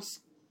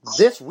announced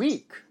this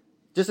week,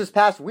 just this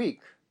past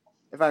week,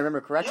 if I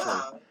remember correctly.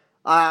 Yeah.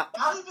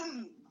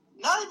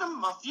 Not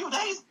even a few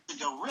days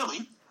ago,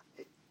 really.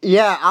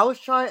 Yeah, I was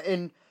trying,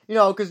 and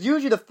because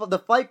usually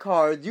the fight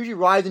cards, usually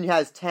Ryzen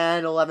has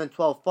 10, 11,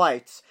 12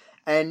 fights.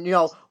 And,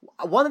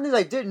 one of the things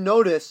I did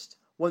notice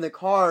when the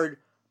card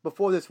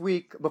before this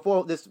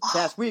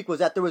past week, was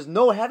that there was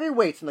no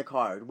heavyweights in the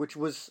card, which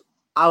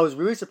I was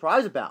really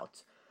surprised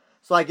about.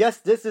 So I guess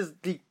this is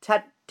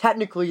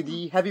technically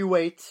the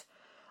heavyweight,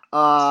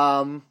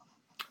 the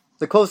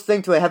closest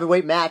thing to a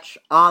heavyweight match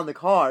on the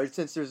card,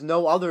 since there's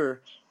no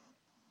other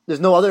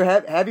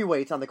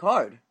heavyweights on the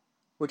card,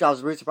 which I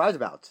was really surprised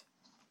about.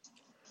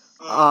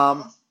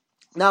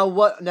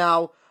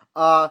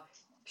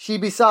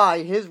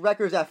 Shibisai, his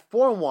record is at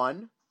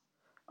 4-1,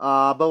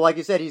 but like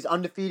you said, he's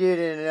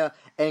undefeated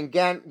in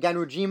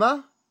Ganryujima.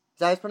 Is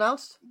that how it's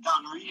pronounced?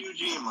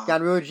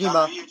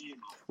 Ganryujima.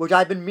 Which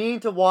I've been meaning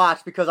to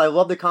watch because I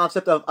love the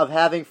concept of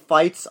having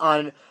fights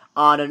on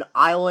an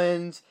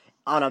island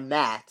on a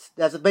mat.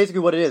 That's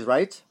basically what it is,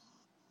 right?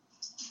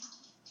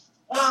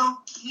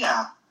 Well,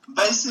 yeah.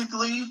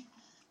 Basically,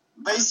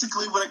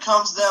 when it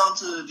comes down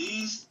to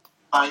these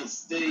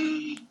fights,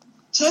 they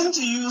tend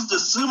to use the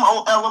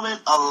sumo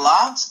element a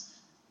lot,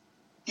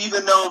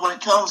 even though when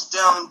it comes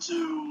down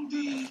to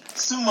the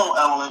sumo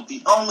element,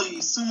 the only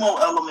sumo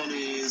element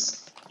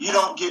is you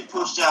don't get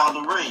pushed out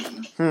of the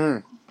ring.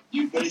 Mm-hmm.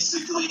 You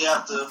basically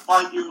have to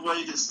fight your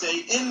way to stay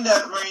in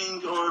that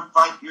ring or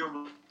fight your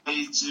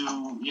way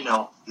to,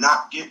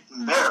 not get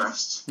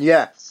embarrassed.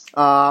 Yeah.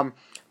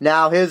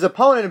 Now, his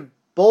opponent,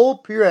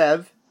 Bol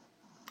Purev,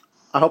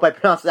 I hope I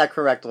pronounced that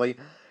correctly.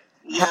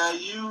 Yeah,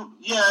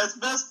 it's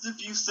best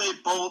if you say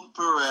Bol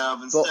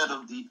Purev instead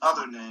of the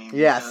other name.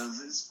 Yes.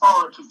 Because it's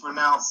hard to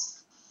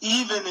pronounce,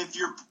 even if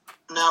you're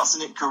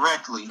pronouncing it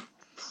correctly.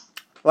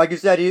 Like you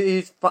said,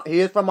 he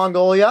is from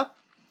Mongolia.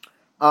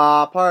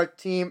 Part of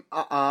team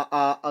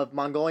of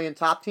Mongolian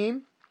top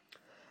team.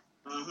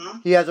 Mm-hmm.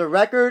 He has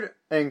an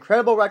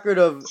incredible record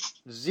of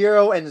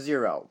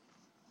 0-0.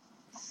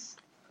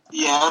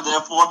 Yeah,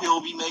 therefore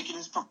he'll be making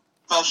his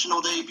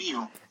professional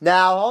debut.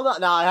 Now, hold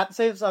on. Now, I have to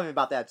say something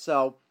about that.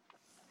 So,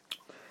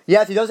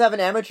 yes, he does have an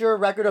amateur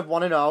record of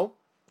 1-0.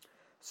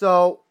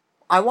 So,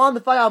 I wanted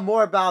to find out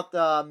more about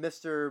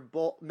Mr.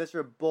 Bol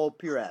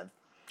Purev.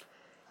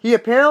 He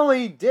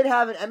apparently did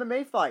have an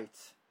MMA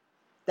fight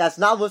that's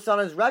not listed on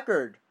his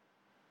record,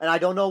 and I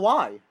don't know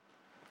why.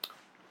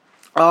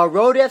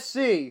 Road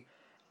FC,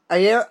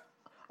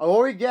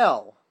 Aori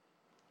Gel.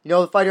 You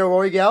know the fighter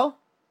Aori Gel?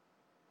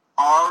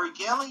 Aori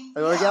Gel?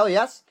 Aori Gel,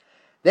 yes.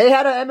 They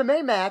had an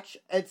MMA match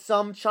at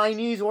some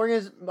Chinese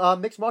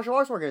mixed martial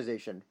arts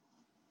organization.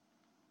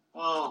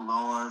 Oh,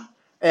 Lord.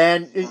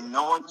 And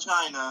knowing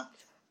China,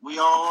 we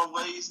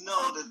always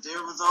know that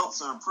their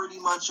results are pretty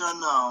much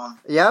unknown.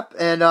 Yep,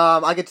 and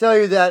I can tell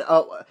you that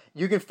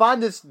you can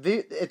find this.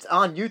 It's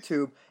on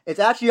YouTube. It's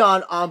actually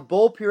on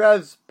Bol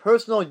Purev's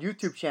personal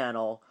YouTube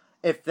channel.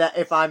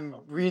 If I'm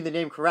reading the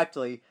name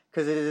correctly,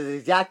 because it is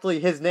exactly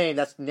his name.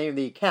 That's the name of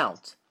the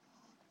account.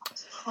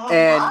 Oh,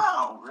 and,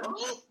 wow,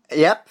 really?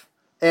 Yep,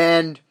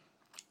 and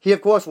he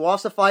of course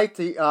lost the fight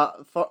to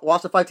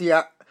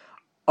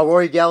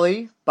Aori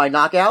Geli by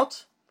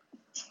knockout.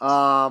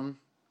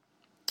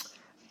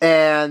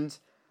 And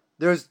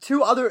there's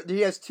three other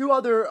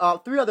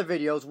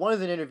videos. One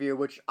is an interview,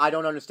 which I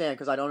don't understand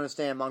because I don't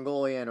understand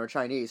Mongolian or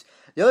Chinese.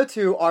 The other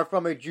two are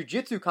from a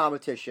jiu-jitsu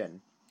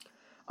competition.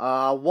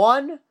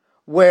 One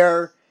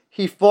where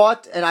he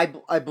fought, and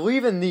I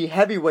believe in the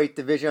heavyweight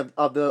division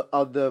of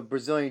the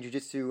Brazilian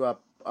jiu-jitsu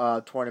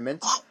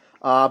tournament.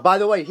 By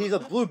the way, he's a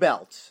blue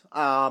belt.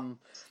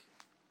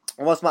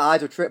 Unless my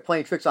eyes are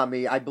playing tricks on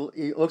me,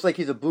 it looks like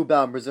he's a blue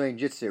belt in Brazilian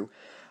jiu-jitsu.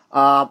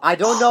 I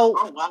don't know.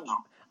 Oh,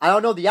 wow. I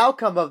don't know the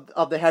outcome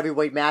of the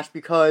heavyweight match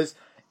because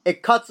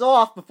it cuts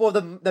off before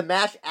the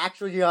match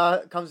actually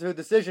comes to a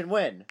decision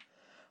win.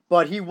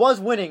 But he was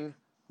winning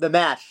the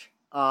match.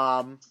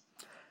 Not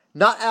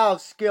out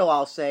of skill,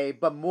 I'll say,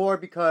 but more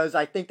because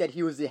I think that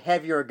he was the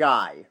heavier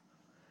guy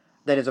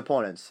than his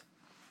opponents.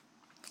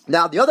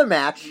 Now, the other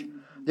match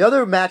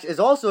is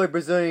also a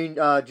Brazilian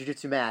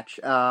jiu-jitsu match.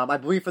 I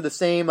believe for the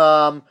same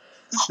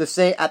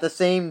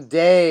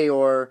day,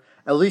 or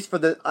at least for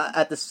the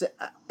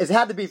it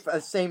had to be for the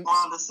same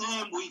on the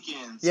same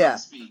weekend, so to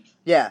speak.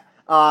 Yeah,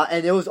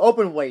 and it was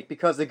open weight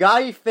because the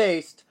guy he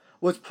faced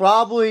was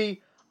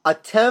probably a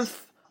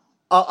tenth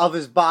of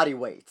his body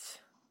weight.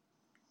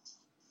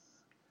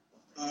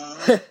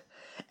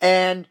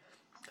 And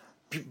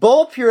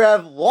Bol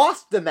Purev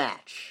lost the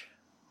match.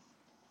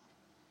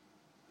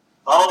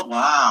 Oh,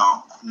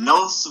 wow.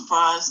 No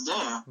surprise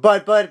there.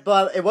 But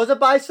it wasn't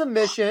by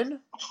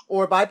submission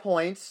or by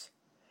points.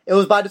 It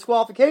was by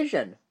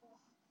disqualification.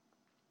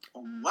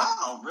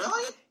 Wow,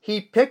 really?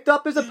 He picked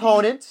up his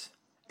opponent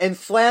and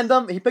slammed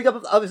him. He picked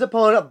up his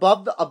opponent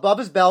above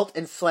his belt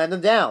and slammed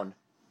him down.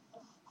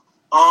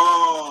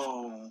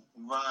 Oh,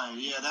 right.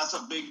 Yeah, that's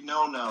a big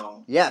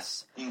no-no.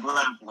 Yes. In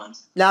grappling.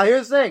 Now,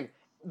 here's the thing.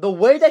 The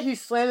way that he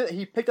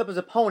picked up his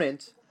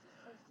opponent,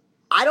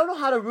 I don't know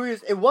how to read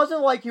this. It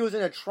wasn't like he was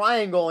in a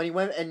triangle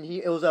and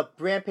it was a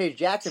Rampage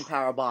Jackson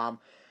powerbomb.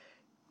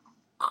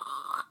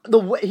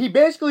 He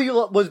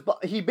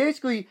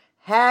basically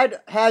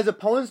had his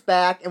opponent's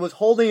back and was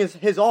holding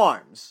his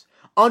arms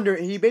under.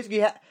 He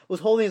basically was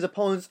holding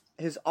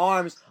his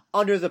arms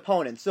under his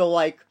opponent. So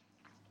like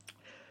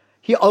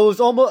he was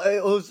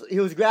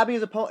grabbing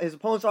his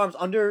opponent's arms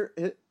under.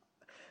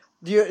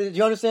 Do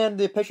you understand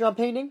the picture I'm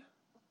painting?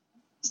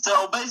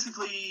 So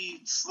basically,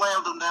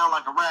 slammed him down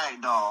like a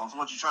rag doll. Is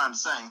what you're trying to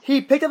say?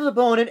 He picked up his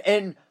opponent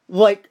and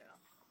like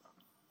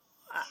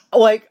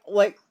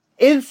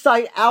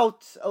inside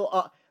out,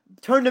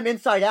 turned him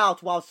inside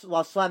out while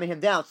slamming him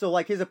down. So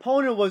like his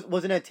opponent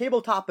was in a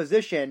tabletop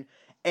position,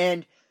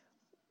 and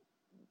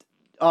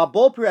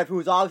Bolperev, who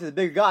was obviously the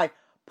bigger guy,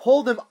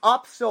 pulled him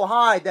up so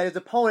high that his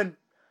opponent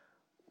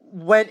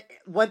went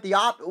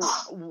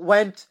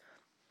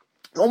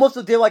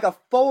almost did like a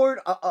forward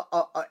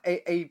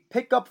a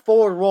pickup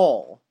forward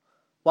roll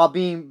while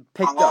being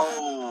picked up.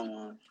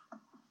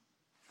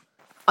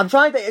 I'm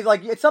trying to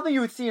like it's something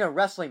you would see in a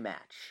wrestling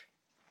match,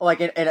 like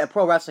in a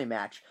pro wrestling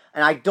match,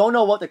 and I don't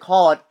know what to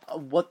call it,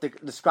 what to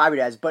describe it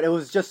as, but it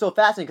was just so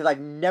fascinating because I've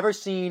never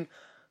seen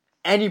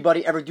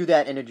anybody ever do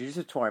that in a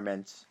jiu-jitsu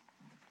tournament.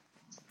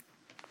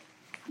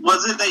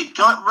 Was it a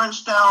gut wrench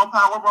style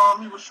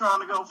powerbomb he was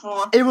trying to go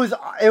for?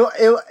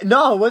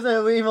 No, it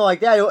wasn't even like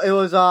that. It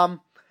was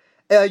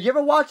you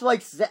ever watch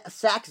like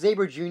Zack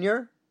Sabre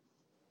Jr.?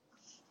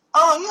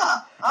 Oh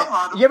yeah, I've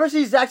heard of You ever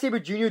see Zack Sabre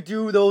Jr.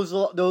 do those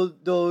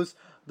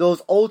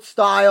old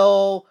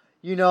style,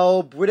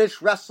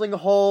 British wrestling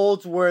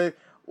holds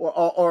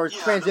or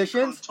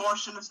transitions?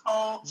 Contortionist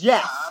holds.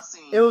 Yes, yeah, I've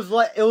seen it was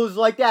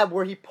like that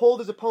where he pulled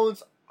his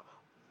opponent's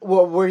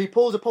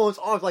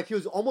arms like he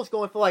was almost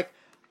going for like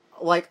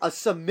a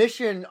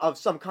submission of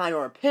some kind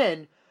or a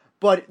pin,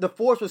 but the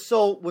force was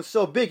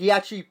so big he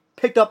actually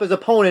picked up his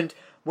opponent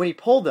when he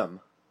pulled him,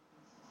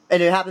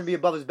 and it happened to be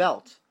above his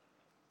belt.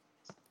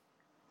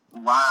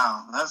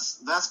 Wow,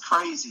 that's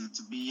crazy,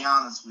 to be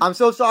honest with you. I'm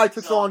so sorry it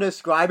took so long to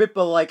describe it,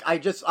 but like I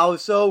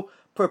was so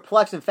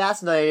perplexed and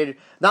fascinated.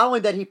 Not only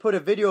that he put a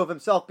video of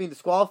himself being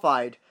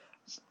disqualified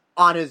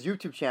on his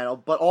YouTube channel,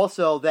 but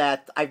also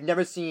that I've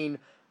never seen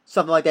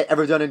something like that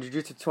ever done in a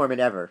jiu-jitsu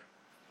tournament ever.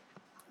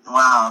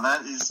 Wow,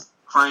 that is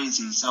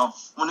crazy. So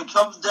when it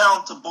comes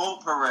down to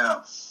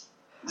Bolperev,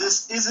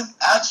 this isn't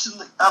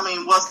actually. I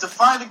mean, was the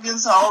fight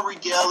against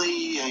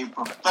Aurigeli a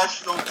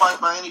professional fight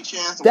by any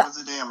chance, or was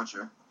it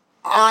amateur?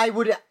 I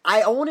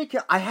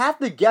have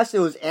to guess it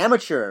was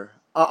amateur.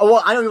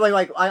 Well, I don't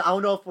like. I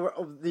don't know if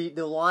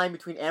the line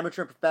between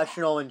amateur and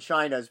professional in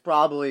China is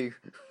probably.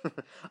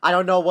 I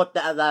don't know what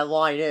that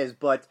line is,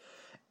 but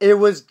it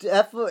was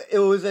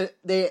definitely.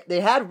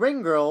 They had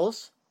ring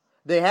girls.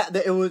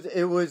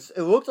 It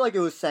looked like it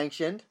was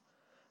sanctioned.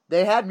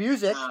 They had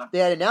music. They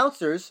had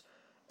announcers.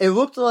 It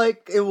looked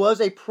like it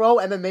was a pro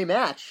MMA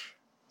match.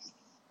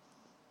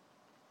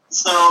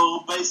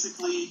 So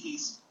basically,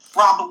 he's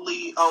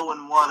probably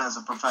 0-1 as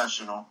a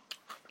professional.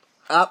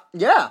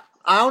 Yeah.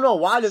 I don't know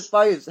why this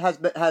fight is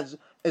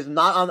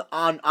not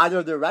on either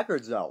of their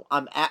records though.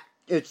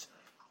 You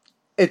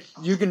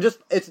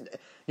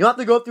don't have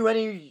to go through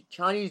any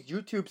Chinese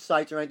YouTube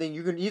sites or anything.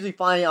 You can easily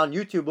find it on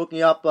YouTube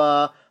looking up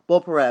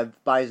Bolperev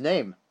by his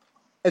name.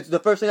 It's the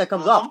first thing that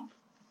comes up.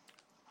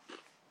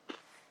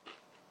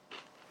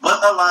 But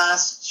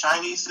alas,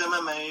 Chinese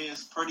MMA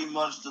is pretty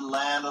much the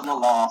land of the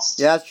lost.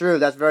 Yeah, that's true.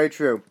 That's very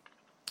true.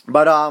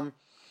 But I'm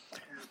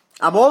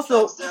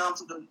also.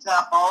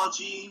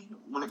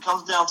 When it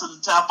comes down to the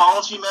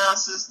topology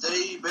masses,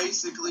 they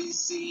basically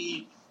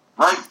see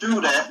right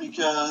through that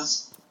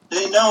because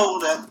they know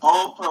that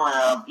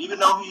Bolperev, even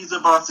though he's a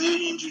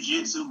Brazilian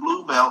Jiu-Jitsu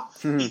blue belt,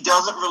 he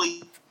doesn't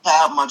really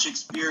have much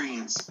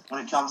experience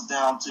when it comes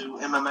down to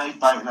MMA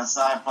fighting,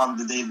 aside from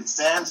the David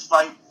Sands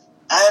fight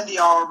and the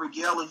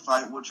Aurigeli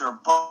fight, which are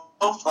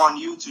both on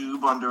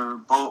YouTube under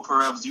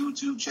Bolperev's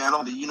YouTube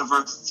channel, the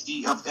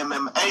University of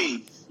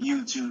MMA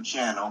YouTube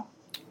channel.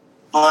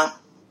 But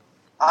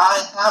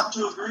I have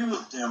to agree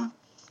with them.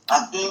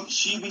 I think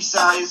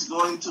Shibisai is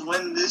going to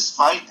win this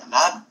fight, and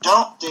I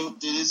don't think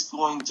that it's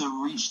going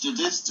to reach the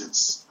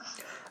distance.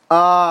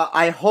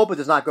 I hope it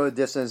does not go the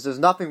distance. There's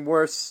nothing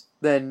worse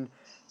than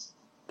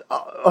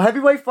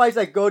heavyweight fights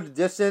that go the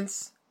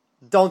distance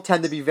don't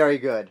tend to be very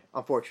good,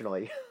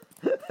 unfortunately.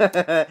 Well,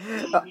 if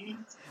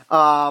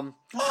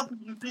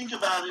you think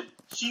about it,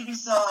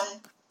 Shibisai,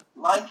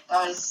 like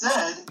I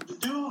said, the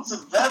dude's a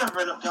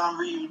veteran of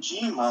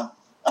Ganryujima.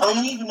 I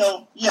mean, even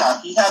though, he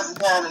hasn't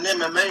had an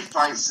MMA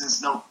fight since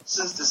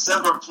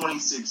December of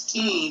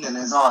 2016 and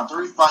is on a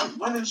 3-fight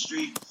winning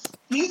streak,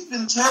 he's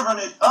been tearing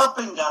it up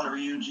in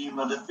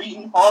Ganryujima,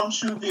 defeating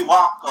Honshu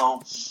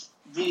Viwako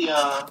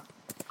via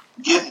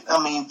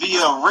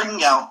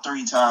ring out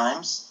 3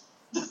 times,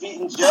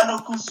 defeating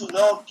Jeno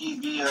Kusunoki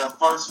via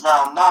first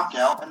round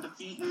knockout, and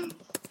defeating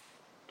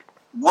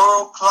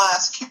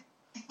world-class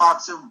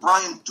kickboxer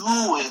Brian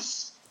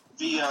Dewis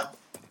via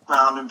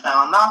ground and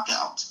pound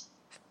knockout.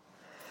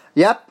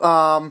 Yep.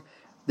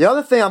 The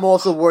other thing I'm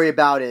also worried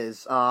about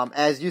is,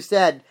 as you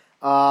said,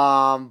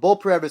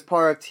 Bolperev is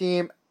part of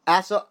Team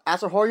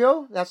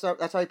Asahorio. That's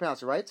how you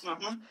pronounce it, right?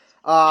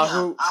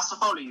 Who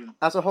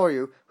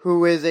Asahoryu,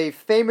 who is a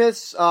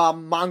famous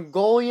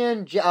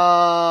Mongolian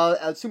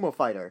sumo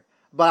fighter,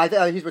 but I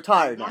think he's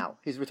retired now.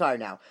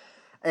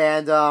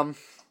 And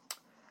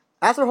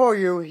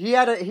Asahoryu, he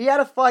had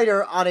a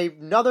fighter on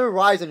another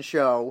Ryzen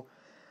show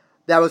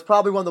that was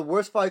probably one of the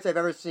worst fights I've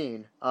ever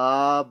seen.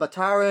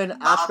 Batarin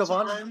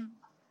Ashkovan.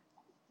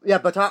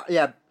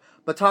 Batarin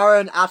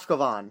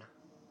Ashkovan.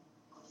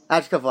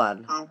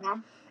 Mm-hmm.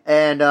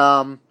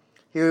 And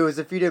he was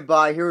defeated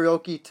by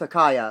Hiroki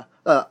Takaya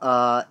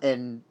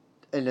in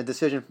a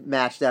decision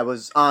match that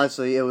was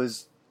honestly it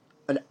was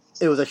a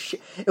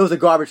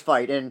garbage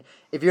fight. And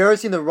if you've ever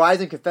seen the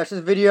Ryzen Confessions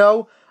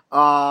video,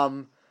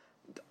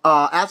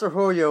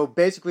 Asahoryu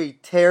basically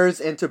tears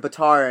into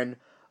Batarin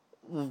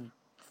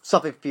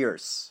something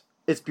fierce.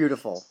 It's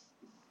beautiful.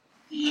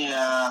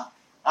 Yeah,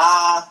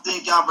 I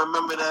think I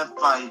remember that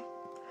fight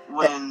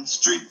when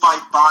Street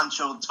Fight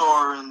Bancho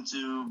tore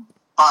into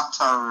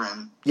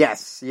Batarin.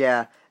 Yes,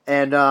 yeah,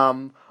 and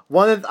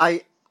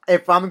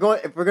if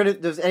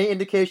there's any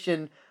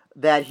indication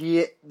that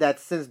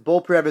since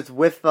Bolprev is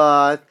with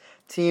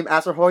Team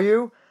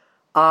Asahoryu,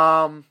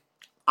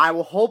 I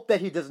will hope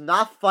that he does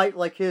not fight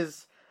like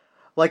his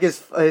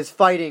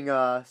fighting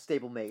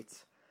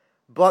stablemate.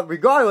 But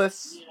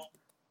regardless,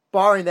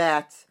 barring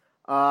that,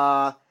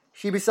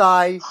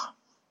 Shibisai,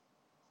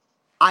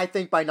 I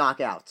think by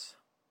knockout.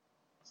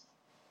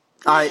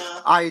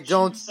 I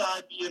don't.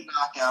 Shibisai via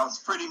knockout is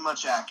pretty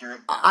much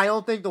accurate. I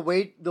don't think the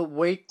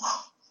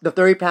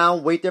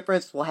 30-pound weight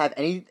difference will have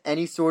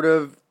any sort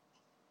of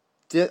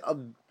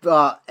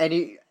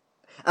any.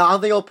 I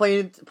don't think it'll play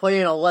in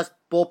unless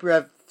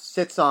Bolprev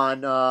sits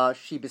on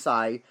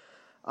Shibisai,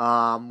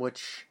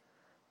 which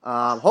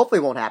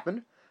hopefully won't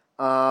happen.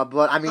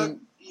 But I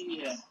mean,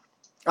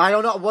 I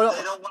don't know what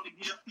they don't want to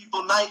give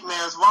people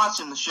nightmares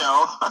watching the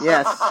show.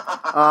 Yes,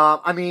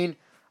 I mean,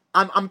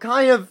 I'm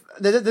kind of.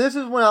 This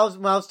is when I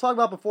was talking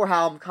about before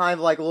how I'm kind of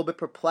like a little bit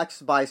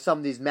perplexed by some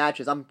of these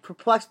matches. I'm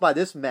perplexed by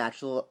this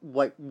match.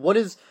 Like, what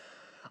is?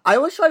 I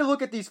always try to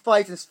look at these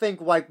fights and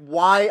think like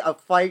why a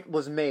fight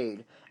was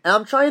made, and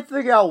I'm trying to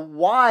figure out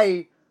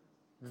why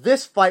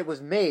this fight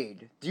was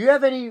made. Do you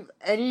have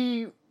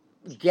any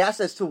guess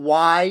as to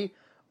why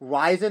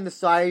Ryzen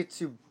decided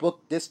to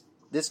book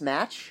this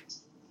match?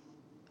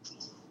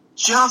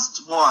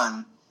 Just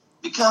one.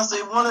 Because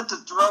they wanted to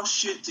throw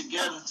shit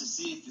together to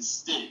see if it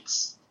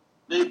sticks.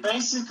 They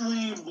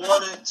basically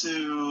wanted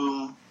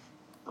to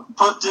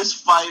put this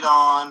fight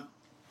on.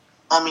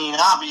 I mean,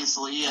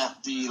 obviously,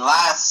 at the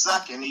last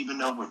second, even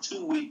though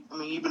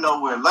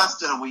we're less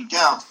than a week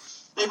out,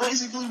 they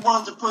basically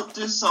wanted to put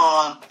this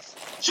on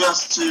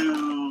just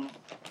to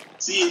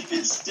see if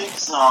it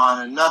sticks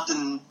on and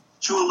nothing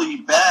truly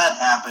bad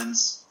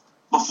happens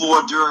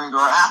before, during, or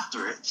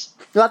after it.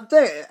 That's the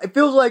thing. It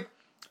feels like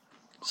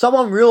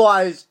someone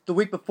realized the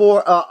week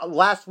before,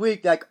 last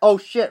week, like, oh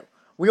shit,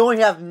 we only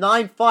have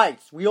 9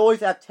 fights. We always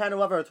have 10,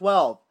 11, or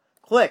 12.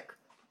 Click.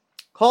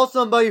 Call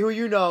somebody who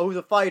you know who's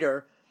a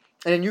fighter,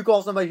 and then you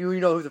call somebody who you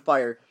know who's a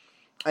fighter,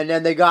 and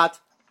then they got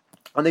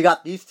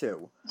these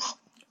two.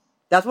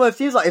 That's what it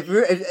seems like.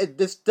 If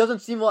this doesn't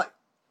seem like,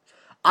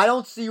 I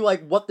don't see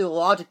like what the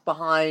logic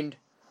behind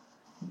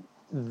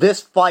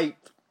this fight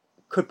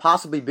could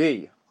possibly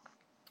be.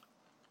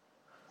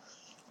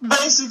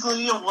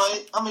 Basically,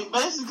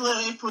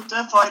 they put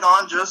that fight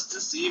on just to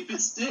see if it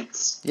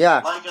sticks.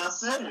 Yeah. Like I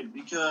said,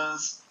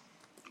 because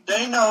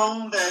they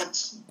know that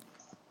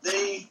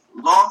they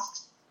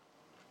lost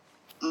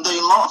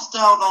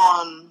out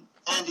on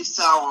Andy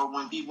Sauer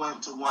when he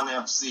went to ONE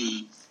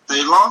FC.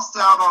 They lost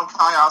out on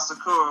Kai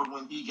Asakura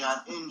when he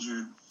got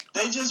injured.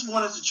 They just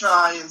wanted to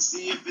try and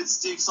see if it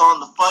sticks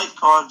on the fight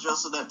card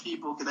just so that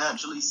people can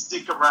actually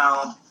stick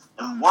around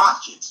and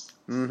watch it.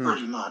 Mm-hmm.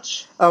 Pretty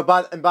much. Oh,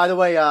 by the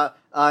way,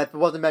 if it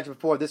wasn't mentioned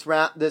before, this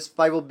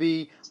fight will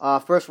be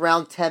first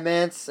round 10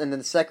 minutes, and then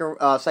the second,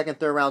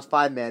 third rounds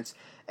 5 minutes.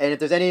 And if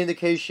there's any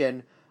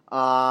indication,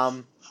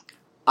 if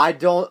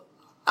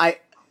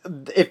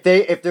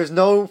there's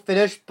no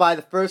finish by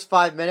the first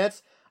 5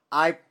 minutes,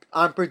 I'm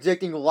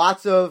predicting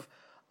lots of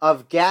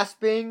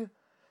gasping,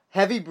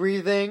 heavy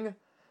breathing,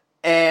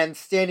 and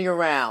standing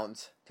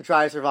around to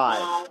try to survive.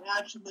 Well,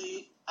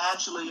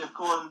 actually,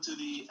 according to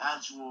the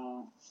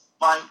actual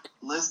fight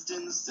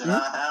listings that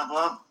I have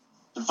up,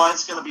 the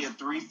fight's going to be a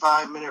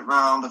 3-5 minute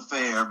round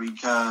affair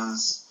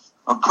because,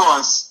 of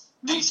course,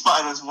 these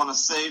fighters want to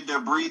save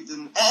their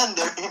breathing and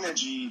their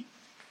energy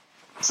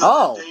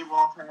so that they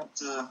won't have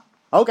to.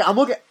 Okay, I'm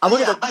looking.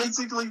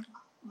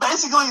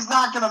 Basically, he's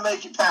not going to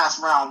make it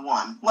past round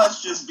 1.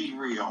 Let's just be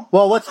real.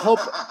 Well, let's hope.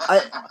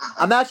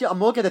 I'm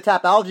looking at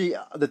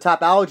the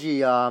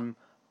Tapology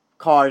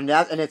card,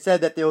 and it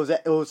said that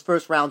it was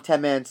first round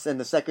 10 minutes,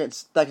 and the second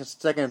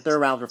and third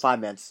rounds were 5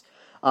 minutes.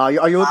 Are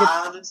you looking?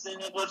 I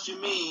understand what you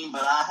mean,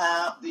 but I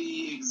have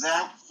the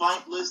exact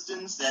fight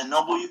listings that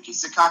Nobuyuki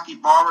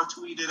Sakakibara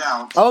tweeted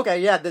out.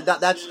 Okay, yeah,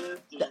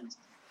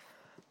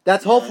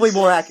 that's hopefully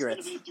more accurate.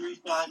 It's going to be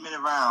 3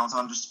 5-minute rounds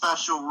under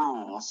special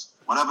rules,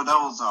 whatever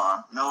those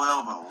are. No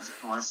elbows,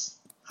 of course.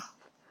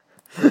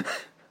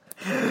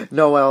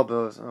 No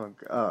elbows.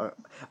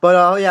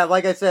 But yeah,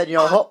 like I said,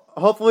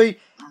 hopefully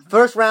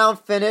first round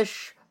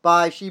finish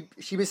by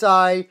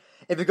Shibasai.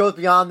 If it goes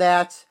beyond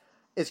that,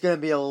 it's gonna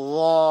be a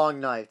long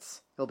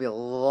night. It'll be a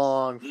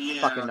long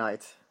fucking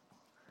night.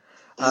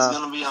 It's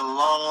going to be a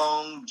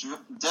long,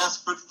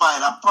 desperate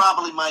fight. I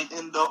probably might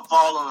end up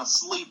falling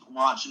asleep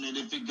watching it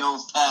if it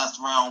goes past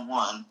round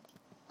 1.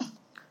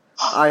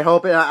 I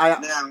hope it.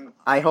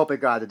 I hope it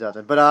God it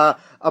doesn't. But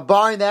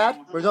barring that,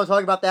 we're going to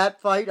talk about that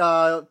fight.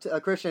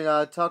 Christian,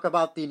 talk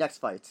about the next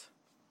fight.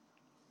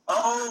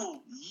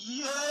 Oh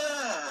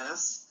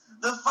yes,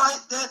 the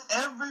fight that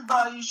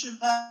everybody should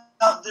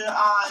have their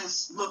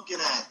eyes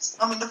looking at.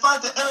 I mean, the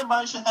fight that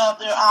everybody should have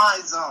their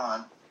eyes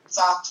on.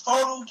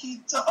 Satoru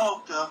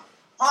Kitaoka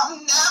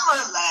from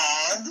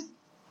Neverland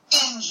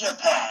in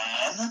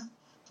Japan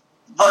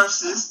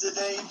versus the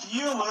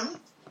debuting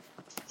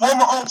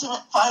former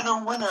Ultimate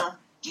Fighter winner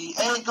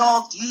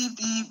Diego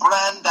D.B.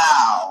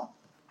 Brandao.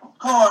 Of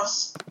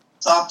course,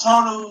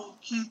 Satoru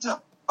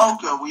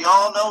Kitaoka, we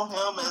all know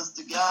him as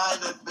the guy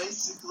that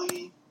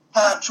basically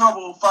had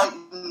trouble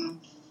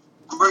fighting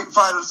great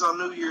fighters on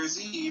New Year's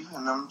Eve,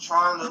 and I'm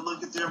trying to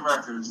look at their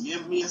records.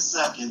 Give me a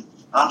second.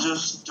 I'm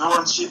just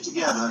throwing shit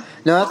together.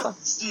 No, but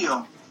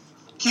still,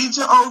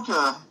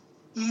 Kitaoka,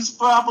 he's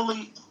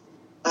probably,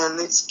 and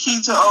it's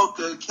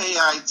Kitaoka,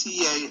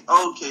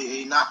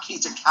 Kitaoka, not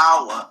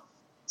Kitakawa.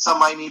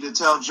 Somebody need to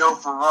tell Joe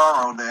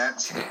Ferraro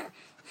that.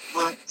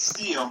 But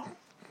still,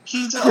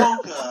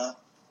 Kitaoka,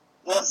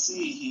 let's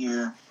see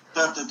here.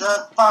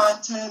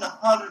 5'10",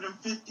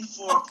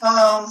 154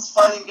 pounds,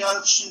 fighting out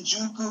of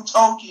Shinjuku,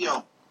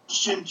 Tokyo.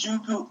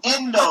 Shinjuku,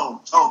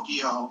 Indo,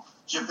 Tokyo,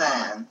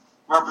 Japan.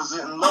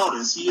 Representing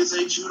Lotus. He is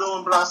a Judo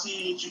and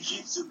Brazilian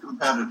Jiu-Jitsu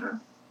competitor.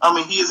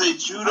 He is a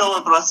Judo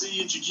and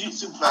Brazilian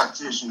Jiu-Jitsu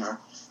practitioner.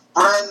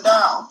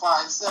 Brandao,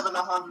 5'7",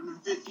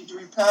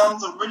 153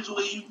 pounds,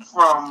 originally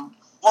from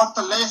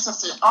Fortaleza,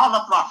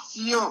 Ceará,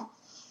 Brazil.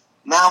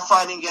 Now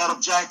fighting out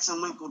of Jackson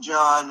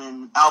Winklejohn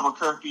in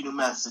Albuquerque, New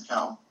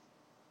Mexico.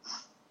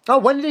 Oh,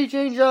 when did he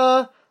change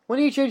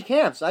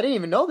camps? I didn't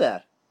even know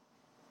that.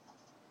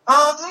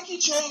 I think he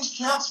changed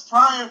camps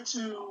prior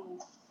to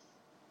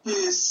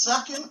his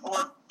second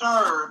or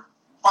third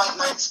Fight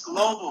Nights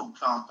Global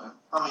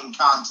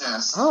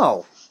contest.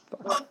 Oh.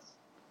 But,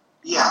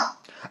 yeah.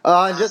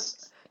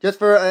 Just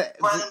for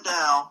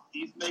Brandao,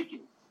 he's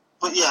making.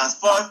 But yeah, as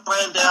far as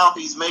Brandao,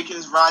 he's making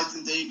his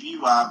rising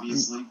debut,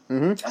 obviously.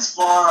 Mm-hmm. As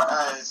far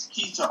as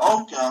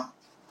Kitaoka,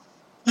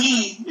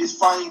 he is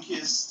fighting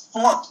his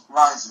fourth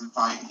rising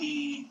fight.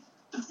 He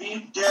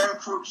defeated Darren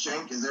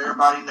Cruikshank, as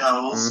everybody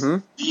knows,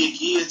 via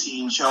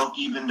guillotine choke,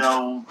 even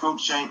though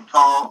Cruikshank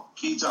called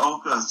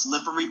Kitaoka a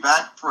slippery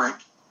back prick.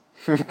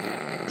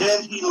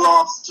 Then he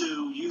lost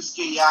to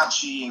Yusuke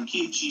Yachi and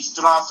Kichi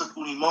Strasa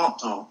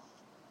Kunimoto.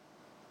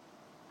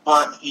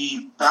 But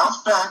he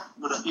bounced back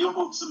with a heel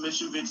hook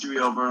submission victory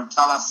over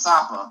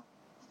Talasapa,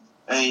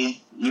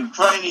 a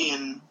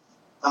Ukrainian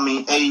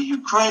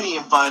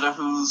fighter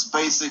who's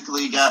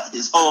basically got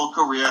his whole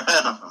career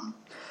ahead of him.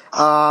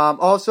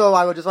 Also,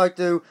 I would just like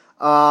to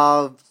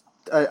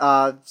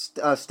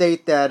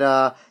state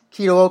that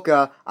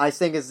Kitaoka, I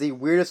think, is the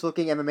weirdest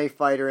looking MMA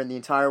fighter in the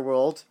entire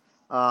world.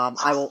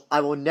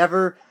 I will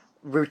never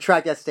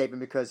retract that statement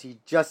because he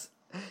just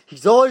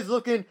looks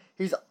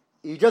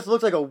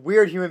like a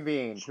weird human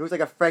being. He looks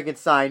like a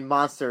Frankenstein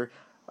monster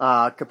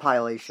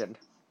compilation.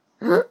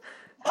 Well,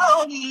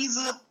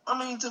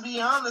 to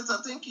be honest, I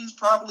think he's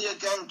probably a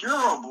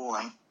Ganguro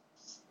boy.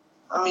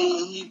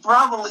 He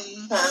probably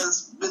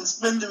has been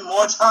spending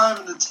more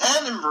time in the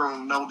tanning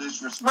room, no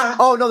disrespect.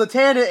 Oh, no, the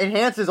tan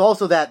enhances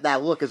also that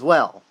look as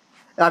well.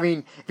 If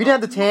he didn't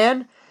have the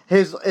tan,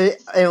 his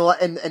and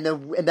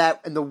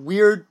the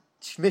weird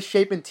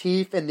misshapen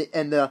teeth and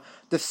the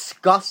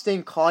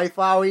disgusting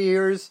cauliflower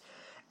ears,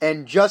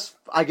 and just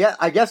I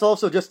guess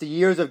also just the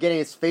years of getting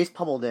his face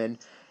pummeled in,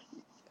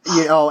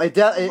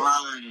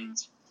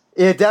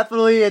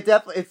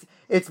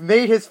 it's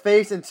made his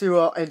face into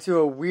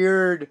a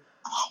weird,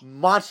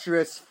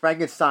 monstrous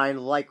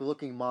Frankenstein-like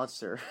looking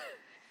monster.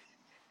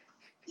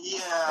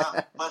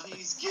 Yeah, but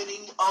he's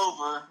getting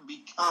over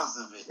because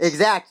of it.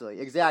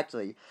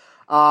 Exactly.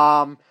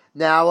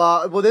 Now,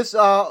 are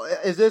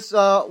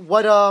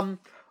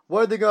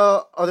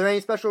there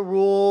any special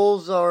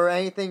rules or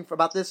anything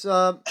about this?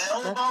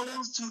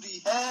 Elbows to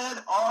the head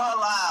are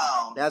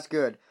allowed. That's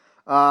good.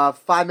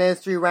 5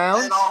 minutes, 3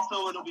 rounds. And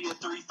also, it'll be a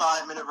 3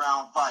 5-minute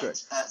round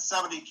fight at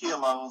 70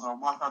 kilos or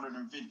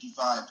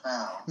 155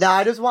 pounds. Now,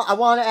 I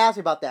want to ask you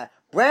about that.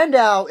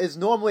 Brandao is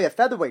normally a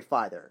featherweight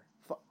fighter.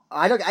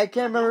 I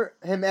can't remember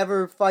him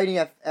ever fighting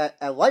at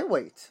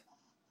lightweight.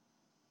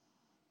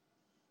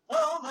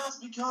 Well, that's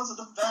because of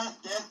the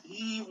fact that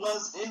he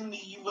was in the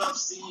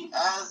UFC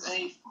as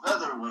a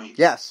featherweight.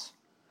 Yes.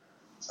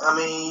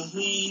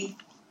 He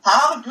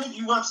had a good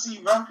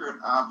UFC record,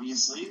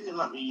 obviously.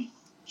 Let me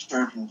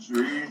check and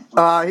see.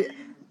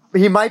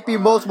 He might be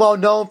most well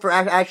known for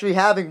actually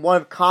having one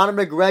of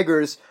Conor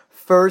McGregor's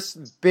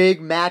first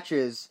big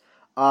matches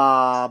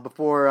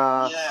before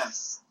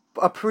yes.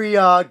 a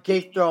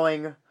pre-gate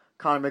throwing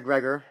Conor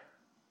McGregor.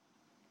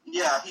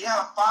 Yeah, he had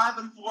a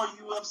 5-4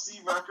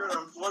 UFC record.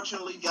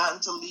 Unfortunately, got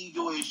into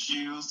legal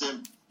issues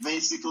that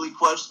basically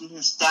questioned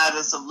his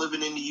status of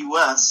living in the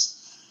U.S.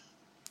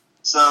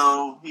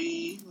 So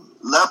he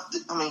left.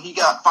 He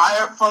got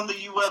fired from the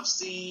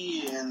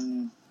UFC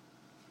in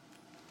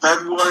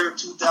February of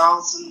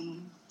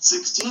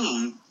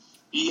 2016.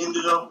 He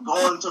ended up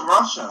going to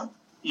Russia.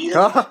 He ended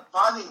up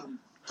fighting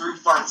 3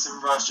 fights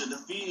in Russia,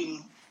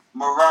 defeating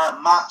Murat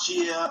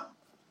Makhachev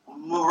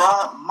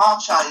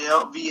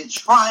via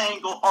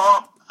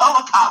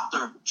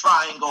helicopter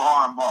triangle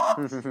armbar,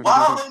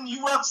 while in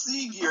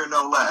UFC gear,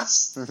 no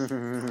less,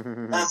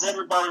 as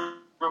everybody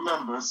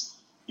remembers.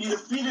 He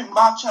defeated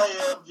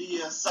Makhachev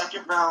via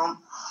second round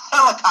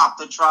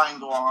helicopter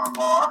triangle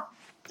armbar,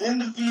 then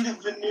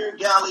defeated Vanir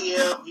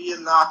Galiev via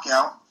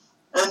knockout,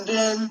 and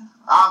then,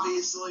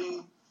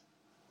 obviously,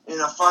 in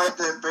a fight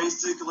that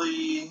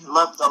basically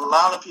left a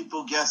lot of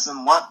people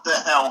guessing what the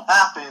hell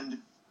happened,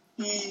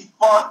 he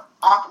fought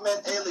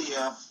Ahmed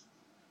Aliev.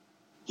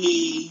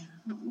 He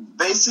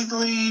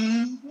basically,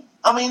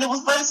 it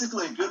was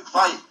basically a good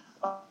fight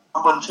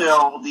up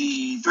until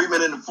the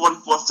 3-minute and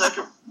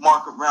 44-second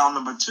mark of round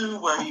number 2,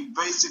 where he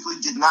basically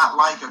did not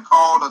like a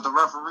call that the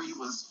referee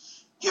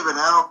was giving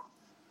out.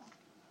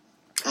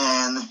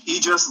 And he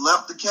just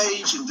left the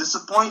cage in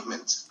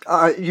disappointment.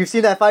 You've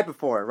seen that fight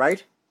before,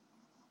 right?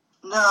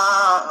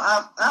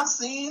 Nah, I've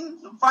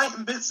seen the fight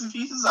in bits and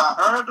pieces. I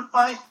heard the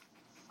fight.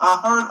 I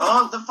heard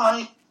of the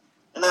fight.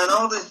 And I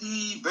know that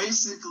he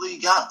basically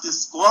got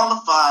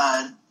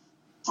disqualified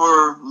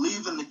for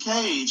leaving the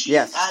cage. He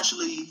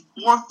actually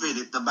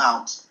forfeited the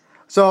bout.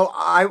 So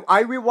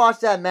I rewatched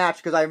that match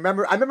because I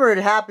remember it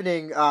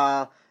happening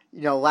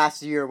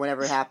last year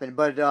whenever it happened,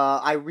 but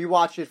I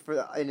rewatched it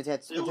in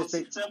It was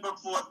September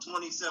 4th,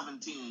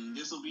 2017.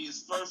 This will be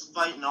his first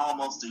fight in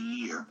almost a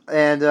year.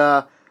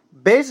 And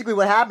basically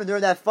what happened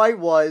during that fight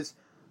was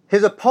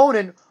his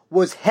opponent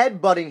was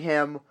headbutting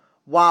him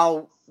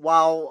while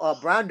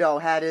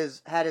Brando had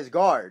his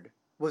guard.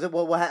 Was it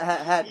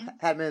had him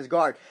in his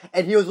guard,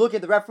 and he was looking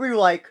at the referee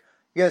like,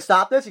 "You gonna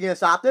stop this? You gonna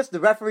stop this?" The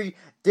referee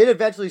did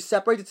eventually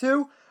separate the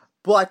two,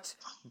 but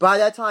by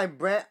that time,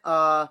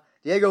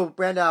 Diego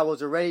Brandao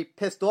was already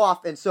pissed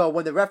off, and so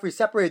when the referee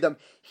separated them,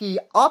 he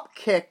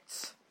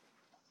upkicked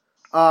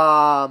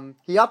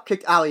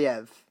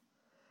Aliev,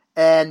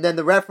 and then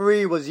the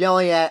referee was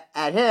yelling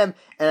at him,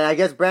 and I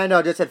guess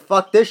Brandao just said,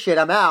 "Fuck this shit,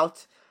 I'm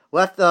out."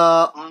 Left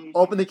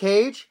opened the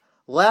cage,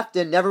 left,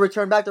 and never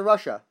returned back to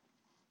Russia.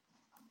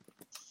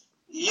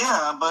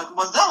 Yeah, but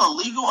was that a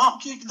legal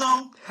upkick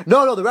though?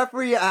 No, the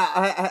referee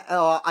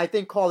I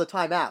think called a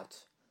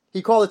timeout.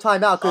 He called a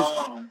timeout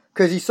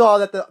because he saw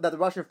that the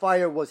Russian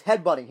fighter was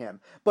headbutting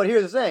him. But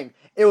here's the thing: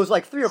 it was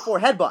like 3 or 4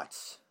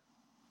 headbutts.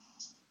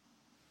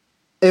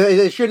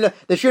 It shouldn't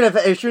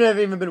have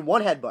even been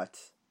 1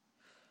 headbutt.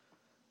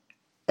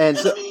 And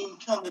so,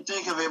 come to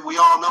think of it, we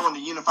all know in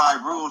the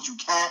unified rules you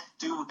can't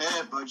do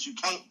headbutts, you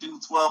can't do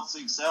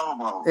 12-6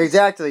 elbows.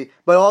 Exactly,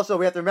 but also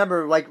we have to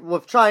remember, like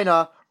with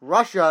China,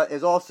 Russia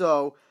is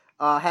also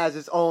has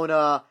its own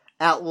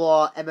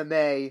outlaw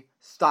MMA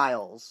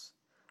styles.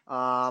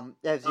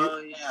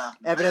 Very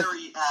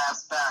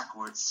ass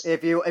backwards.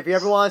 If you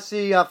ever want to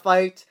see a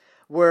fight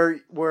where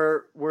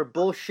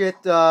bullshit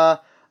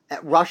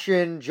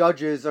Russian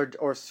judges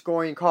are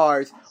scoring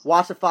cards,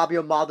 watch the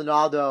Fabio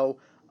Maldonado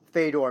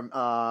Fedor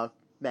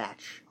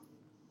match.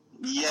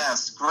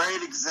 Yes,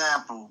 great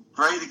example.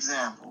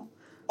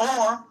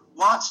 Or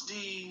watch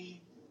the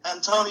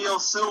Antonio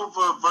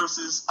Silva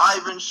versus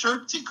Ivan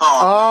Shirty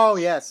card. Oh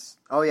yes,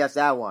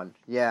 that one.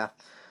 Yeah.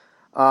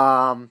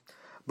 But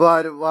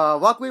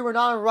luckily we're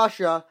not in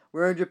Russia.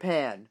 We're in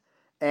Japan,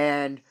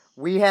 and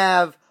we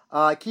have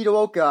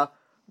Kitaoka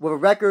with a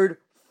record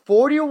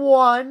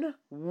 41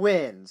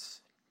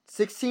 wins,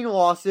 16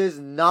 losses,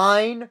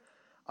 9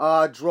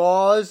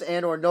 draws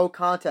and or no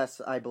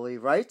contests, I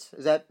believe, right?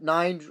 Is that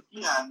 9?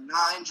 Yeah,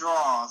 9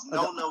 draws,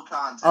 no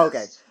contests.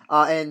 Okay.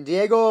 And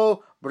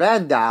Diego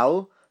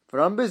Brandao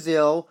from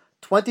Brazil,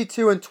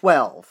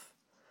 22-12.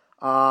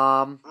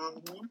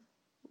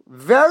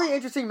 Very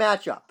interesting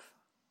matchup.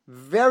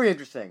 Very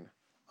interesting.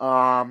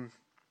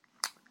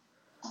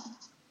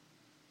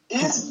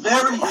 It's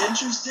very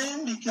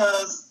interesting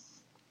because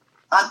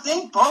I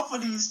think both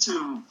of these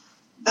two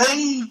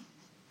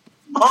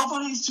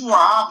are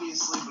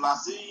obviously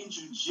Brazilian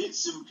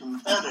Jiu-Jitsu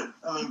competitors.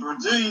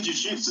 Brazilian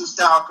Jiu-Jitsu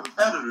style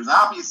competitors.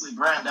 Obviously,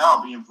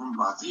 Brandao being from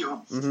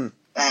Brazil. Mm-hmm.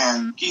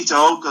 And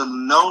Kitaoka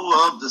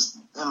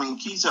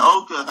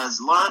Kitaoka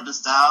has learned the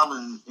style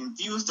and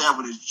infused that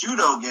with his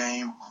judo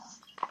game.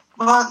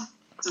 But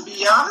to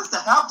be honest,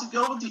 I have to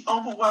go with the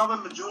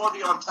overwhelming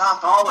majority on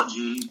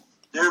Topology.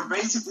 They're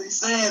basically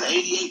saying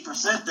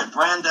 88% that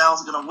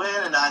Brandao's going to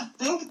win, and I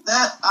think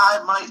that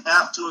I might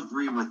have to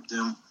agree with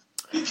them.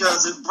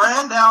 Because if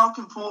Brandao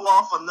can pull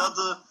off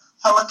another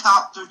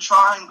helicopter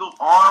triangle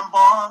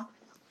armbar,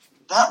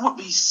 that would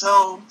be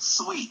so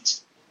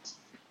sweet.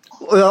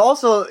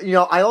 Also, you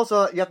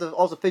have to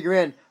also figure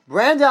in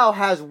Brandao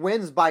has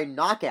wins by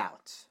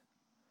knockout.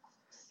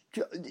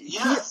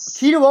 Yes.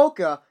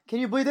 Kitaoka, can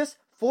you believe this?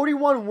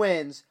 41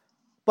 wins,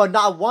 but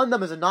not one of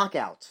them is a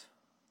knockout.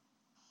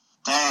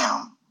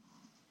 Damn.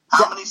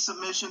 How many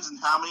submissions and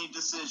how many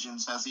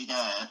decisions has he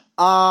had?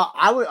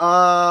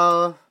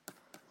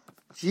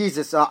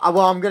 Jesus. Well,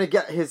 I'm gonna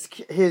get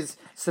his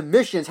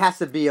submissions has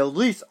to be at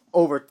least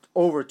over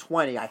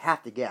 20. I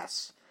have to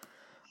guess.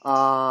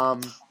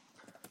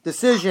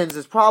 Decisions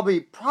is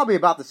probably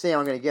about the same.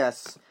 I'm gonna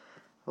guess.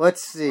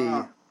 Let's see.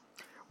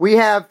 We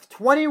have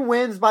 20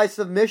 wins by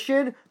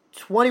submission,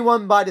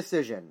 21 by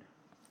decision.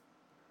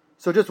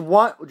 So just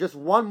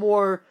one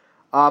more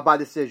by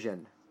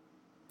decision,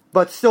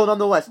 but still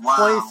nonetheless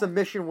 20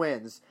 submission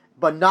wins,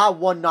 but not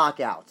one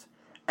knockout.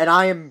 And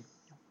I am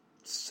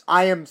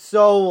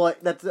so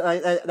like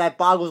that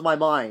boggles my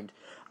mind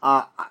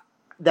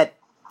that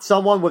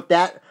someone with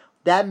that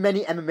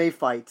many MMA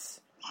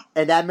fights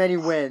and that many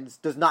wins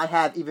does not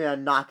have even a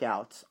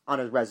knockout on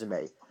his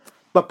resume,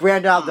 but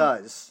Brandao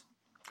does,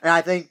 and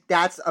I think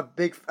that's a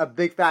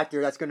big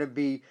factor that's going to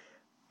be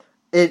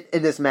in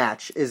this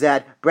match is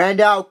that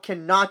Brandao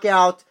can knock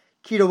out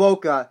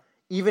Kitaoka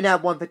even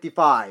at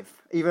 155,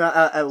 even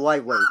at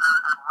lightweight.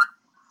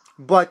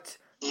 But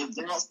if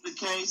that's the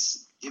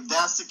case,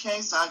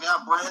 I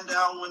got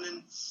Brandao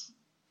winning.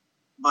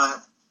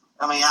 But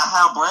I mean, I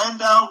have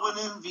Brandao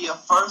winning via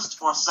first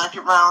or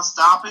second round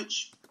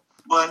stoppage.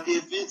 But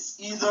if it's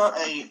either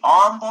a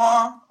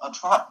armbar, a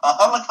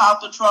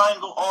helicopter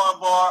triangle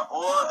armbar,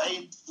 or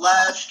a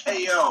flash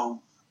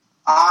KO,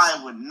 I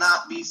would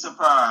not be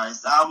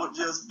surprised. I would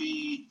just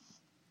be,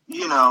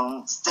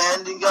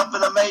 standing up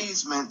in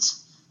amazement,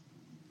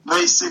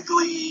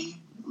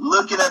 basically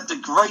looking at the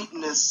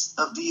greatness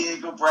of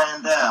Diego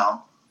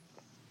Brandao.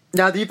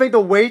 Now, do you think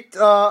the weight,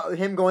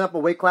 him going up a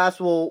weight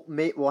class, will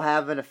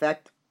have an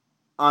effect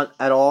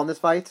at all in this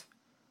fight?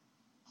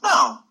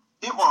 No,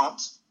 it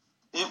won't.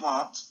 It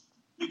won't.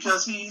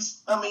 Because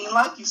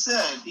like you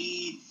said,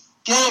 he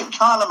gave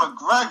Conor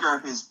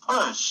McGregor his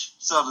push,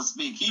 so to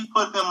speak. He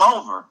put him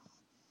over.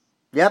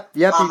 Yep, he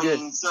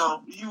did.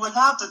 So you would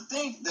have to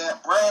think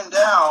that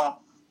Brandao,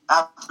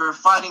 after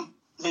fighting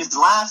his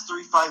last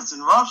 3 fights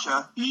in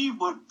Russia, he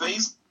would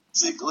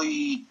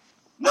basically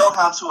know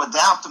how to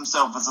adapt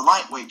himself as a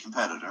lightweight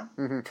competitor.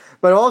 Mm-hmm.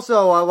 But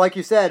also, like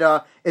you said,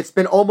 it's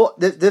been almost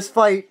this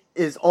fight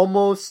is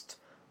almost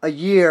a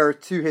year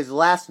to his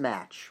last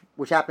match,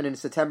 which happened in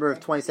September of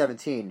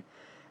 2017,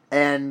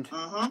 and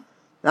I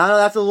know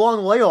that's a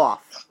long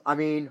layoff. I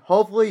mean,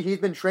 hopefully he's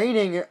been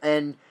training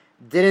and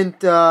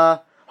didn't.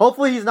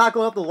 Hopefully he's not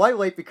going up to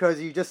lightweight because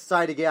he just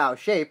decided to get out of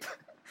shape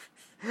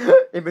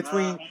in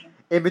between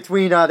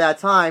that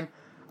time.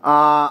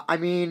 I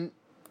mean,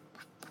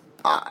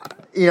 I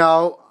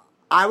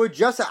would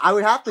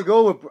have to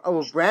go with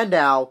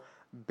Brandao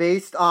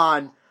based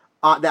on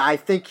that. I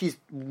think he's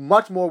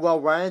much more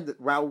well-rounded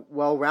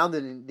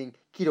than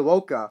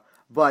Kitaoka,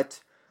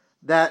 but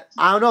that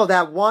I don't know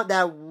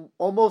that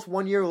almost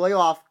 1 year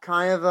layoff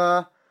kind of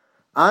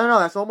I don't know,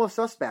 that's almost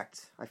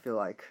suspect. I feel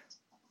like.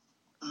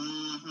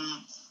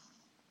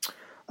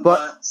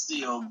 But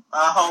still,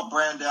 I hope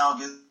Brandao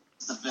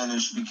gets the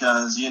finish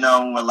because a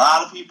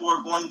lot of people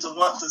are going to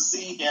want to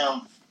see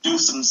him do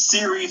some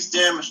serious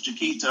damage to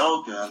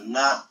Kitaoka,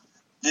 not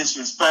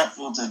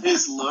disrespectful to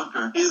his look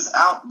or his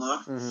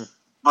outlook. Mm-hmm.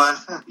 But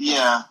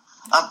yeah,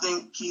 I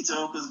think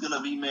Kitaoka's going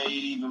to be made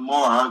even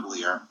more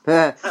uglier.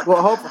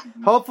 Well,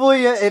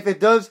 hopefully,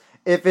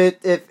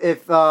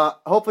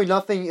 hopefully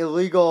nothing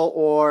illegal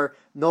or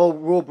no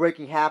rule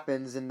breaking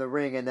happens in the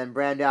ring, and then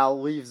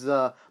Brandao leaves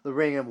the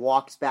ring and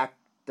walks back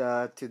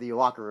to the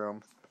locker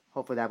room.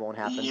 Hopefully that won't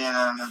happen.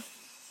 Yeah.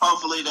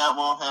 Hopefully that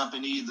won't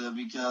happen either,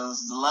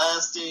 because the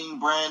last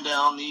thing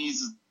Brandao needs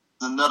is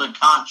another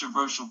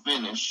controversial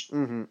finish.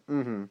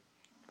 Mm-hmm.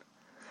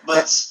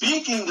 But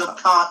speaking of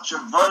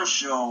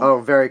controversial...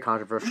 Oh, very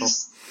controversial.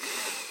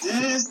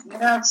 This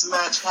next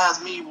match has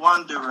me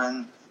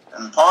wondering,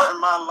 and pardon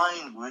my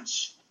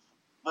language,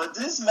 but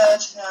this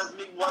match has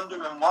me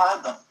wondering why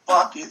the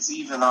fuck it's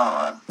even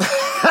on.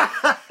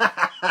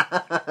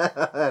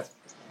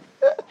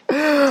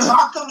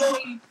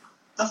 Takanori...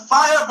 The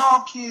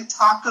Fireball Kid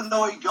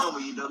Takanori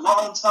Gomi, the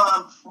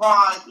longtime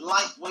Pride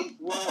lightweight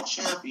world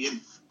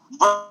champion,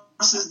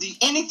 versus the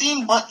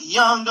anything but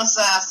young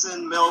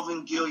assassin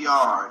Melvin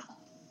Gilliard.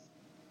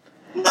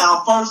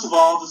 Now, first of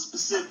all, the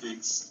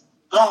specifics.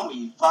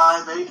 Gomi,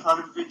 5'8",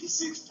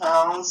 156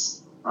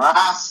 pounds,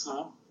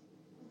 Rascal,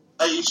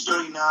 age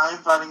 39,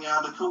 fighting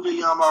out of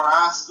Kugayama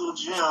Rascal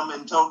Gym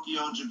in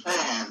Tokyo,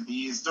 Japan.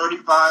 He is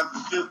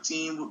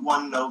 35-15 with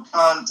 1 no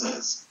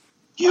contest.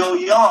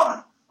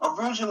 Gilliard,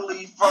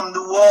 originally from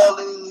New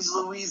Orleans,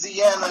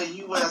 Louisiana,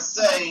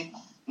 USA,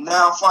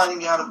 now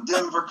fighting out of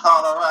Denver,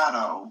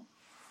 Colorado.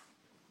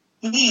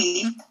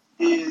 He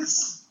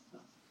is,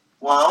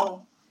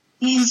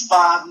 he's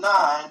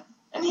 5'9",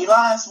 and he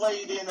last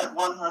weighed in at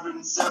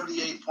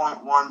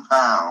 178.1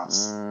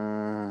 pounds,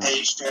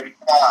 age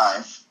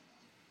 35.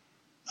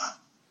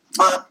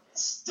 But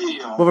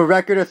still. With a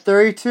record of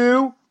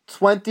 32,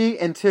 20,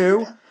 and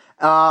 2.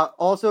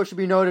 Also, it should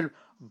be noted,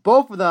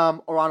 both of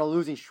them are on a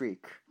losing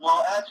streak.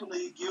 Well,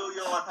 actually,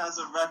 Gilliard has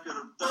a record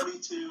of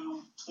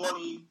 32,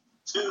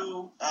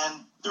 22,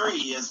 and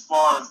 3 as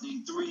far as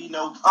the 3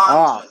 no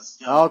contests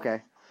go.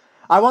 Okay.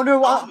 I wonder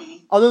what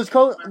are those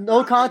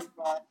no contests.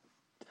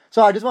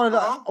 So I just wanted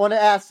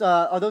to ask: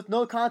 are those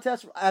no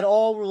contests at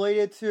all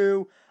related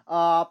to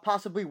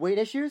possibly weight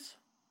issues?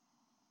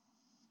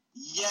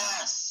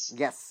 Yes.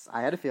 Yes,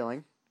 I had a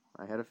feeling.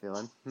 But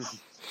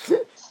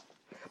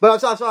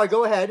I'm sorry.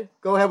 Go ahead.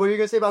 What were you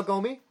gonna say about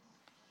Gomi?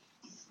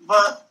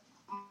 But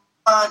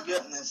my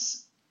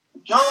goodness,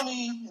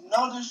 Gomi.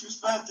 No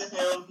disrespect to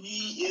him,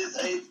 he is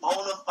a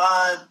bona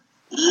fide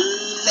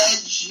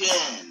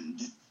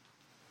legend.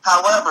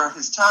 However,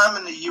 his time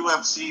in the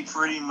UFC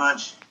pretty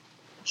much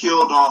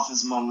killed off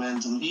his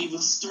momentum. He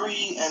was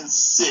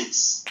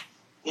 3-6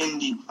 in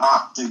the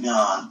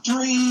octagon.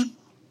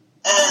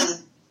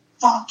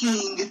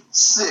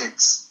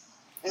 3-6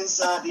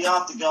 inside the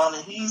octagon,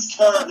 and he's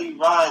currently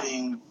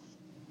riding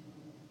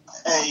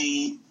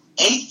a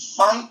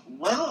 8-fight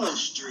winless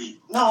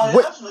streak. No,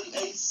 actually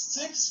a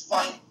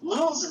 6-fight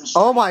losing streak.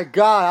 Oh my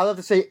God! I was about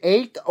to say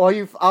 8.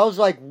 I was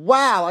like,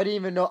 wow! I didn't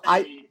even know.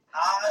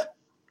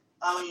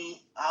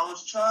 I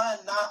was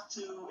trying not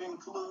to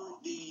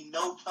include the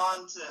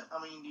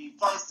the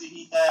fights that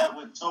he had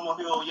with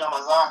Tomohiro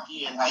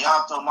Yamazaki and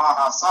Hayato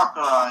Maha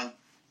Sakurai,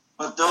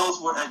 but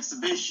those were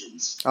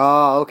exhibitions.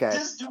 Oh, okay.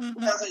 This dude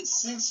has a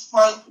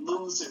 6-fight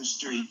losing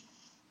streak,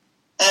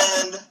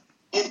 and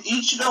in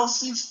each of those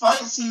 6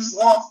 fights, he's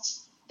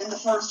lost in the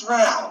first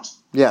round.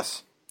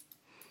 Yes.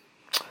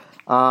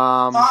 4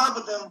 of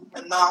them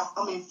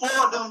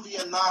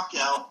via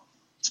knockout,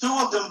 2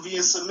 of them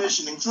via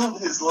submission, including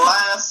his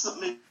last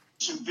submission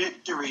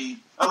victory.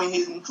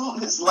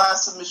 Including his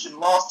last submission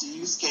loss to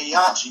Yusuke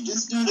Yachi.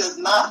 This dude has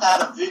not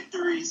had a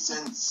victory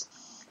since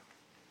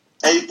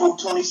April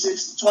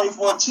 26,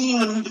 2014,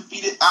 when he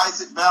defeated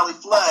Isaac Valley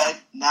Flag,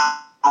 now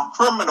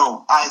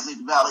criminal Isaac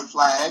Valley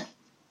Flag,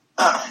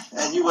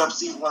 at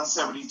UFC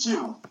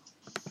 172.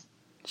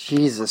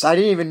 Jesus, I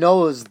didn't even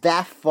know it was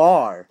that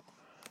far.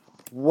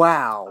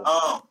 Wow.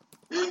 Oh,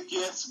 it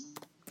gets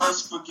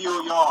worse for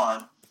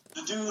Gilliard.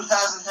 The dude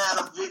hasn't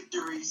had a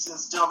victory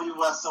since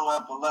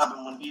WSOF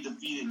 11 when he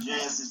defeated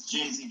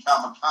JZ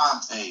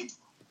Cavalcante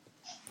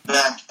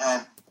back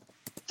at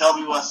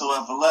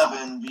WSOF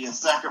 11 via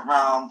second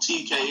round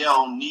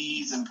TKO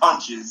knees and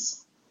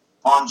punches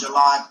on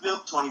July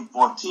 5th,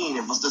 2014.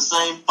 It was the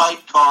same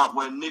fight card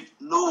where Nick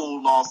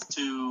Newell lost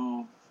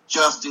to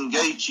Justin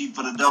Gaethje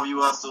for the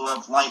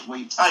WSOF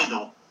lightweight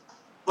title.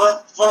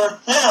 But for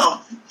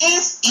him,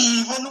 it's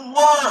even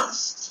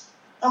worse.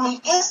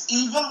 It's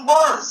even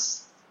worse.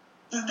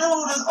 The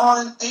dude is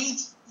on an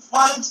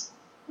 8-fight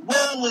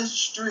winless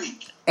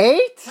streak. 8?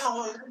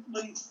 No,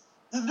 actually,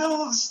 the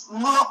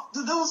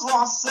dude's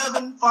lost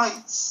 7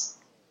 fights.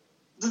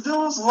 The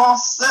dude's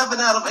lost 7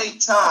 out of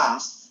 8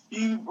 times.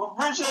 He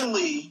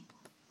originally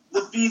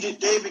defeated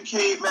David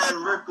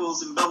Caveman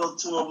Rickles in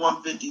Bellator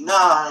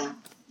 159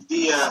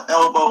 via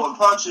elbow and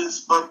punches,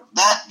 but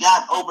that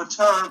got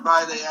overturned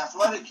by the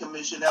athletic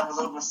commission that was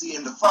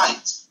overseeing the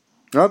fight.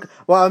 Okay.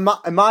 Well,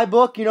 in my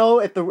book,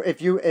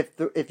 if you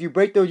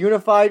break the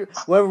unified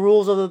whatever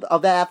rules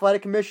of that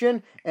athletic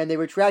commission and they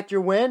retract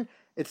your win,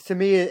 to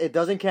me it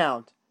doesn't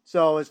count.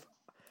 So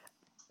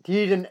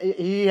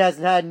he has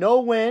had no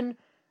win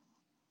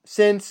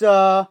since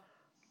my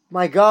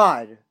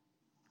God.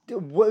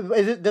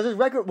 Does his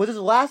record was his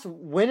last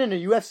win in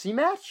a UFC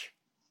match?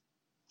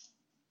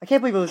 I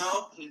can't believe it was.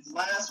 No, his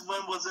last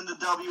win was in the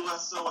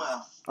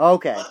WSOF.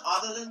 Okay. But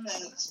other than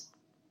that,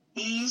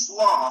 he's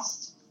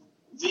lost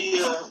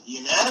via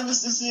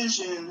unanimous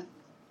decision.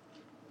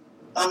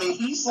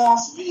 He's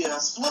lost via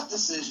split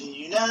decision,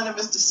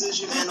 unanimous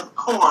decision, and of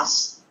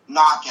course,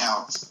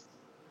 knockout.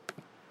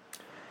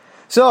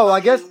 So I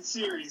guess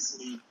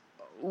seriously,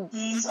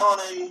 he's on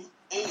an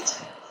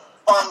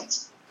 8-fight.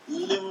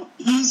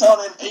 He's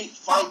on an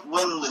 8-fight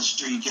winless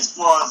streak, as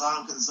far as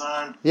I'm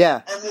concerned.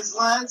 Yeah. And his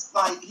last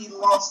fight, he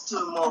lost to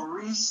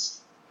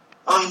Maurice.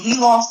 He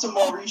lost to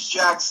Maurice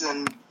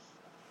Jackson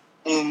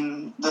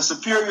in the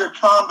Superior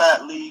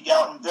Combat League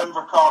out in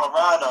Denver,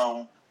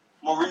 Colorado.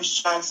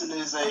 Maurice Jackson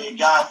is a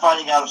guy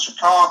fighting out of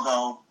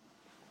Chicago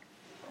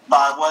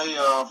by way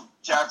of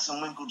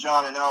Jackson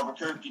Winklejohn in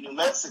Albuquerque, New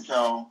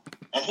Mexico.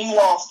 And he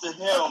lost to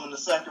him in the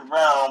second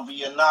round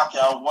via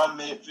knockout, 1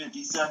 minute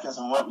 50 seconds,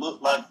 in what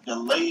looked like a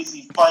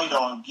lazy fight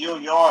on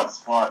Gilliard's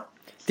part.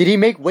 Did he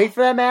make weight for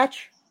that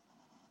match?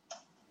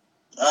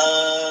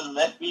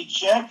 Let me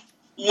check.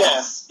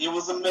 Yes, it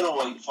was a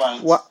middleweight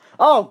fight. What?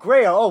 Oh,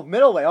 great. Oh,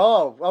 middleweight.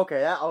 Oh,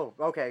 okay.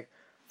 Okay.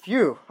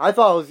 Phew. I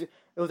thought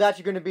it was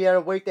actually going to be at a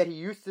weight that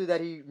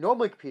he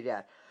normally competed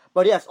at.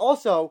 But yes,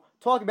 also,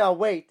 talking about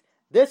weight,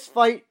 is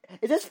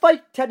this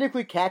fight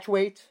technically catch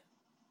weight?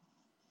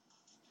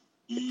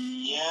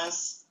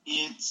 Yes,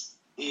 it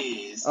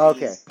is.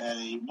 Okay.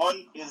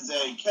 It is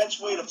a catch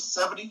weight of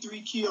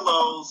 73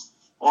 kilos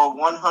or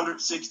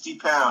 160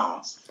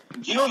 pounds.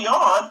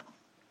 Gilliard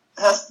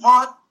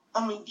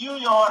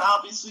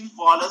obviously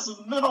fought as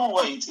a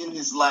middleweight in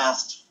his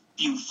last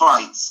few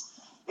fights.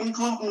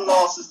 including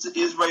losses to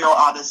Israel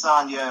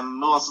Adesanya and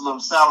Muslim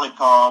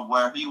Salikov,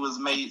 where he was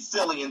made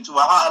silly into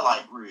a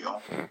highlight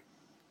reel.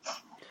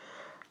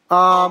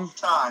 Both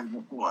times,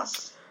 of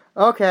course.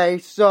 Okay,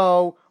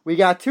 so we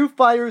got two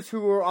fighters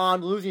who were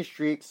on losing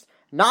streaks,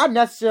 not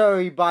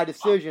necessarily by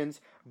decisions,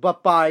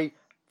 but by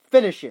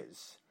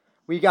finishes.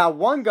 We got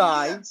one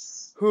guy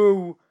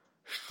who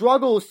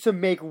struggles to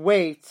make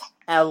weight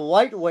at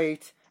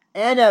lightweight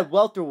and at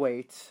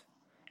welterweight,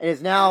 and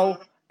is now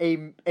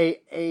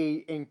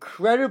a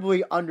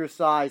incredibly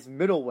undersized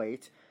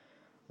middleweight.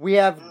 We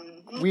have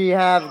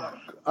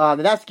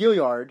that's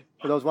Gilliard,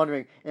 for those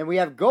wondering, and we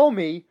have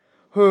Gomi,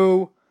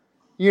 who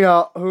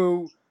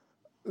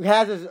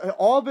has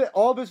all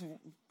of his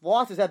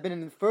losses have been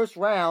in the first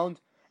round,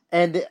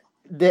 and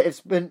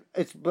it's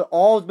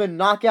all been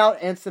knockout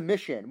and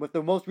submission, with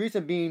the most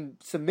recent being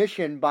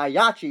submission by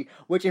Yachi.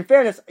 Which, in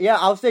fairness,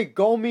 I'll say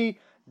Gomi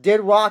did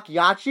rock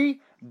Yachi,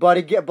 but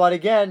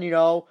again,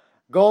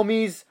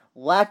 Gomi's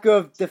lack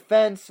of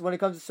defense when it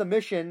comes to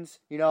submissions,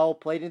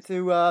 played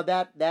into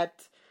that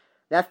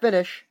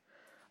finish.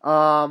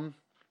 But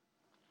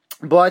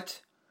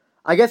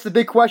I guess the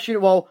big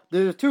question, well,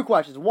 there's two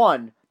questions.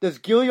 One, does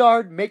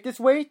Gilliard make this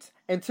weight?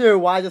 And two,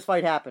 why is this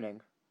fight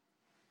happening?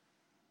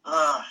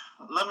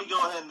 Let me go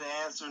ahead and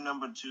answer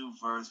number 2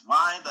 first.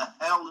 Why the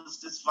hell is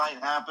this fight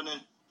happening?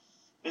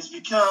 It's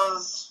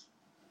because,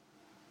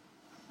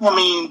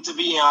 to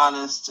be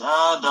honest,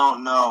 I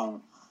don't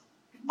know.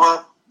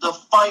 But the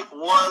fight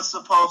was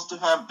supposed to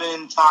have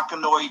been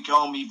Takanori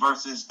Gomi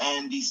versus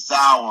Andy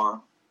Sauer.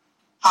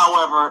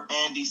 However,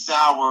 Andy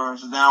Sauer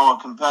is now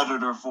a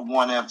competitor for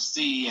ONE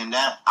FC, and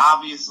that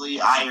obviously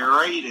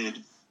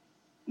irated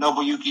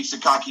Nobuyuki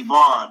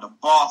Sakakibara, the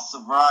boss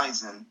of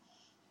Rizin.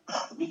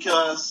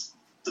 Because,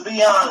 to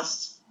be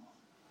honest,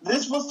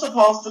 this was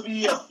supposed to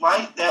be a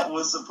fight that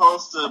was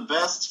supposed to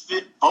best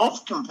fit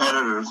both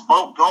competitors,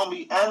 both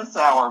Gomi and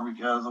Sauer,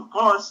 because, of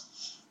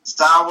course,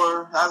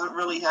 Sauer hasn't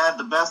really had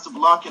the best of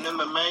luck in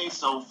MMA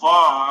so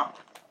far,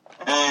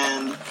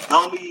 and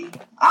Gomi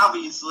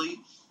obviously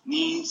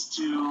needs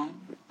to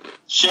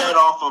shed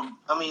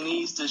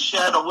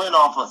a win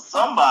off of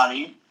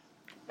somebody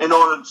in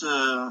order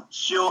to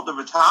shield the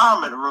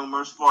retirement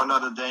rumors for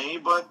another day,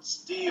 but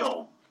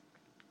still,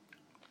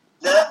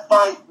 that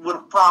fight would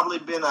have probably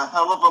been a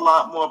hell of a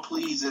lot more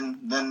pleasing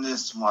than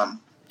this one.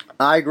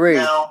 I agree.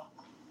 Now,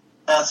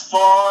 as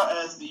far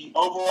as the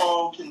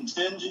overall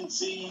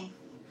contingency,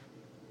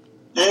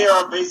 they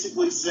are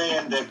basically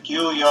saying that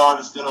Gilliard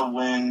is going to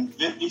win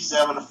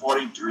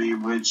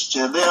 57-43, which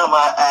to them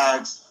I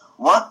ask,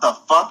 what the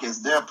fuck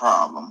is their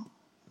problem?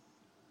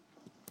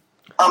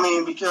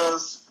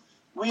 Because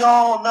we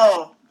all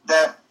know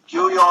that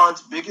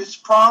Gilliard's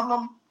biggest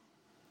problem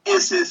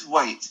is his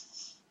weight.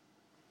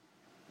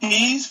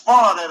 He's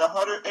fought at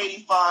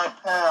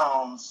 185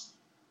 pounds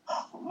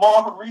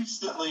more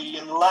recently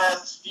in the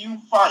last few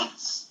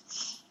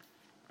fights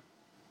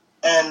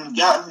and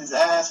gotten his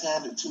ass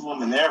handed to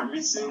him in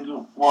every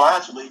single... Well,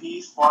 actually,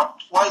 he's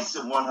fought twice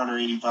at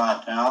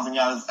 185 pounds and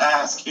got his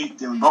ass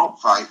kicked in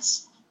both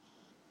fights.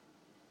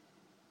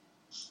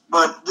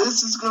 But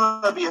this is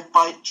going to be a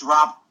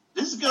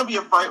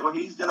fight where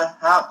he's going to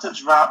have to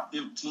drop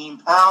 15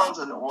 pounds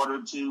in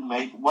order to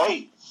make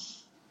weight.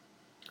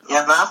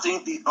 And I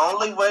think the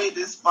only way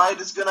this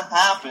fight is going to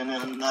happen,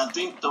 and I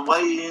think the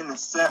weigh-in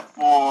is set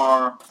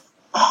for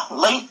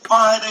late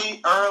Friday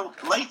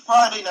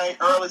night,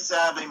 early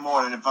Saturday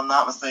morning, if I'm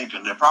not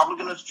mistaken. They're probably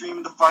going to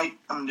stream the fight.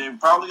 They're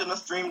probably going to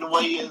stream the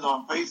weigh-ins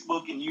on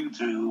Facebook and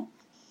YouTube,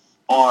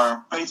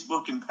 or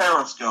Facebook and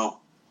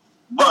Periscope.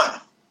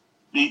 But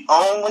the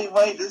only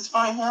way this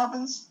fight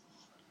happens,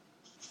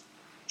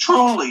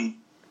 truly,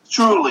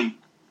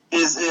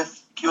 is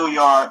if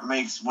Gilliard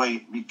makes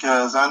weight.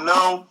 Because I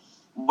know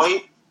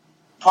weight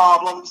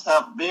problems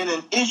have been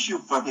an issue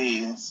for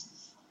his.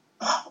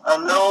 I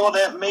know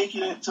that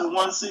making it to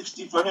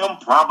 160 for him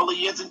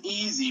probably isn't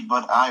easy,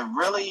 but I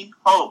really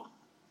hope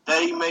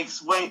that he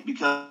makes weight,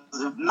 because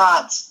if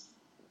not,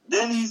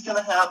 then he's going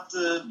to have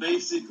to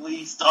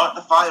basically start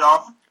the fight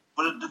off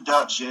with a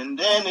deduction.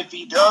 Then if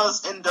he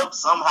does end up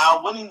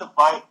somehow winning the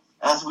fight,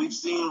 as we've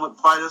seen with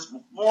fighters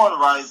before in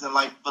Rizin,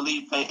 like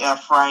Felipe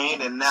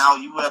Efrain and now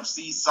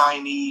UFC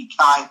signee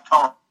Kai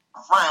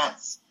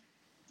France,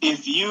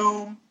 if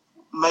you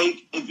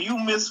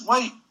miss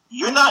weight,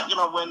 you're not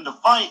going to win the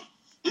fight.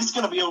 It's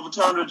going to be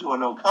overturned into a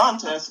no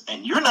contest,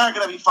 and you're not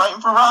going to be fighting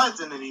for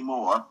Rizin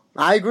anymore.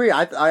 I agree.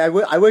 I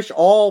wish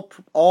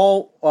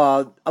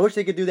I wish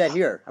they could do that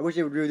here. I wish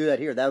they would do that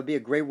here. That would be a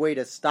great way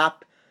to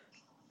stop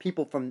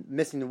people from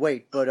missing the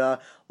weight. But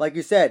like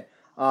you said,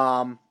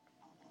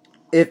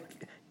 if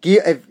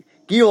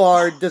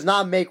Gilliard does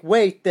not make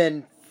weight,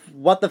 then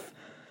what the?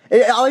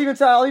 I'll even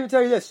tell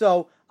you this.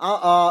 So,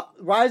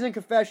 Rizin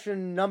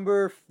Confession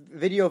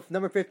video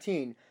number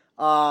 15.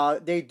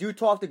 They do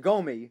talk to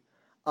Gomi,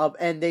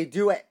 and they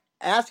do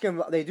ask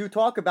him. They do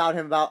talk about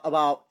him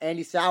about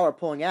Andy Sauer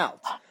pulling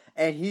out,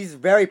 and he's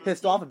very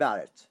pissed off about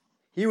it.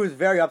 He was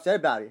very upset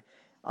about it.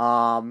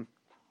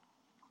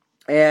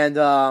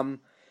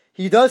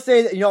 he does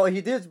say that,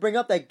 he did bring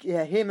up that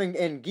him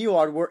and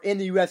Gillard were in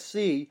the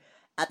UFC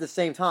at the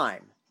same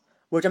time,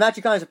 which I'm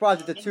actually kind of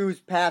surprised that the two's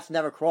paths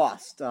never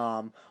crossed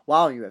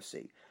while in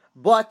UFC.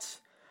 But,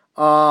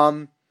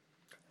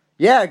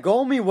 yeah,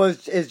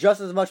 Gomi is just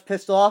as much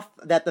pissed off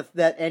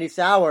that Andy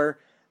Sauer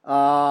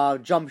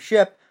jumped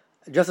ship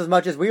just as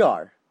much as we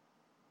are.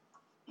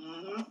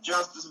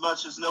 Just as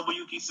much as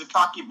Nobuyuki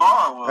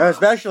Sakakibara was.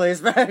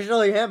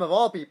 Especially him, of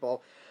all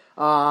people.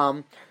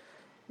 I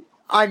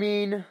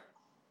mean,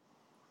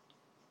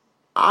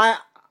 I'm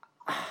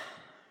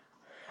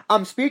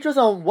speechless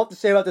on what to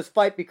say about this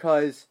fight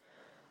because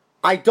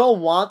I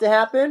don't want it to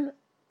happen,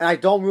 and I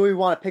don't really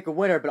want to pick a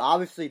winner, but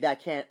obviously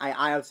that can't,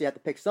 I obviously have to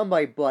pick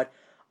somebody, but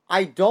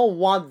I don't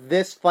want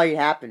this fight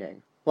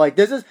happening. Like,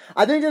 it's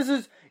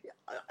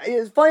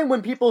funny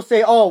when people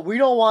say, oh, we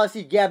don't want to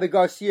see Gabby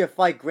Garcia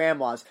fight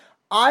grandmas.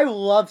 I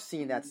love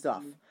seeing that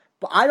stuff.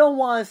 But I don't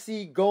want to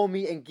see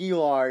Gomi and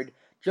Gillard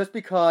just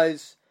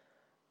because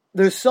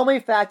there's so many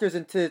factors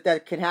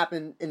that can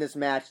happen in this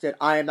match that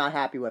I am not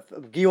happy with.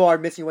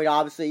 Gillard missing weight,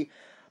 obviously,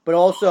 but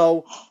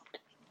also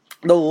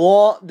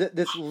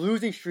this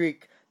losing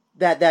streak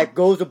that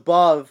goes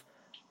above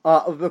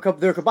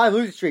their combined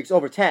losing streaks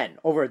over 10,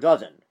 over a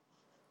dozen.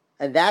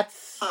 And that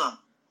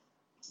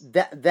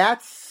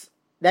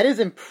is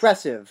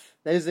impressive.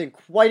 That is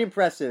quite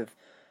impressive.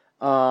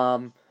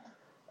 And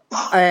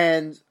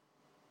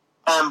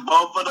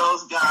both of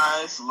those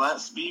guys,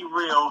 let's be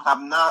real, have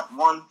not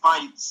won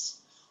fights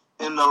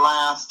in the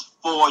last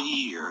 4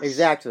 years.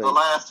 Exactly. The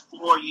last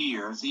 4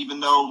 years, even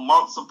though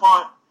months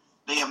apart,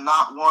 they have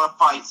not won a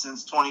fight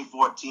since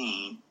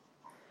 2014.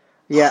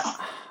 Yeah,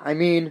 I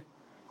mean,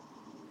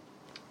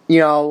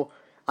 I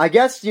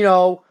guess,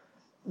 the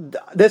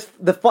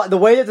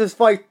way that this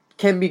fight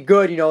can be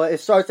good, it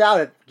starts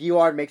out if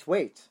Gillard makes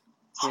weight.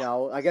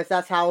 I guess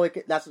that's how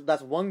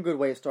that's one good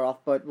way to start off,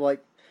 but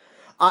like,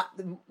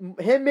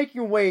 him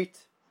making weight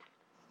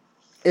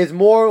is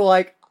more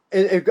like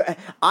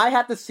I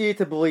have to see it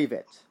to believe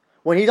it.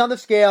 When he's on the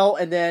scale,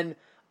 and then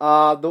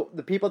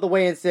the people at the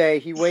weigh-in say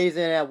he weighs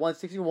in at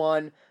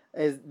 161,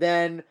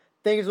 then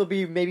things will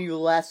be maybe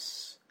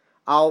less.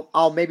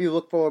 I'll maybe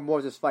look forward more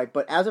to this fight.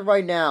 But as of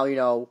right now,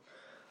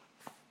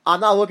 I'm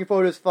not looking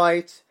forward to this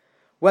fight.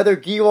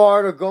 Whether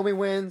Gillard or Gomi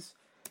wins,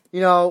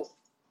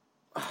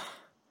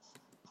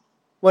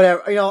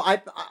 whatever.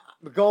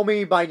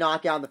 Gomi by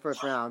knockout in the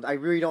first round. I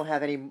really don't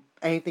have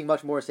anything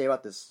much more to say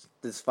about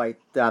this fight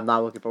that I'm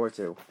not looking forward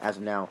to as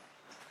of now.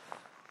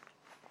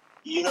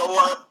 You know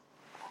what?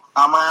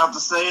 I might have to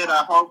say it.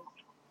 I hope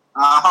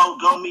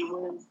Gomi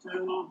wins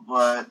too.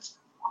 But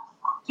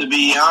to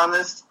be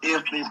honest,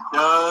 if it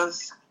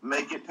does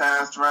make it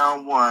past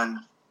round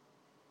one,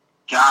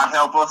 God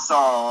help us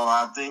all.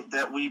 I think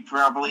that we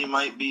probably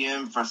might be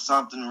in for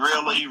something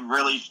really,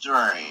 really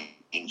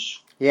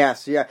strange.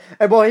 Yes, yeah.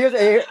 And well, here's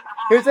the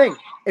thing: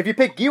 if you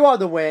pick Gillard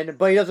to win,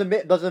 but he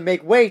doesn't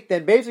make weight,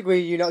 then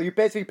basically, you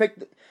basically pick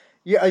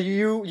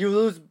you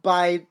lose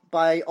by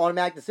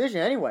automatic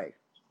decision anyway.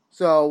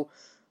 So.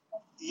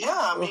 Yeah,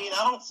 I mean,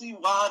 I don't see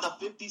why the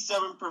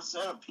 57%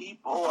 of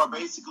people are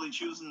basically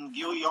choosing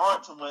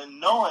Gillard to win,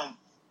 knowing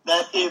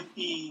that if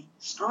he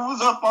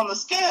screws up on the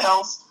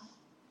scales,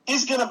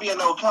 it's gonna be a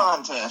no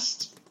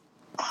contest.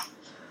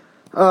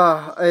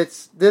 I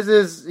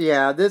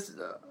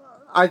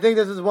think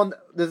this is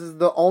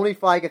the only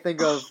fight I can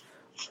think of.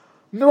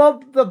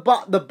 No, the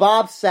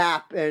Bob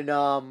Sapp and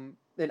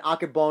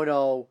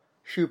Akebono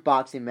shoot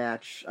boxing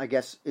match, I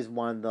guess, is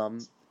one of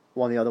them.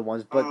 One of the other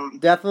ones,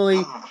 but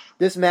definitely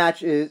this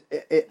match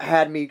it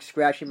had me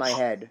scratching my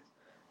head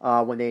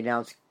when they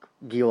announced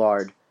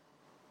Gillard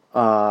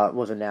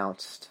was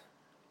announced.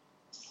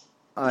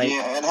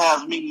 It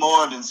has me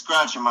more than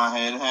scratching my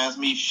head. It has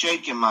me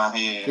shaking my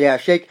head. Yeah,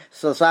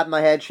 slapping my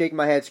head, shaking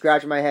my head,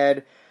 scratching my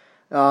head.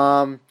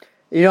 You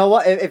know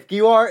what? If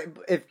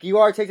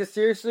Gillard takes it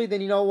seriously, then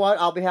you know what?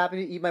 I'll be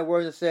happy to eat my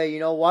words and say, you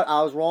know what?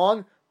 I was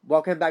wrong.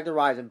 Welcome back to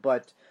Rising.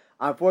 But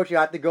unfortunately,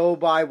 I have to go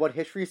by what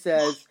history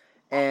says.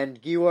 And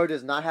Gillard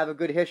does not have a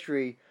good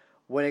history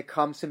when it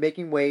comes to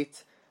making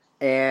weight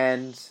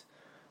and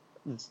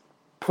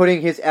putting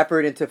his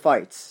effort into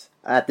fights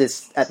at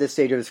this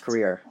stage of his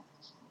career.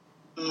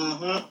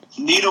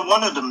 Mm-hmm. Neither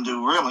one of them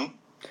do, really.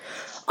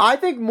 I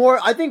think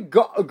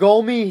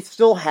Gomi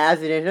still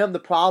has it in him. The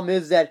problem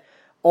is that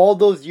all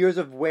those years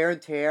of wear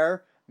and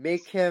tear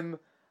make him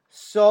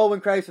so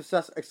incredibly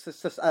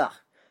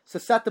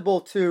susceptible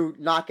to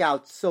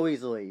knockouts so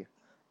easily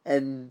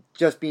and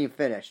just being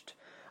finished.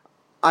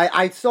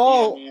 I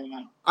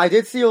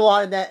did see a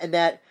lot in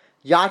that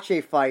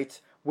Yache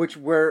fight,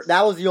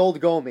 that was the old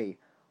Gomi.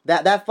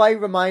 That fight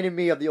reminded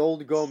me of the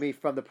old Gomi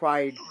from the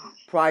Pride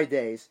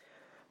days.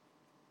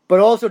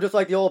 But also, just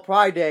like the old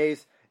Pride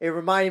days, it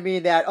reminded me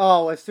that,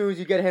 as soon as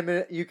you get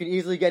him you can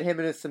easily get him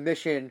in a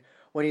submission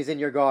when he's in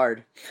your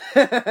guard.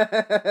 Yeah,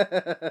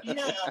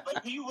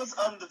 but he was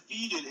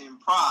undefeated in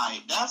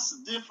Pride. That's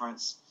the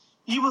difference.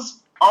 He was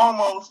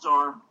almost,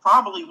 or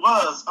probably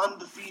was,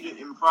 undefeated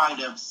in Pride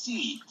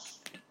FC.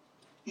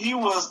 He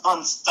was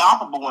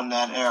unstoppable in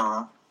that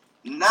era.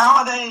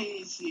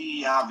 Nowadays,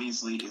 he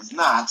obviously is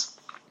not.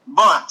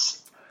 But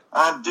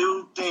I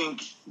do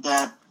think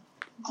that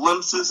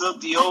glimpses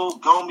of the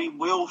old Gomi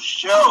will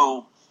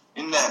show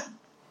in that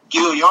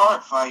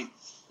Gilliard fight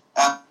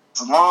as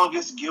long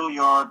as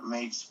Gilliard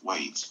makes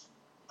weight.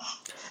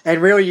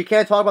 And really, you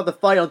can't talk about the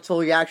fight until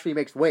he actually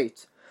makes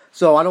weight.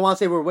 So I don't want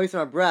to say we're wasting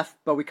our breath,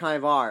 but we kind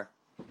of are.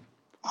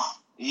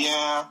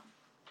 Yeah,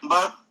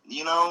 but,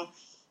 the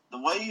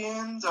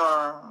weigh-ins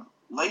are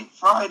late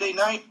Friday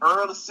night,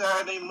 early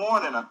Saturday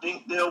morning. I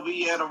think they'll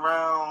be at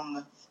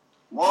around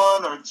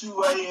 1 or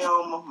 2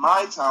 a.m.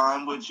 my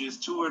time, which is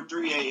 2 or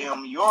 3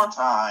 a.m. your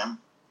time.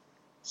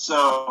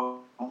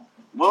 So,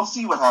 we'll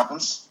see what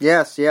happens.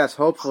 Yes,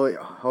 hopefully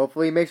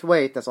he makes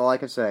weight. That's all I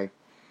can say.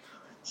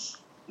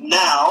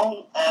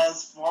 Now,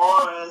 as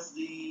far as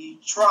the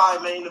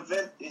tri-main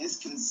event is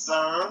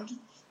concerned,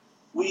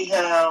 we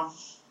have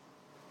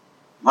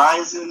former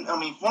Ryzen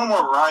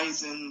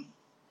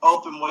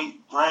Openweight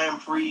Grand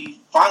Prix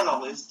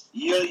finalist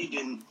Yuri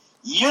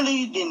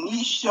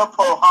Denisha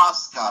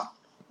Prohaska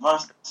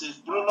versus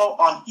Bruno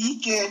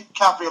Enrique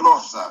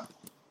Capelosa.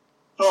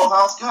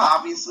 Prohaska,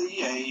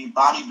 obviously a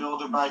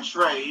bodybuilder by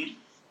trade,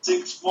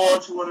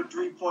 6'4",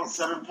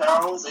 203.7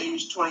 pounds,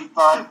 age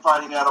 25,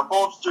 fighting out of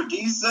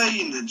Holster-Dice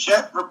in the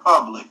Czech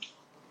Republic.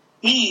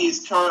 He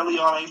is currently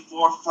on a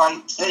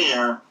 4-fight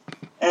tear,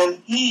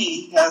 and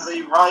he has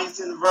a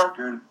rising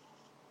record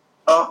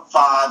of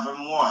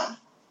 5-1.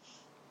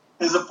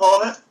 His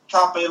opponent,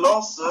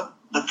 Capelosa,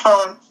 the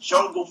current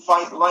Jungle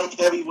Fight light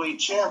heavyweight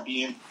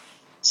champion,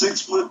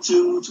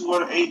 6'2",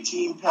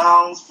 218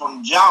 pounds,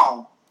 from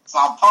Sao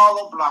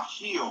Paulo,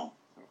 Brazil.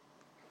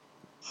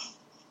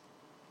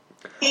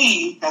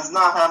 He has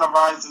not had a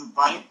rising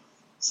fight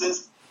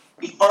since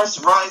the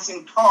first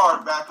rising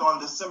card back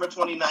on December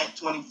 29,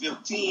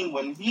 2015,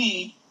 when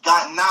he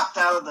got knocked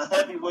out of the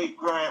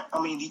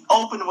the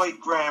openweight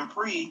Grand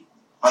Prix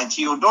by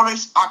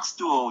Theodoros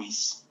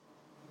Axtouris,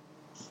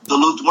 the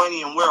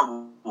Lithuanian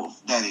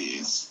werewolf, that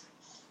is.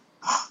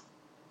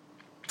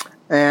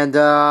 And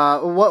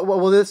what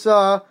will this?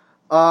 What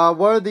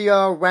are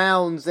the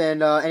rounds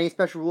and any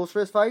special rules for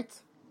this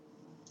fight?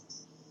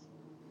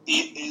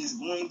 It is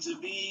going to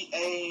be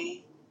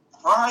a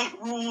Pride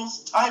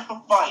Rules type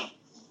of fight.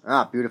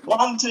 Ah, beautiful.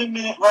 1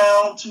 10-minute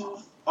round,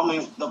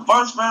 the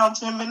first round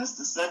 10 minutes,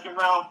 the second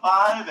round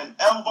 5, and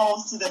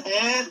elbows to the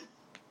head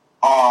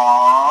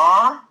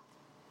are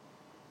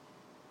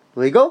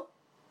legal?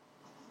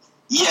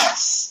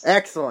 Yes.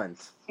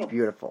 Excellent.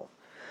 Beautiful.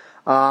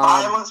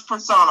 Violence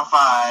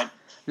personified.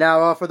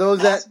 Now, for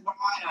those That's why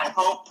I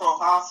hope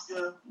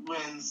Prohaska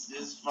wins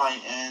this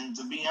fight. And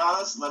to be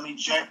honest, let me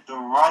check the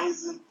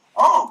rising.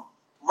 Let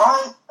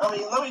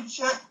me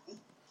check.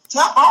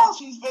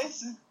 Tapology's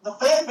the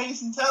fan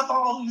base in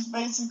Tapology's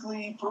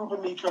basically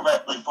proven me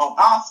correctly.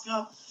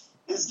 Prohaska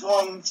is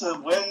going to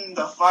win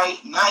the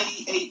fight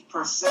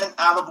 98%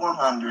 out of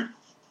 100.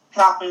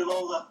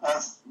 Capelosa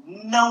has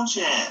no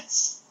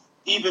chance,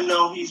 even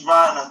though he's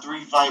riding a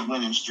 3-fight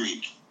winning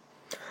streak.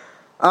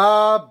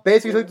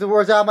 Basically took the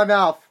words out of my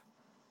mouth.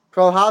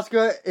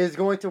 Prohaska is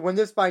going to win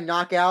this by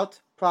knockout,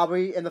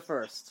 probably in the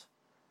first.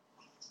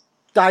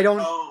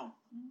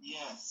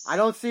 Yes. I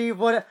don't see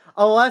what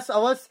unless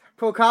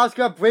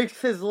Prohaska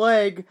breaks his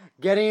leg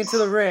getting into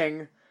the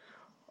ring,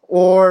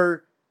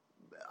 or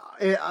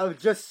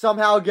just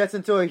somehow gets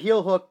into a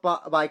heel hook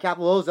by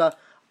Capelosa.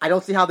 I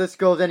don't see how this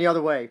goes any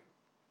other way.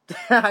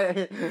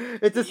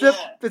 It's as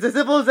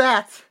simple as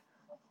that.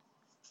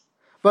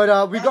 But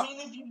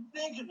if you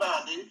think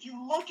about it, if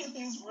you look at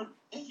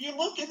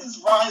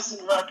his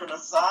rising record,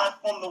 aside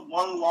from the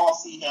one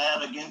loss he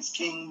had against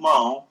King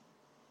Mo,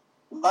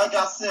 like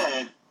I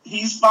said,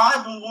 he's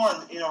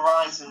 5-1 in a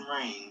rising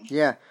range.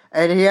 Yeah,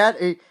 and he had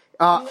he's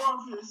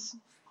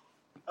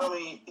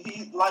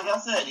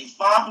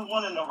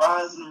 5-1 in the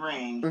rising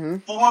range. Mm-hmm.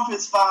 4 of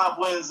his 5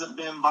 wins have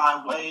been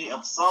by way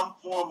of some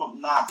form of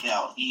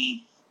knockout.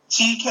 He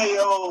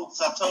TKO'd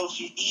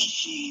Satoshi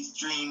Ishii's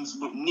dreams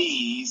with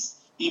knees.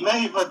 He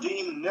made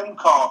Vadim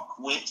Nemkov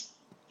quit.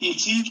 He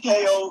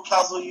TKO'd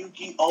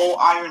Kazuyuki Old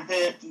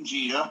Ironhead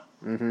Fujita.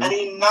 Mm-hmm. And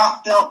he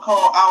knocked out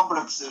Carl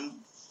Albrechtsen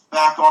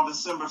back on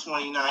December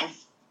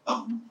 29th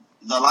of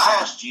the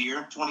last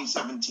year,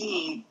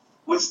 2017,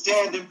 with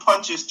standing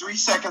punches 3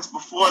 seconds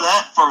before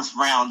that first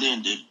round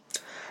ended.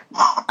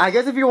 I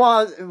guess if you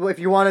want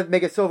to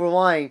make a silver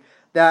lining,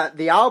 that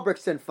the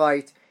Albrechtsen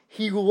fight,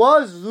 he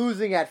was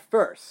losing at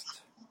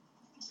first.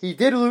 He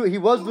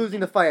was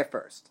losing the fight at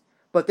first,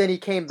 but then he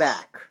came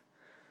back.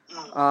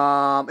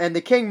 And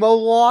the King Mo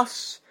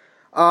loss,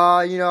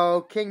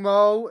 King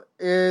Mo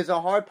is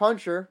a hard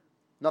puncher.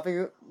 He's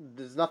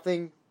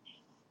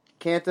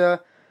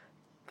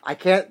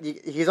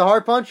a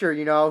hard puncher,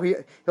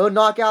 he'll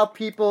knock out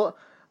people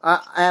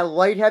at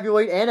light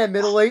heavyweight and at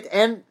middleweight,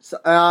 and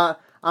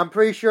I'm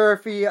pretty sure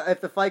if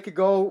the fight could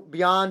go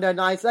beyond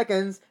 9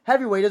 seconds,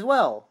 heavyweight as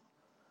well.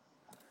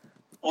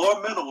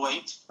 Or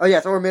middleweight. Oh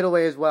yes, or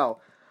middleweight as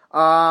well.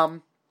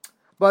 But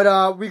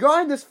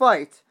regarding this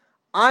fight,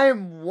 I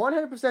am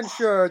 100%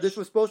 sure this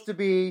was supposed to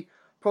be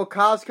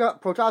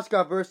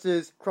Prochaska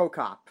versus Crow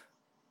Cop.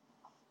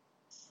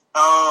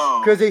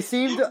 Oh, Because they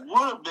seemed it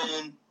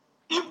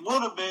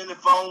would have been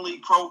if only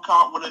Crow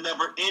Cop would have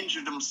never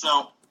injured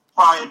himself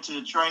prior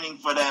to training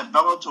for that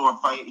Bellator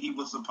fight he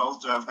was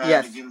supposed to have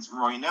had against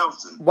Roy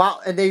Nelson.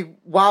 While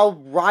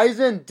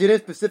Ryzen didn't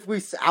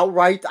specifically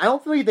outright, I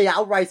don't believe they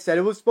outright said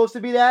it was supposed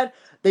to be that.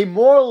 They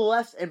more or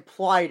less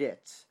implied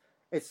it.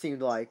 It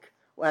seemed like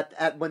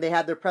at when they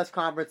had their press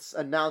conference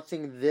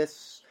announcing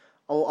this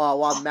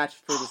wild match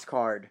for this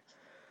card.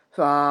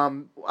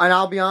 And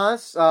I'll be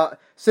honest,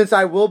 since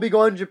I will be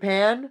going to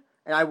Japan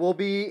and I will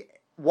be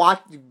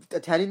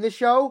attending this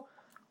show,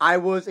 I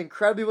was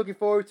incredibly looking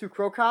forward to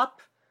Crow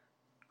Cop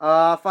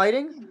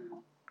fighting.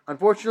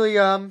 Unfortunately,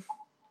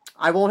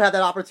 I won't have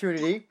that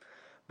opportunity.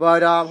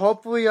 But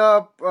hopefully,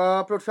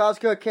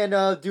 Prochaska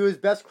can do his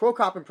best Crow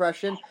Cop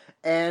impression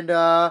and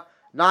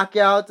knock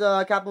out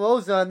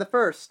Capelosa in the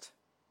first.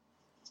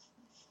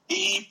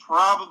 He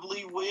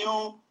probably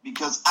will,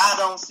 because I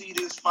don't see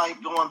this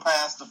fight going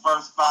past the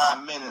first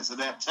 5 minutes of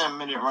that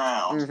 10-minute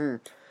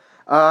round.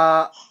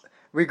 Mm-hmm.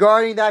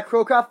 Regarding that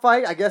Crow Cop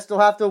fight, I guess they'll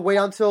have to wait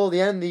until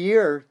the end of the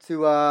year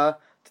to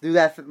do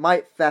that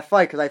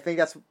fight, because I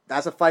think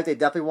that's a fight they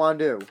definitely want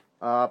to do.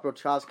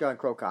 Prochaska and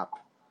Crow Cop.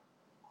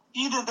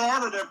 Either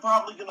that, or they're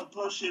probably going to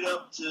push it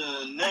up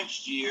to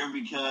next year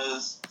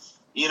because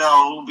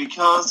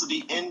of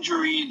the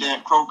injury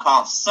that Crow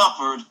Cop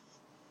suffered.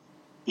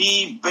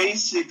 He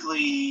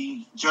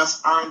basically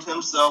just earned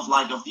himself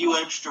like a few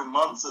extra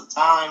months of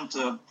time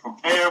to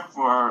prepare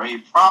for a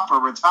proper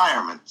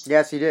retirement.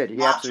 Yes, he did.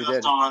 He absolutely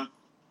did.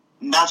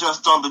 Not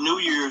just on the New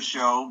Year's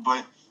show,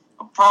 but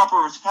a proper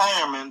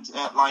retirement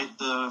at like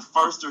the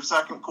first or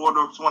second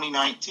quarter of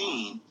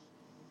 2019.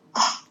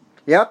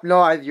 Yep,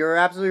 no, you're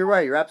absolutely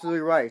right. You're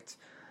absolutely right.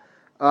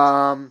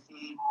 But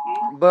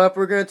if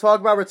we're going to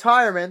talk about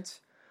retirement,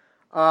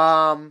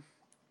 I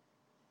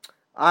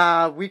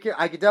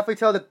could definitely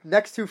tell the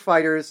next two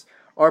fighters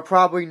are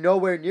probably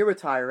nowhere near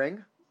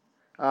retiring.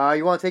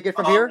 You want to take it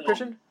from here,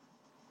 Christian?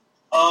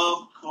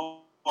 Of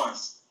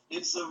course.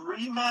 It's a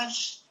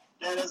rematch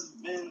that has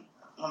been...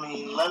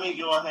 let me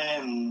go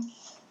ahead and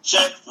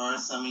check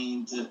first.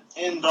 To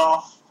end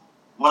off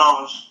what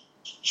I was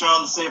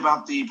trying to say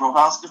about the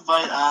Prochaska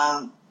fight,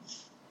 I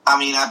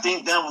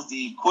think that was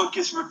the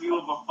quickest review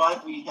of a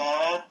fight we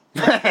had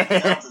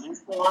up to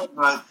this point.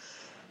 But,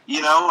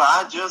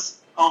 I just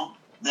hope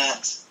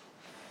that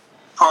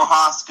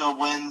Prochaska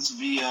wins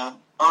via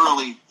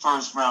early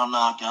first round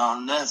knockout,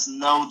 and that's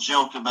no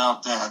joke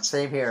about that.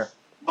 Same here.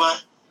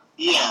 But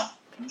yeah,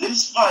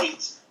 this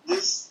fight,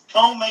 this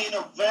co-main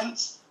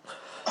event,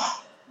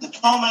 the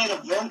co-main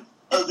event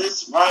of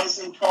this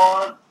Rising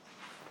card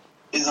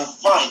is a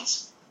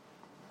fight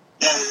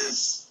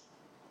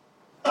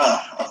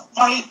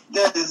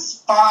that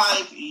is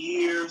 5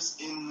 years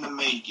in the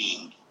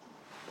making.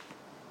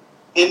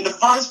 In the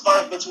first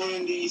fight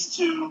between these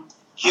two,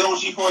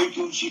 Kyoji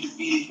Horiguchi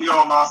defeated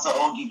Hiromasa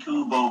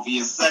Ogikubo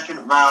via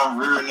second round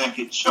rear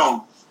naked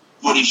choke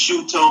for the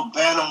Shuto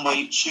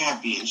Bantamweight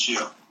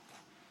Championship.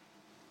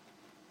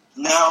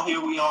 Now here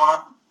we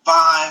are,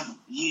 5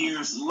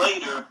 years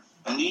later,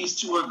 and these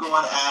two are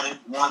going at it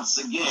once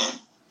again.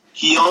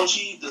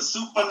 Kyoji, the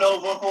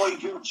Supernova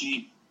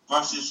Horiguchi,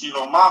 versus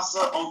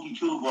Hiromasa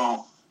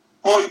Ogikubo.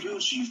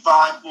 Horiguchi,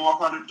 5'4",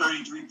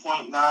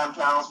 133.9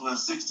 pounds with a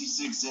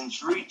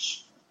 66-inch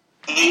reach.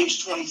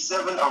 Age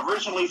 27,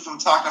 originally from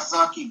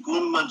Takasaki,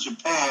 Gunma,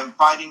 Japan,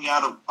 fighting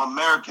out of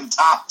American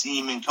Top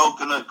Team in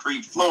Coconut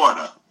Creek,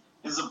 Florida.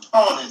 His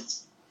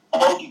opponent,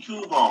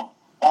 Ogikubo,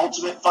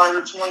 Ultimate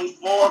Fighter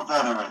 24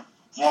 veteran,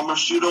 former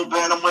Shuto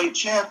Bantamweight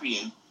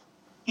champion.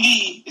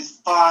 He is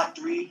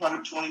 5'3",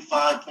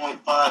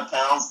 125.5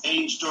 pounds,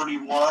 age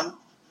 31,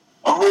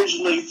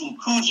 originally from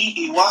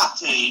Kuji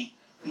Iwate,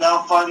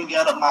 now fighting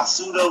out of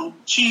Masudo,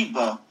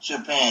 Chiba,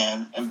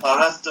 Japan, and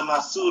Paresta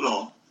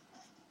Masudo.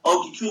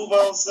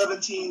 Ogikubo,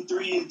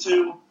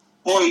 17-3-2.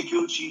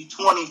 Horiguchi,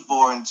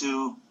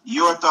 24-2.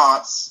 Your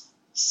thoughts,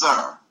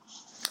 sir?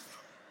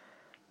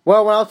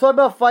 Well, when I was talking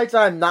about fights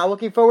I'm not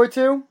looking forward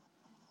to,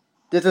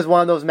 this is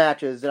one of those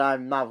matches that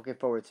I'm not looking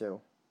forward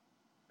to.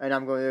 And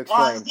I'm going to explain.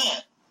 Why is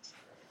that?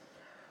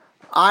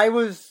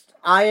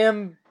 I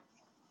am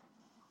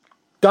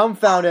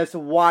dumbfounded as to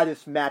why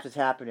this match is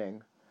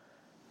happening.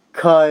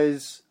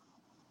 Because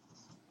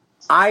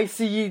I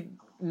see...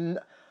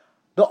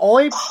 The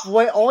only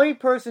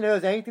person who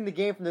has anything to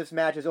gain from this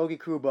match is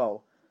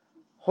Ogikubo.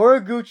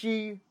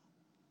 Horiguchi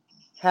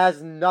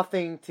has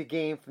nothing to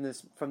gain from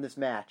this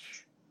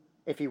match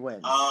if he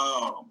wins.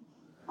 Oh,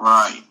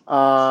 right.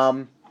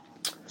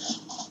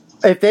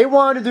 If they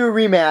wanted to do a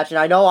rematch, and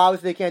I know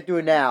obviously they can't do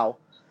it now,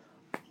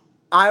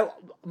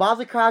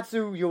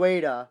 Masakatsu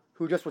Ueda,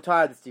 who just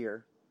retired this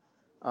year,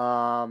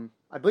 I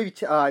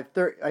believe I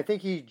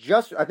think he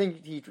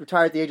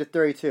retired at the age of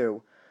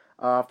 32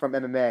 from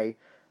MMA.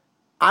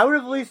 I would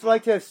have at least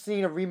liked to have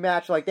seen a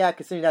rematch like that,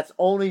 considering that's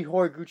only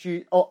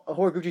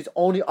Horiguchi's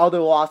only other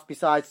loss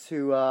besides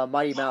to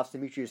Mighty Mouse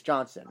Demetrius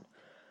Johnson.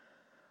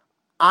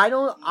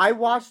 I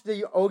watched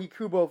the Ogi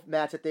Kubo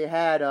match that they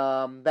had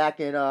back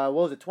in what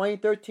was it,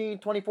 2013,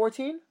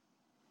 2014?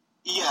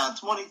 Yeah,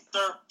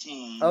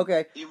 2013.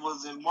 Okay. It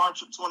was in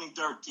March of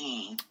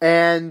 2013.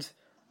 And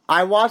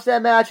I watched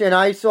that match, and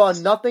I saw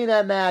nothing in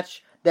that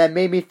match that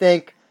made me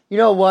think, you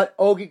know what,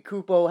 Ogi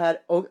Kubo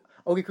had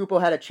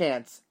a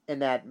chance in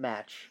that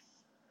match.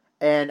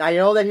 And I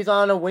know that he's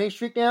on a winning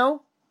streak now.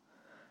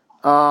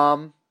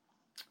 But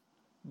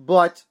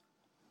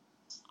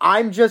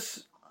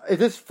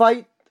this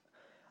fight,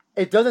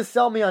 it doesn't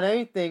sell me on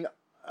anything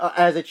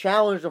as a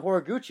challenge to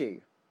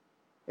Horiguchi.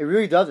 It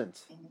really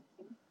doesn't.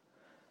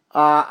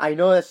 I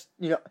know that's,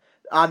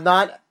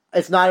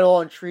 it's not at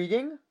all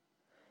intriguing.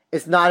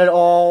 It's not at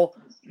all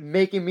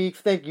making me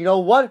think, you know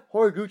what,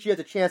 Horiguchi has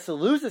a chance to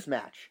lose this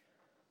match.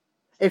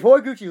 If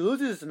Horiguchi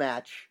loses this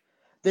match,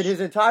 then his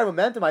entire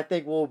momentum, I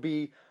think, will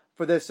be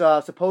for this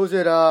supposed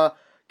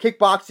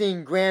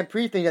kickboxing Grand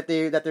Prix thing that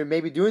they're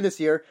maybe doing this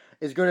year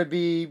is going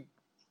to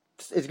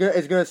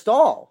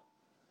stall.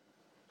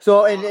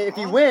 So, and if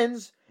he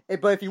wins,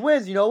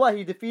 you know what?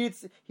 He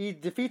defeats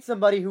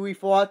somebody who he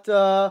fought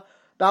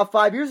about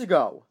 5 years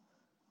ago,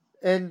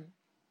 and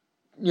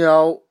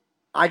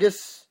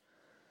this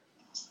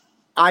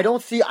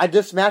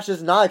match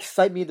does not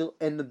excite me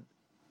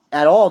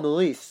at all in the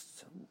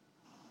least.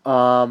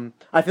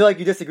 I feel like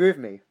you disagree with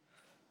me.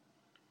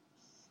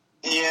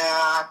 Yeah,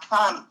 I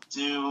kind of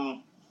do.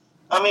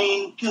 I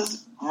mean,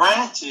 because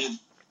granted,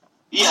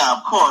 yeah,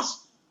 of course,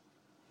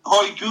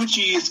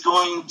 Horiguchi is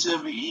going to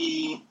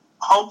be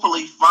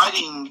hopefully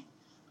fighting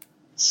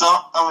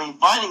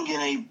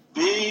in a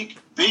big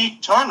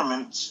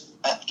tournament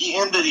at the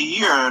end of the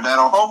year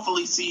that'll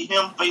hopefully see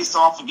him face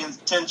off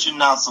against Tenshin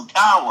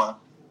Nasukawa.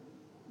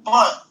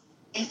 But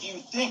if you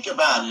think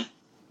about it,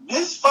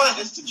 this fight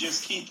is to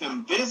just keep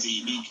him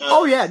busy because...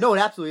 Oh, yeah, no, it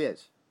absolutely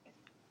is.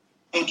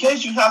 In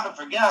case you haven't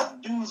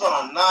forgotten, dude's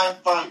on a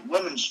 9-fight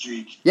winning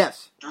streak.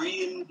 Yes.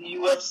 3 in the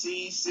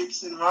UFC,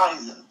 6 in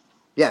Rizin.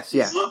 Yes,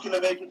 He's looking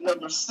to make it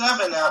number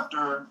 7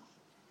 after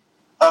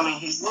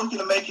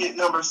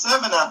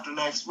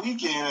next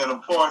weekend. And,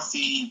 of course,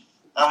 we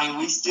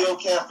still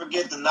can't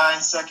forget the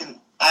 9-second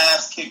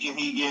ass-kicking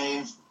he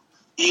gave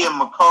Ian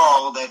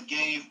McCall that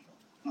gave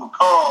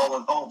McCall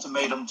an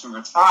ultimatum to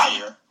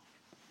retire.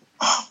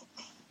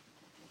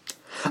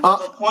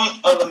 The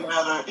point of the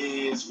matter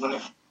is when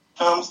it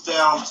comes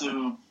down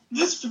to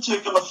this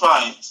particular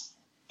fight,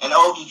 and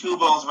Ogi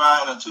Kubo's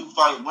riding a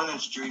 2-fight winning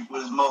streak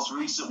with his most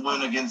recent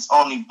win against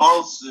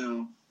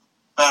Onibosu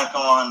back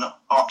on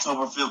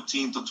October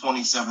 15th of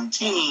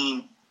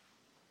 2017.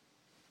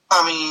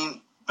 I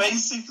mean,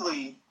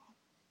 basically,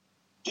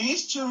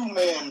 these two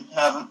men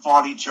haven't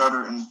fought each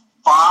other in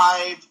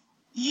 5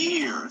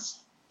 years.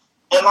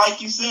 And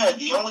like you said,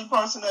 the only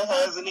person that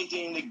has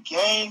anything to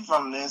gain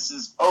from this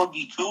is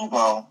Ogi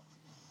Kubo.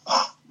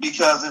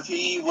 Because if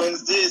he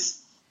wins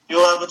this,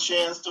 he'll have a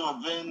chance to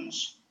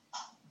avenge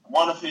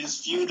one of his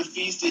few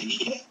defeats that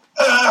he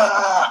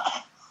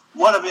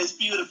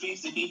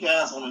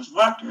has on his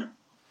record.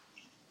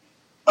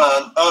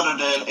 Other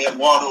than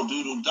Eduardo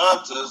Doodle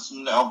Dantas,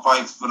 who now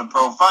fights for the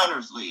Pro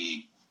Fighters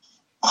League.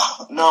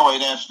 No,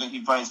 wait, actually,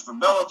 he fights for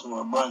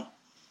Bellator. But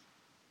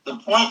the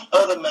point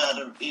of the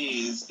matter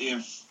is,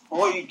 if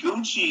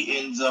Horiguchi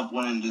ends up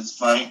winning this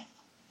fight,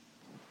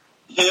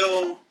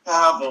 he'll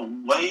have a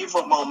wave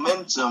of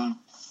momentum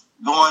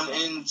going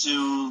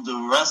into the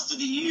rest of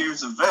the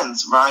year's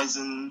events.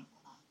 Rizin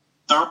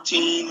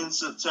 13 in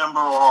September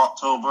or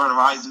October, and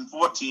Rizin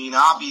 14,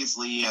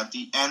 obviously, at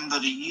the end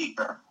of the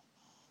year.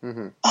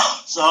 Mm-hmm.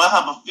 So I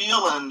have a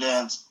feeling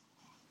that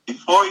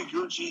if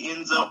Horiguchi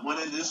ends up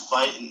winning this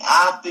fight, and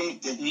I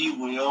think that he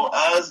will,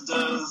 as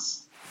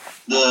does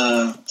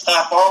the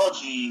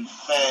Tapology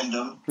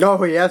fandom.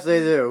 Oh, yes, they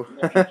do.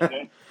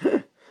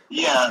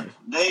 Yeah,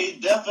 they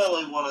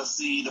definitely want to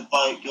see the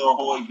fight go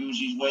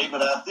Horiguchi's way,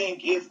 but I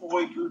think if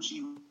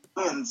Horiguchi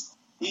wins,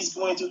 he's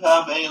going to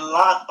have a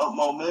lot of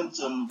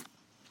momentum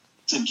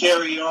to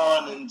carry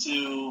on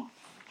into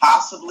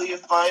possibly a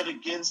fight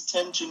against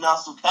Tenshin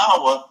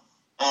Nasukawa,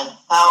 and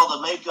how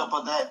the makeup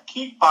of that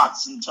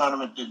kickboxing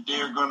tournament that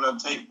they're going to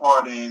take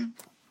part in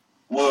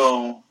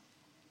will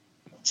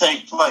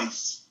take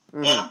place.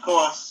 Mm-hmm. And, of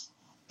course,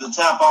 the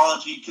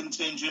Tapology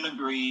contingent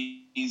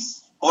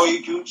agrees.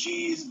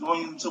 Horiguchi is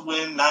going to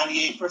win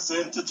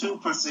 98% to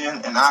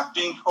 2%, and I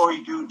think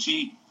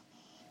Horiguchi,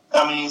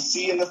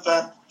 seeing the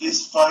fact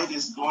this fight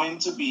is going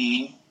to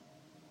be,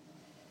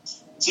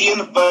 seeing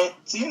the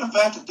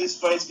fact that this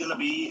fight is going to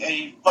be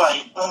a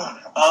fight,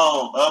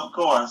 of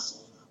course,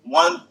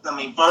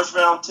 first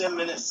round 10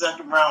 minutes,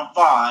 second round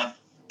 5,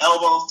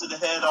 elbows to the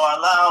head are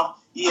allowed.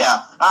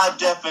 Yeah, I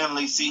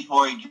definitely see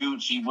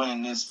Horiguchi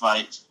winning this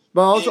fight.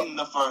 But also, in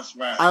the first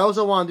round. I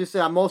also wanted to say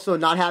I'm also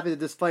not happy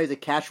that this fight is a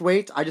catch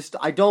weight. I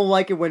don't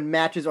like it when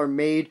matches are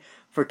made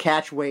for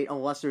catch weight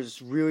unless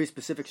there's really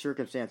specific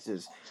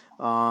circumstances.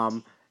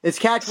 It's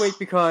catch weight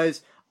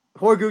because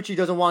Horiguchi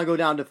doesn't want to go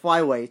down to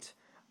flyweight,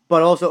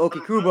 but also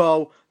Ogi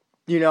Kubo,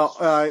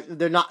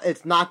 they're not.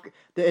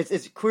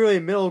 It's clearly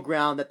a middle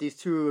ground that these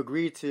two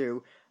agreed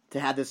to. to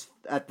have this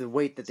at the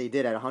weight that they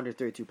did at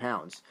 132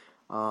 pounds.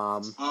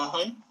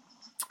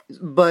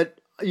 But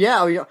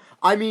yeah,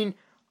 I mean,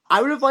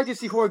 I would have liked to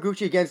see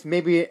Horiguchi against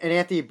maybe an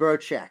Anthony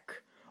Burchak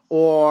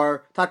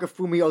or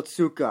Takafumi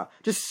Otsuka.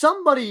 Just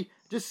somebody,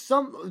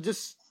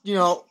 somebody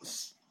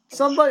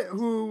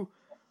who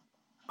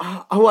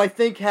I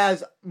think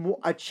has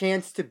a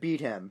chance to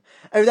beat him.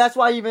 And that's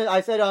why even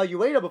I said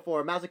Ueda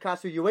before,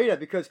 Masakazu Ueda,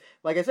 because,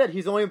 like I said,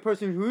 he's the only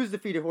person who's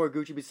defeated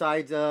Horiguchi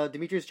besides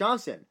Demetrius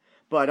Johnson.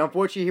 But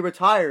unfortunately, he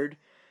retired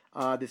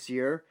this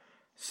year,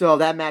 so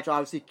that match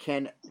obviously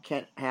can't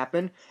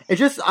happen. It's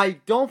just I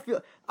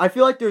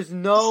feel like there's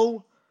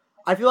no.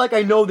 I feel like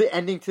I know the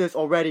ending to this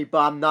already, but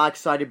I'm not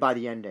excited by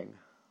the ending.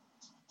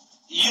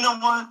 You know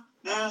what?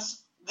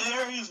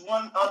 There is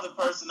one other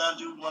person I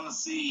do want to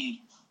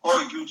see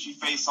Horiguchi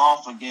face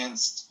off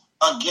against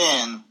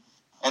again,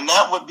 and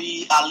that would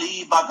be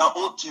Ali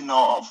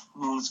Bagautinov,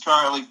 who's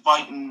currently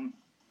fighting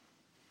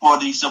for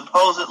the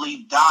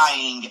supposedly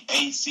dying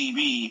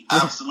ACB,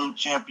 Absolute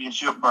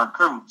Championship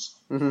Recruits.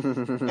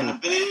 And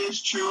if it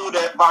is true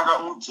that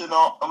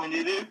Bagautinov,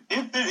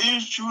 if it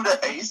is true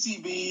that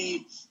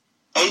ACB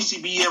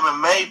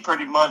MMA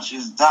pretty much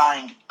is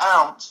dying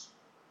out,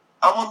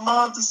 I would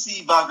love to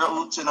see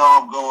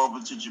Bagautinov go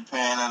over to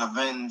Japan and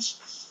avenge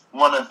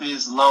one of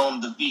his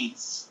lone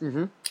defeats.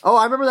 Mm-hmm. Oh,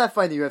 I remember that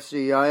fight in the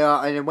UFC,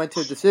 and it went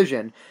to a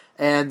decision.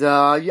 And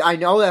I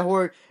know that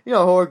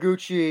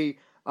Horiguchi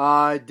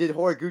did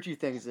Horiguchi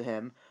things to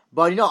him,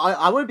 but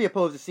I wouldn't be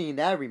opposed to seeing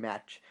that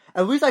rematch.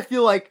 At least I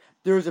feel like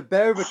there's a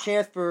better of a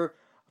chance for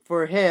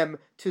him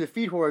to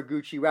defeat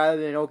Horiguchi rather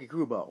than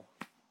Okikubo.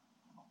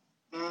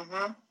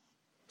 Mm-hmm.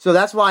 So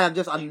that's why I'm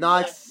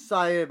not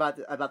excited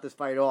about this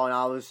fight at all. And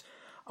I was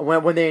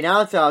when they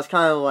announced it, I was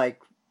kind of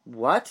like,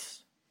 what?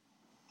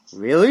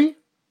 Really?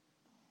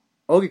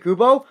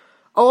 Okikubo?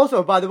 Oh,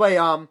 also, by the way,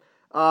 on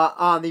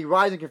the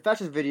Rising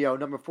Confessions video,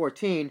 number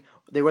 14,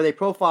 where they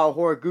profile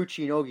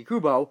Horiguchi and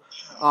Okikubo,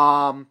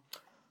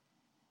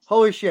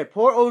 holy shit,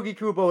 poor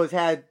Okikubo has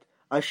had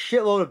a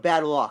shitload of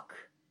bad luck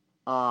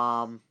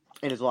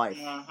in his life.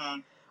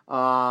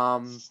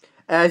 Mm-hmm.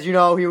 As you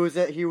know, he was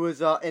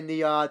in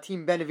the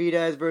Team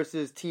Benavidez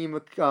versus Team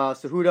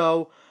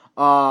Cejudo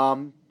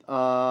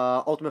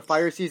Ultimate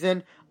Fighter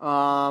season.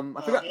 I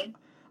forgot.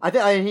 I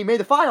think he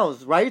made the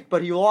finals, right?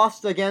 But he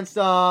lost against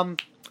I'm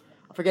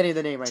forgetting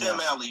the name right now.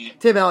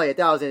 Tim Elliott,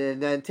 that was it.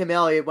 And then Tim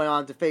Elliott went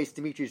on to face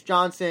Demetrius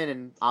Johnson,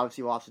 and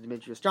obviously lost to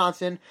Demetrius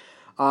Johnson.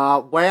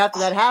 Right after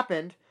that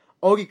happened,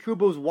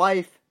 Okikubo's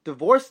wife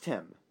divorced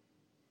him.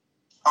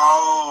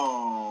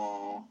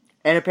 Oh.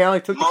 And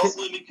apparently took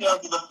mostly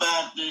because of the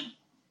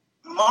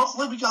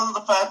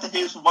fact that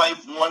his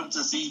wife wanted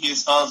to see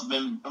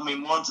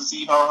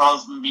her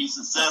husband be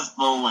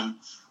successful and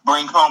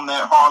bring home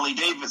that Harley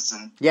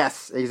Davidson.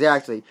 Yes,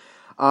 exactly.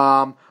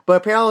 But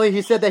apparently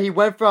he said that he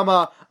went from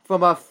a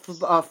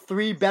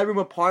 3-bedroom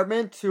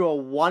apartment to a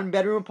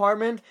 1-bedroom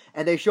apartment,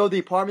 and they showed the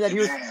apartment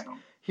that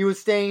he was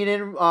staying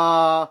in,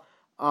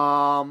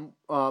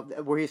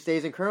 where he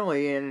stays in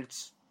currently, and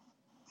it's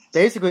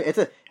basically it's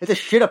a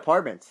shit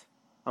apartment,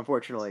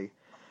 unfortunately.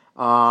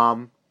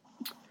 He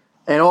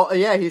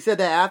said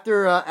that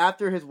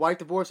after his wife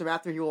divorced him,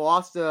 after he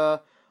lost in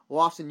the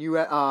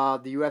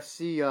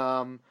UFC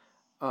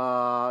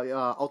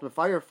Ultimate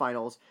Fighter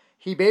finals,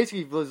 he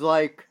basically was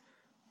like,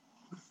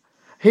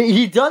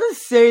 he doesn't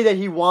say that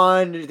he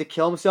wanted to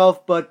kill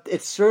himself, but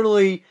it's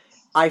certainly,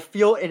 I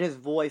feel in his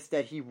voice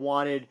that he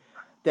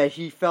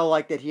felt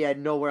like that he had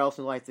nowhere else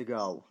in life to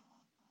go.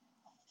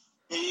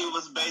 He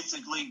was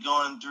basically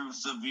going through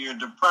severe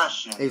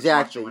depression.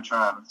 Exactly. Is what you were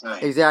trying to say.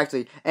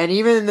 Exactly. And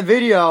even in the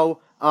video,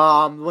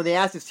 when they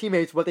asked his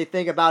teammates what they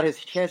think about his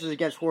chances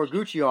against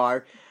Horiguchi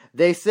are,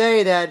 they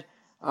say that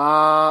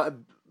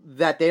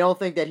they don't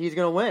think that he's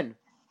going to win,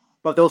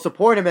 but they'll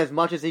support him as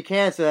much as he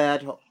can, so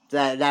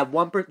that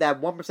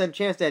 1%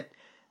 chance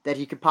that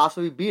he could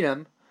possibly beat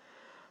him.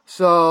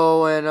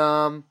 So,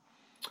 and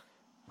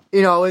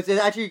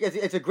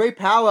it's a great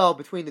parallel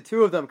between the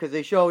two of them, because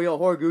they show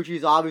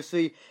Horiguchi's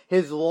obviously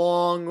his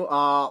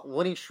long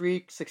winning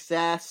streak,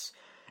 success,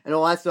 and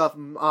all that stuff.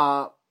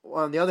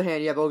 On the other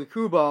hand, you have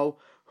Okikubo,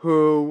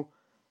 who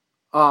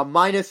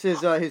minus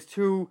his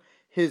two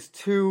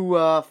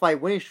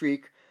fight winning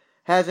streak,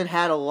 hasn't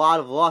had a lot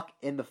of luck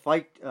in the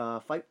fight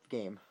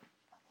game.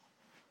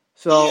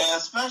 So yeah,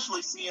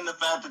 especially seeing the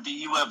fact that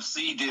the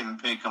UFC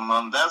didn't pick him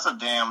up, that's a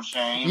damn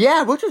shame.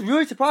 Yeah, which was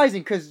really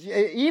surprising, because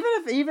even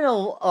a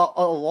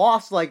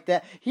loss like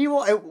that,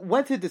 it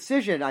went to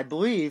decision, I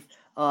believe,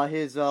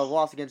 his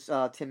loss against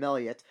Tim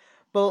Elliott.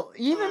 But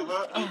even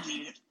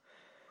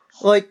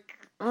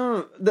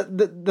I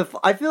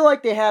feel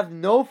like they have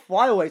no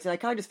flyweights, and I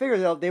kind of just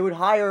figured that they would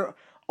hire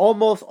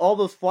almost all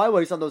those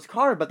flyweights on those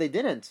cards, but they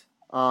didn't.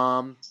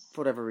 For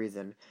whatever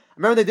reason. I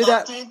remember they did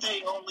that. I think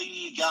they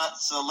only got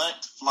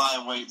select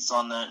flyweights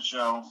on that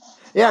show.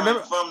 Yeah, I remember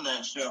from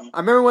that show. I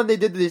remember when they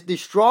did the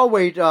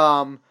strawweight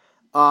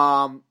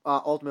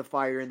Ultimate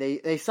Fighter, and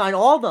they signed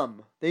all of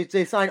them.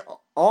 They signed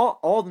all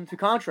of them to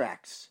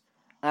contracts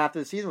after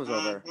the season was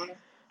over.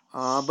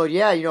 But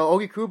yeah,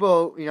 Ogi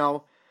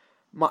Kubo,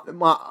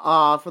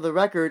 for the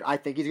record, I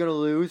think he's going to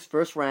lose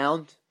first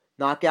round,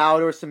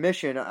 knockout or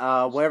submission,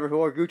 whatever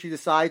Horiguchi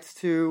decides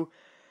to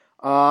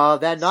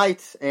that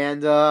night.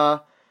 And,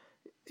 But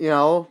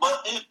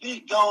if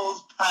it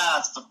goes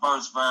past the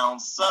first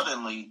round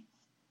suddenly,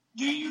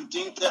 do you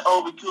think that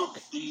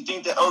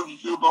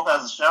Ogi Kubo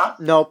has a shot?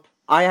 Nope.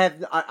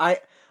 The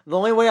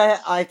only way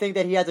I think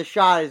that he has a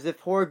shot is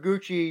if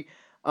Horiguchi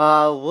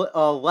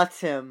lets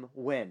him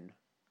win.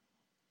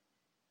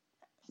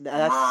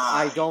 Right.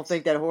 I don't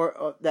think that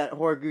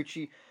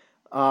Horiguchi.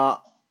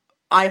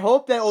 I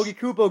hope that Ogi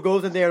Kubo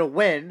goes in there to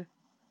win,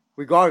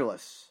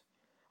 regardless.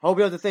 I hope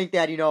he doesn't think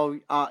that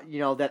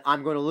that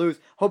I'm going to lose.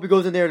 Hope he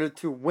goes in there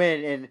to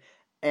win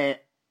and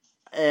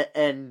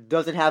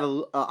doesn't have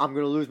a I'm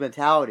going to lose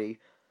mentality.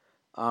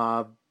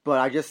 But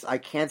I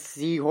can't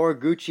see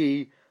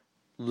Horiguchi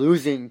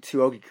losing to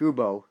Ogi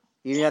Kubo,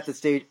 even at the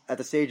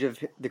stage of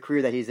the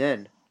career that he's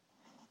in.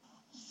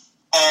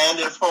 And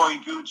if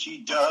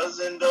Horiguchi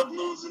does end up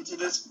losing to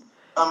this,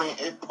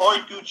 if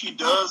Horiguchi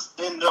does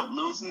end up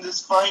losing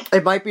this fight,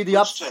 it might be the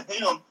upset.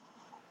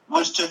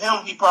 Which to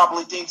him, he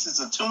probably thinks it's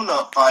a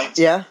tune-up fight.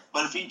 Yeah.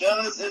 But if he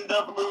does end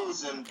up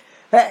losing,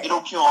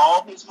 it'll kill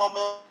all his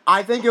momentum.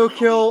 I think it'll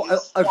kill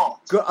it'll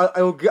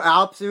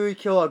absolutely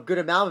kill a good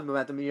amount of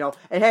momentum,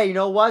 And hey, you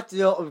know what?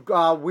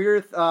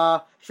 Weird,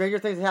 stranger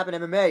things that happen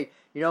in MMA.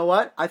 You know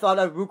what? I thought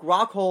that Luke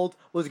Rockhold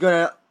was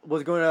gonna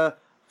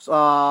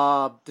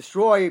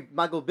destroy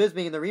Michael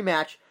Bisping in the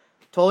rematch.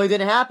 Totally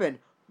didn't happen.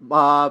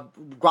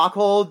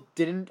 Rockhold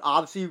didn't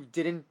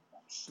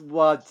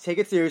take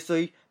it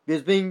seriously.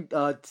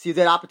 Bisping seized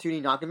that opportunity,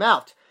 knocked him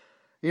out.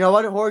 You know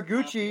what?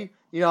 Horiguchi,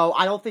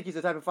 I don't think he's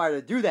the type of fighter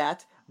to do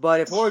that.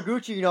 But if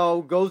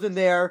Horiguchi, goes in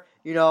there,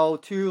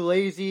 too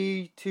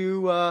lazy,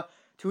 too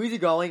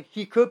easygoing,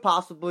 he could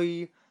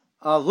possibly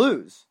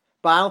lose.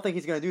 But I don't think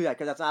he's going to do that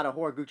because that's not a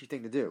Horiguchi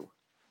thing to do.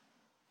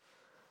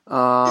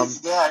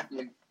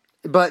 Exactly.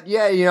 But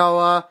yeah,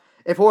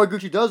 if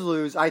Horiguchi does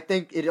lose, I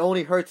think it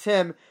only hurts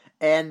him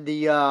and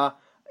the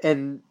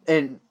and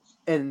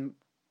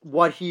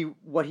what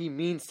he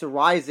means to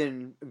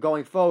Rizin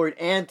going forward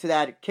and to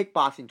that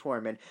kickboxing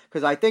tournament,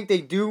 because I think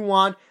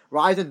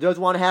Rizin does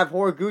want to have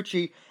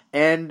Horiguchi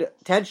and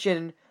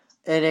Tenshin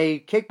in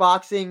a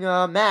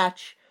kickboxing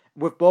match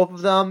with both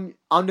of them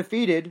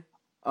undefeated,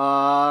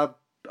 or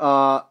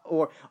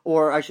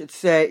I should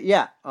say,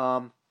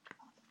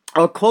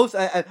 close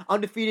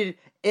undefeated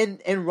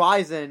in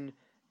Rizin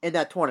in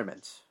that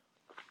tournament.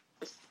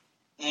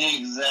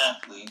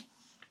 Exactly.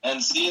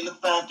 And seeing the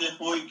fact that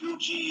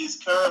Horiguchi is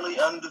currently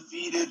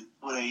undefeated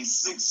with a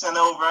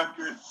 6-0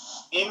 record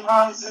in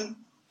Rizin,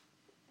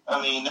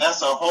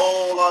 that's a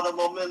whole lot of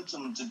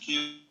momentum to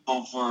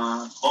kill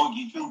for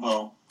Ogi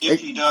Kubo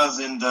if he does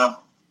end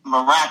up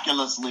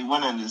miraculously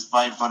winning this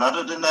fight. But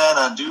other than that,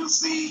 I do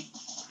see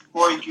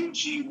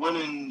Horiguchi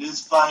winning this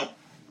fight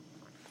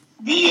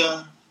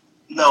via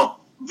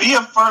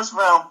first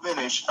round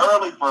finish,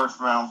 early first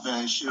round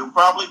finish. It'll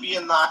probably be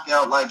a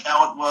knockout like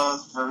how it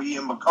was for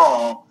Ian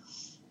McCall.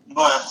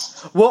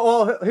 But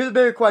well, here's a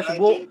bigger question: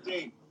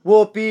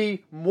 Will it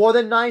be more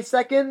than 9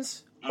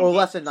 seconds or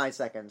less than 9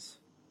 seconds?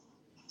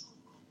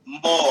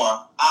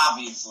 More,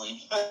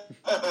 obviously.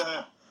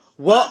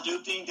 Well, I do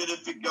think that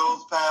if it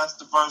goes past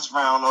the first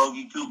round,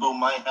 Ogi Kubo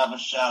might have a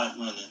shot at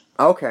winning.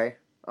 Okay,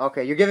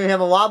 you're giving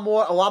him a lot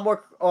more to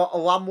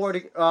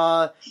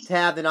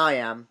have than I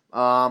am.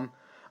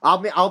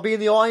 I'll be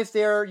in the audience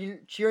there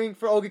cheering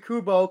for Ogi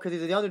Kubo because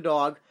he's the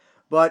underdog.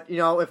 But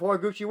if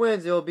Horiguchi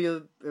wins, it'll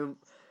be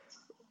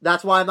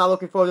that's why I'm not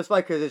looking forward to this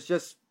fight, because it's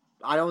just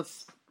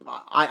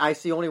I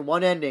see only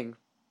one ending,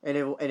 and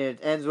it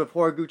ends with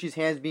Horiguchi's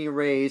hands being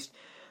raised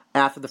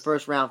after the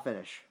first round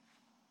finish.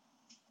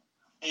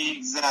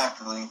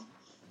 Exactly.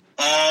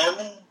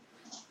 And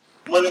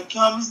when it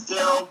comes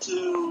down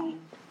to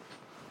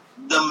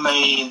the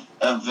main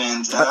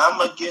event, and I'm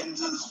going to get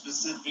into the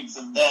specifics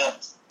of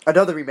that.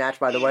 Another rematch,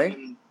 by the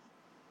way.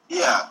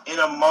 Yeah, in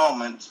a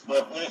moment.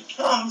 But when it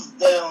comes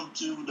down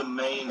to the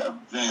main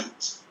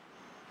event,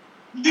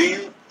 do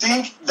you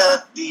think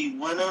that the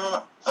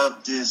winner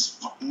of this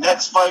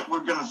next fight we're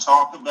going to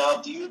talk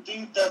about, do you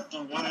think that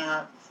the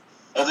winner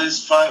of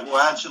this fight will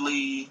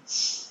actually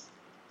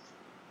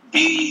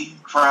be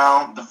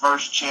crowned the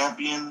first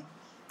champion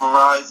for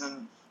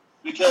Rizin?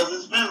 Because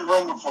it's been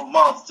rumored for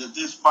months that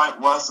this fight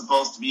was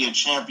supposed to be a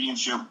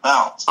championship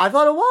bout. I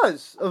thought it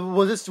was.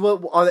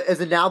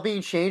 Is it now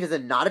being changed? Is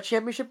it not a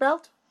championship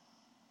bout?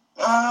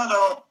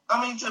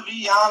 To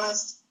be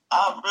honest,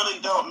 I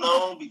really don't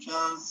know,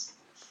 because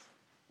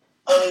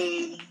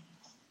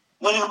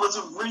when it was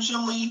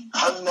originally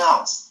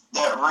announced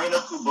that Reina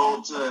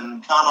Kubota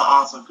and Kana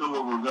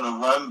Asakura were going to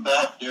run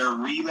back their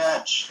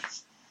rematch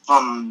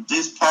from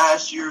this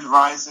past year's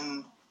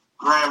Rizin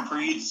Grand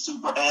Prix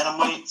Super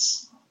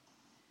Atomweights,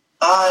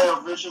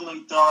 I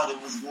originally thought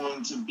it was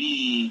going to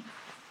be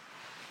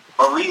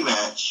a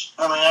rematch.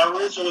 I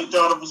originally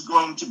thought it was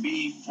going to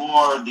be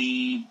for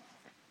the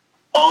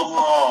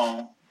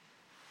overall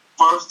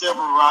first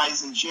ever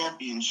Rizin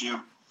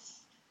championship,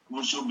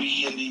 which will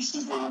be in the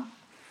super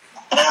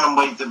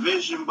atomweight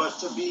division. But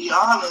to be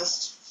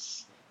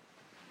honest,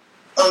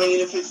 I mean,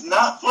 if it's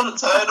not for the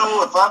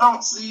title, if I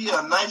don't see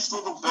a nice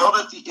little belt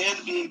at the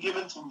end being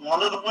given to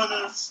one of the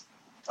winners,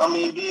 I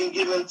mean, being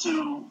given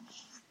to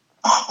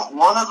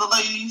one of the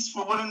ladies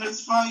for winning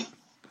this fight,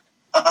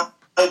 I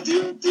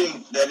do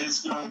think that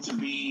it's going to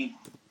be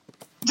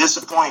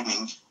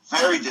disappointing,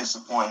 very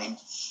disappointing.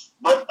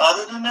 But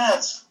other than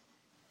that,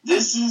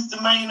 this is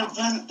the main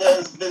event that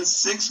has been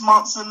 6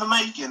 months in the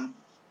making.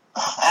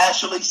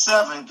 Actually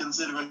 7,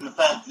 considering the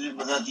fact that it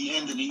was at the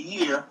end of the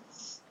year.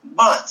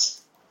 But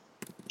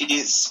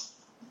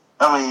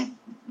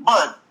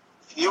but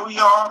here we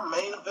are,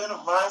 main event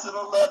of Rising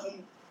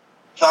 11.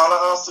 Kana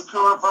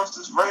Asakura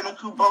versus Reina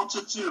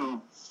Kubota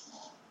 2.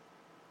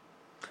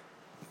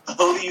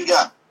 Who do you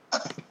got?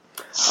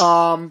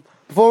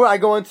 Before I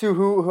go into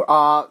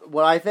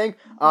what I think,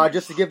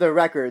 just to give the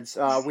records,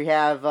 we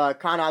have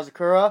Kana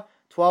Asakura,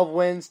 12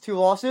 wins, 2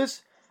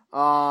 losses,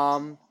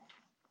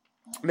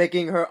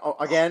 making her,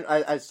 again,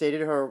 I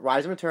stated, her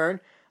rise and return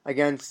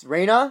against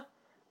Reina,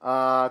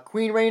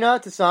 Queen Reina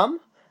to some,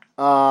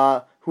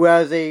 who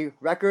has a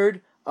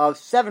record of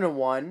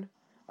 7-1.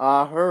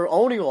 Her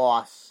only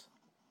loss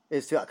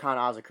is to Kana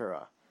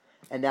Asakura,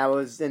 and that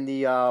was in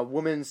the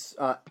women's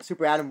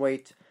super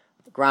atomweight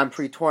Grand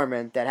Prix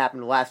tournament that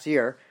happened last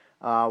year,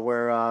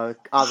 where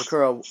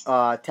Asakura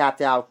tapped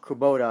out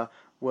Kubota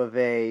with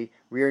a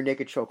rear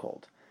naked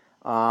chokehold.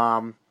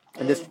 I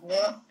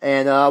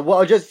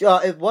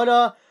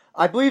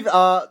believe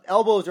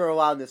elbows are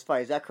allowed in this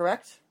fight. Is that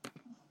correct?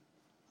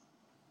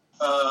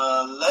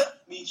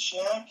 Let me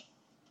check.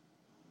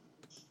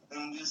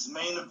 In this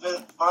main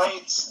event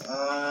fight,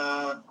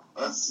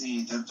 let's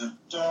see.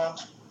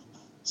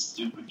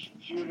 Stupid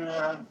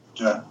computer.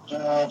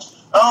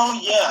 Oh,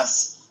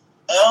 yes.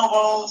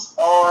 Elbows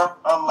are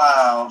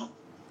allowed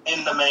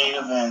in the main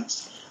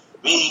event.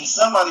 Meaning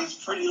somebody's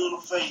pretty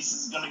little face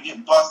is going to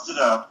get busted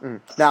up.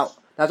 Now,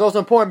 that's also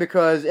important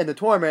because in the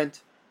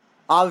tournament,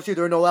 obviously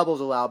there are no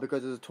elbows allowed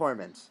because it's a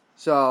tournament.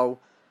 So,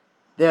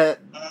 there's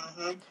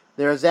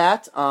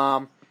that.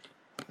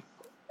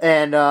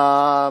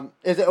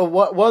 Is it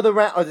what are the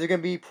rounds? Are there going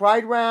to be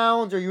pride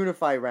rounds or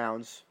unified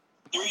rounds?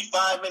 3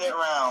 5-minute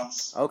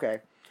rounds.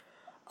 Okay.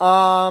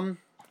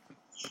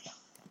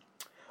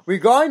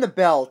 Regarding the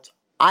belt,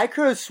 I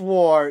could have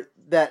swore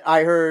that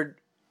I heard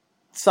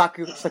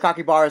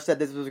Sakakibara said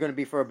this was going to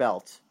be for a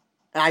belt,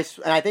 and I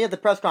think at the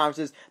press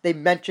conferences they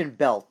mentioned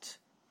belt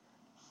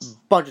a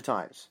bunch of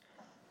times.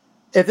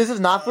 If this is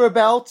not for a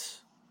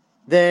belt,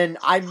 then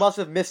I must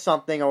have missed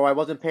something or I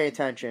wasn't paying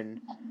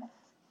attention.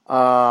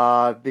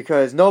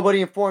 Because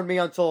nobody informed me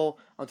until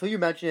you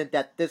mentioned it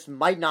that this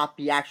might not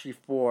be actually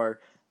for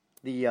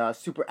the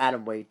super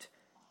atomweight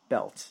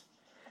belt.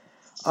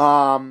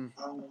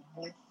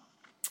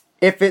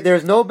 If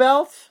there's no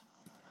belt,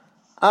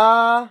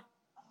 I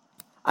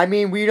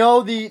mean, we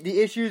know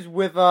the issues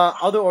with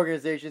other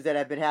organizations that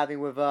have been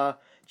having with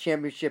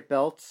championship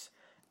belts,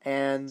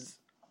 and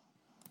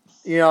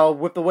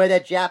with the way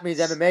that Japanese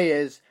MMA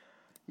is,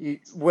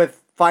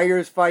 with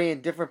fighters fighting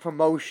in different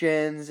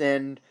promotions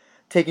and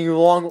taking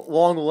long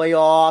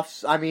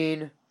layoffs. I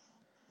mean,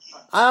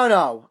 I don't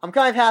know. I'm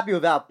kind of happy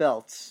without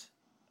belts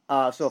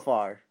so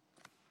far.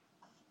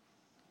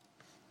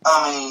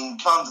 I mean,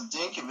 come to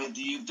think of it,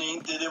 do you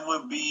think that it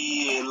would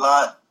be a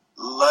lot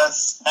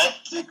less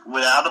hectic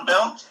without a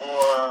belt,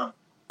 or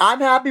I'm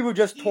happy with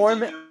just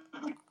tournament.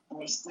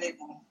 With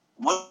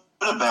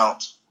a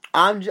belt,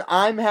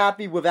 I'm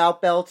happy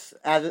without belts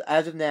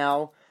as of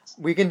now.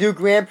 We can do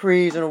Grand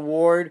Prix and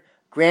award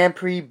Grand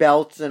Prix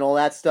belts and all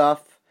that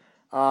stuff.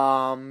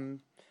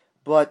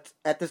 But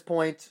at this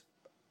point,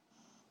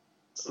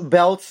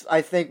 belts,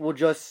 I think, will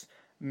just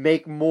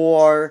make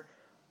more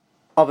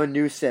of a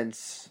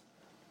nuisance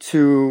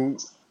to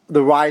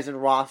the Rizin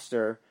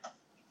roster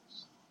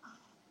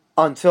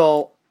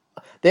until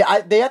they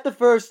have to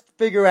first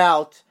figure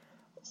out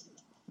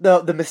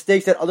the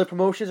mistakes that other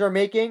promotions are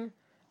making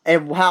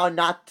and how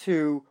not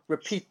to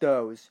repeat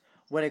those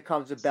when it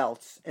comes to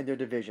belts in their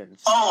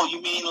divisions. Oh, you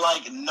mean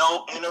like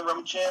no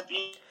interim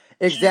champion?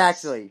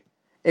 Exactly.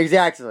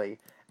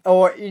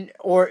 Or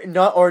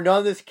none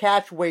of this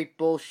catch weight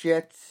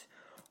bullshit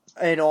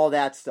and all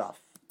that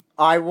stuff.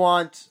 I don't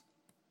want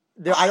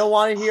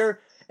to hear.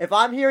 If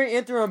I'm hearing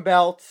interim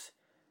belts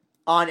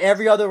on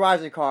every other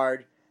Rising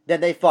card, then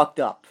they fucked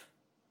up,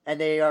 and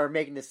they are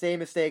making the same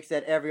mistakes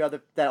that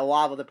a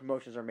lot of other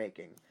promotions are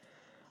making.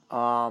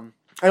 And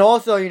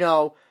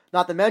also,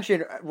 not to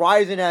mention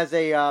Rising as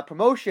a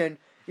promotion.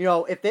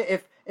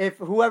 If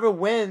whoever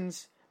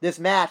wins this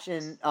match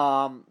and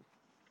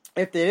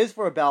if it is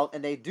for a belt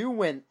and they do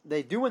win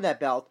that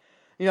belt.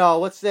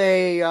 Let's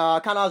say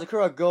Kana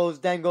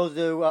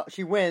Asakura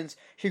she wins.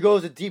 She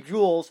goes to Deep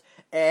Jewels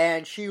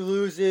and she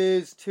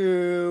loses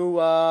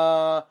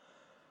to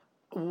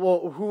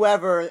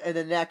whoever in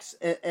the next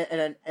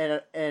in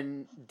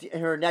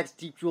her next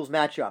Deep Jewels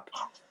matchup.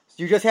 So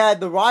you just had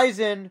the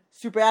Rizin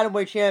Super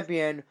Atomweight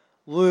champion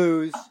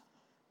lose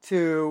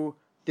to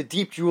the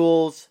Deep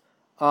Jewels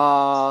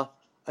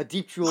a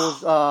Deep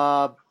Jewel's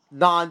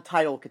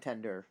non-title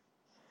contender.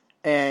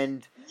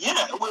 And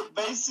yeah, it would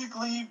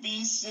basically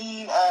be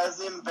seen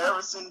as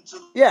embarrassing to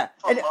the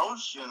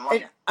promotion.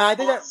 And I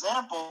think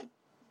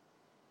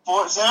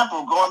for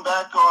example, going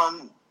back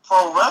on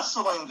pro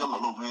wrestling a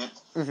little bit,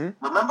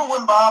 remember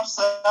when Bob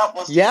Sapp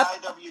was the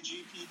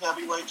IWGP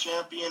Heavyweight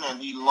Champion and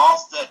he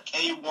lost that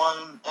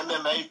K1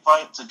 MMA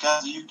fight to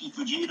Kazuyuki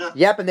Fujita?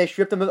 Yep, and they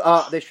stripped him.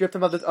 They stripped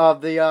him of the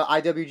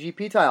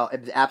IWGP title.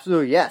 It was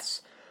absolutely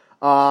yes.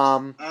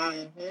 You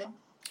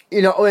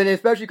know, and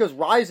especially because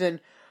Ryzen.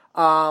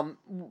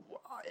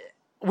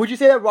 Would you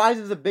say that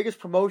Ryzen is the biggest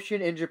promotion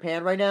in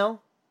Japan right now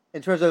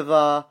in terms of,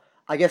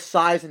 I guess,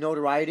 size and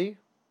notoriety?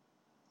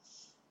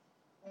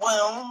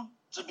 Well,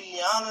 to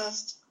be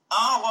honest,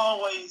 I'll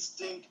always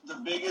think the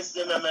biggest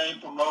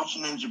MMA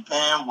promotion in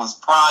Japan was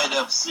Pride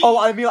FC. Oh,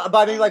 I mean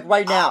like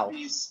right now.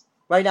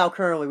 Right now,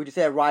 currently, would you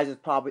say that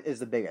Ryzen probably is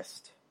the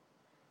biggest?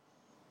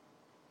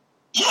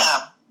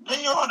 Yeah,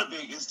 they are the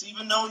biggest,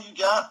 even though you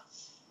got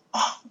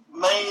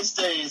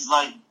mainstays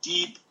like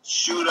Deep,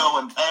 Shudo,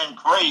 and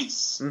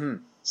Pancrase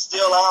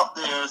still out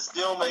there,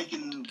 still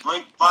making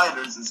great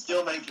fighters and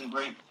still making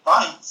great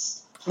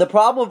fights. The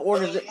problem with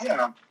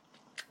organization...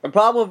 The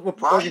problem with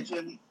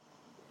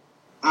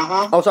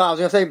Oh, sorry, I was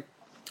going to say,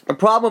 the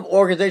problem with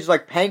organizations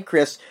like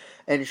Pancrase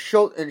and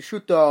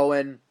Shuto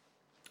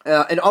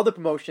and other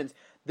promotions,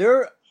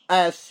 they're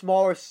at a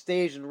smaller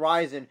stage than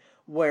Ryzen,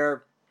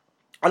 where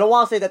I don't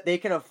want to say that they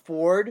can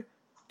afford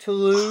to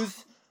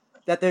lose,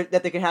 that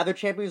they can have their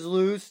champions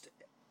lose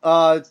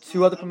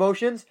to other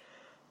promotions,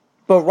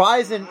 but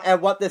Ryzen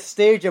at what the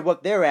stage of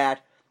what they're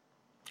at,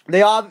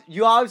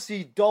 you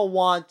obviously don't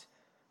want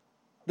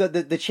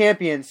the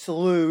champions to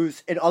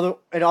lose in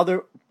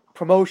other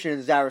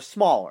promotions that are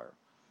smaller.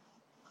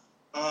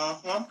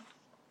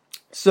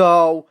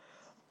 So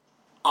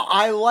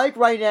I like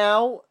right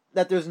now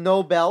that there's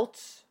no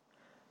belts,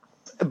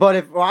 but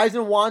if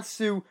Ryzen wants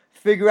to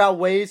figure out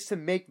ways to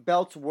make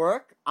belts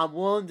work, I'm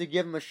willing to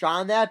give him a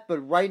shot on that. But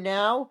right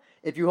now,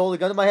 if you hold a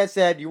gun to my head and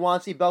said, you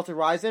want to see belts in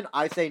Ryzen,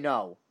 I say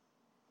no.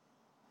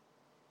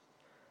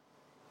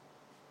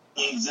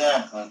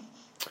 Exactly.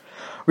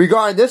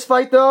 Regarding this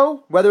fight,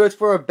 though, whether it's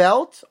for a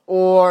belt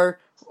or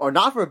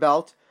not for a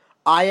belt,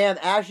 I am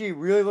actually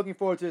really looking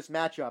forward to this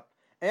matchup.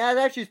 And that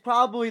actually is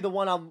probably the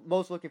one I'm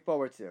most looking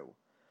forward to.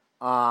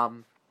 I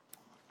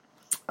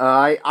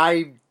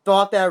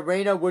thought that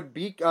Reina would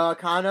beat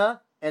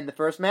Kana in the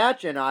first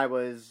match, and I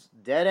was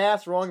dead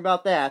ass wrong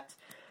about that.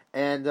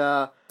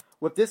 And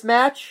with this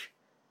match,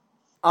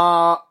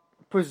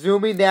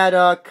 presuming that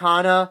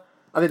Reina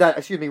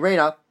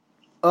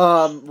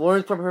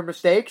learns from her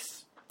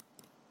mistakes,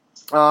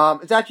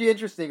 it's actually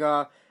interesting.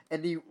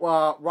 In the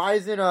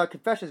Ryzen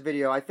Confessions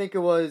video, I think it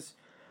was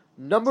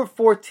number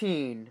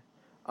 14.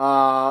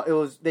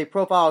 They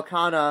profile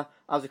Kana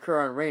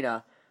Azakura and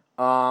Reina.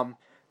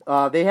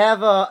 They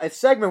have a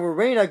segment where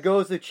Reina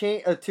goes to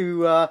train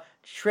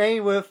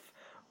with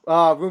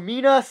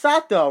Rumina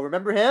Sato.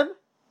 Remember him?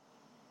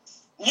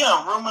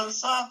 Yeah, Rumina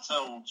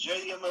Sato,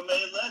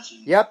 JMMA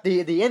legend. Yep,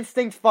 the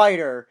Instinct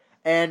fighter.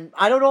 And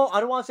I don't know. I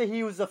don't want to say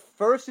he was the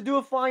first to do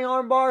a flying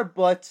armbar,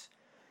 but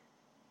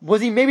was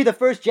he maybe the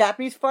first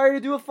Japanese fighter to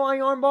do a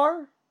flying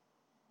armbar?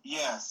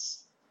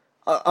 Yes.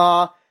 Which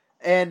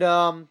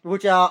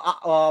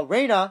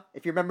Reina,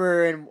 if you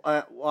remember in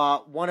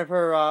one of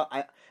her,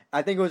 I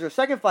think it was her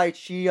second fight,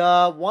 she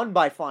won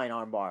by flying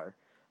armbar.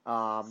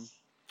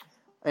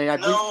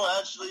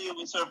 Actually, it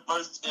was her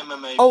first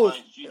MMA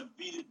fight. She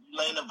defeated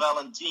Elena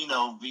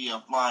Valentino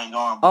via flying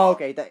armbar. Oh,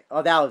 okay. That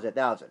was it.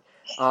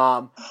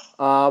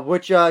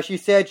 Which she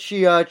said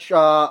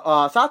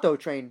Sato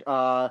trained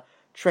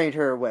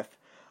her with.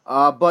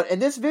 But in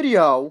this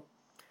video,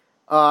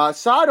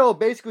 Sato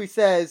basically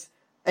says,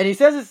 and he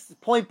says this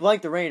point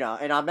blank to Reina,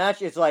 and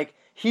it's like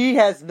he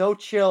has no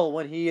chill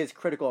when he is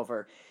critical of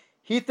her.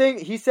 He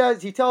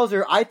tells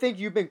her, I think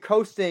you've been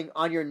coasting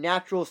on your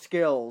natural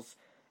skills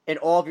in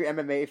all of your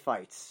MMA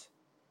fights,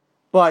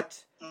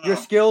 but your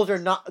skills are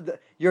not.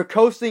 Your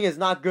coasting is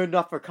not good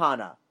enough for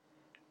Kana,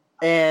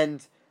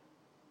 and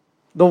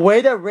the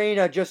way that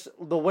Reina you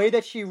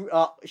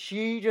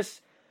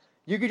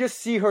could just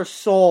see her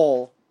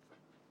soul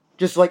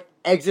just like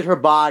exit her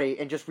body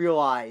and just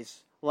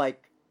realize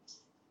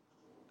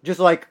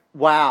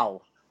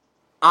wow,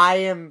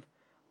 I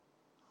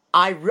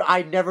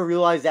never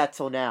realized that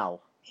till now.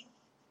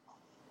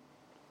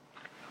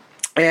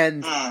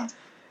 And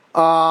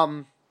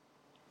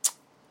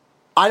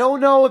I don't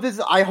know if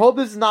I hope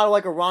this is not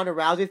like a Ronda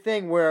Rousey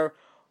thing where,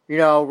 you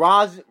know,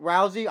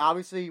 Rousey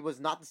obviously was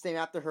not the same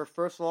after her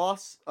first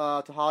loss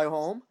to Holly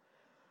Holm.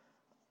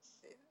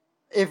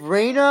 If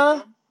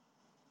Reina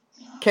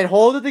can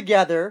hold it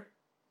together,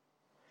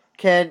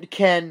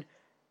 can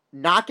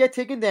not get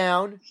taken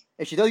down,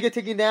 if she does get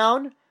taken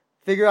down,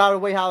 figure out a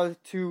way how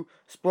to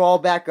sprawl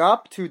back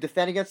up to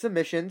defend against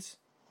submissions,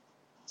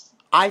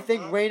 I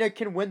think Reina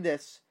can win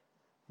this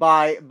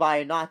by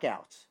a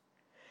knockout.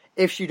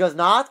 If she does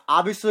not,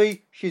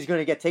 obviously she's going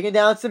to get taken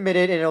down and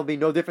submitted, and it'll be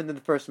no different than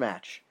the first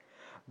match.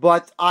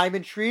 But I'm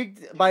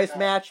intrigued by this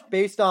match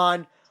based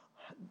on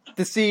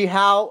to see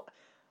how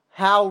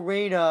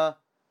Reina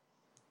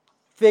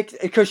fixed,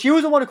 because she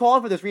was the one who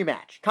called for this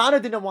rematch. Kana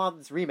didn't want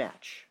this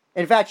rematch.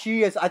 In fact,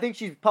 I think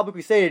she's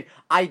publicly stated,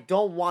 I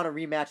don't want a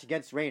rematch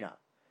against Reina.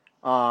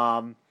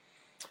 And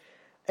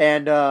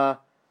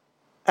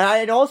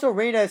also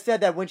Reina has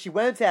said that when she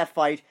went into that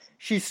fight,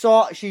 she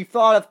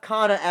thought of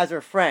Kana as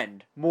her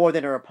friend more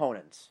than her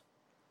opponent.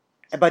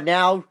 But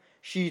now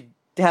she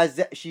says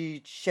that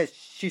she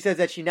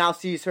now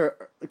sees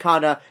her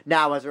Kana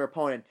now as her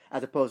opponent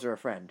as opposed to her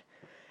friend.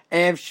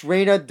 And if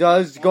Reina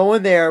does go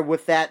in there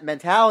with that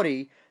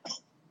mentality,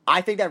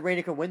 I think that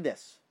Reina can win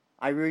this.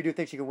 I really do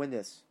think she can win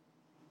this.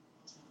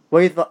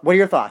 What are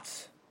your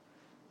thoughts?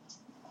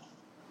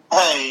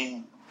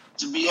 Hey,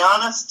 to be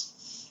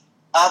honest,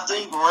 I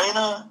think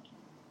Reina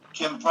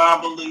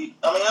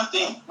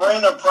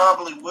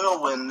probably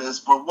will win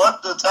this. But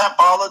what is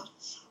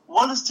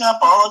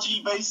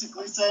Tapology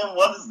basically saying?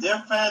 What is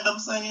their fandom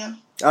saying?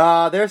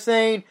 They're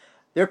saying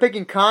they're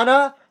picking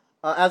Kana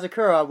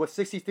Asakura with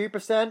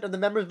 63% of the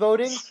members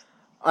voting,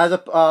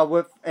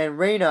 and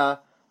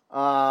Reina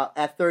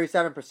at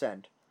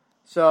 37%.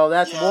 So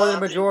that's more than a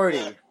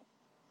majority.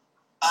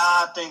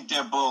 I think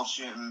they're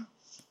bullshitting,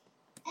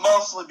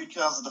 mostly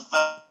because of the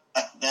fact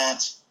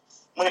that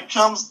when it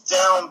comes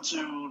down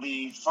to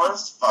the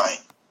first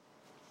fight,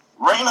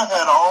 Reina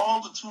had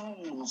all the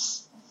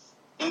tools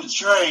in the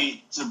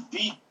trade to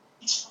beat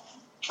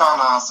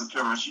Kana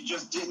Asakura. She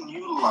just didn't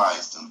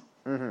utilize them.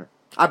 Mm-hmm.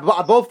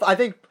 I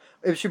think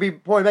it should be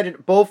important to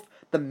mention both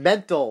the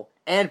mental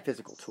and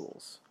physical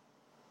tools.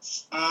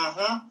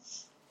 Mm-hmm.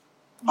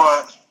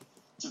 But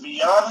to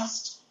be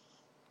honest,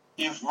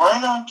 if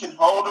Reina can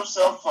hold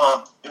herself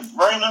up, if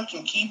Reina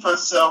can keep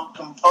herself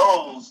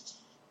composed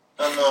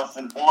enough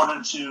in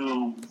order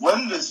to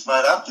win this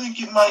fight, I think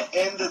it might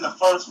end in the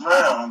first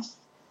round.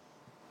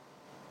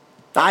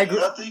 I agree.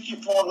 I think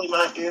it probably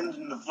might end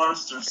in the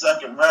first or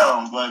second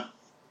round, but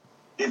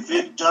if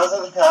it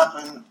doesn't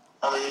happen,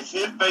 if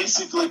it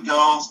basically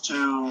goes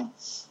to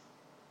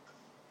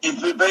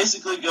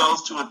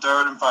a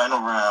third and final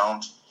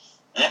round,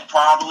 it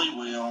probably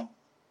will,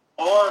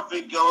 or if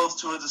it goes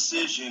to a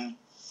decision,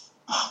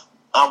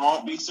 I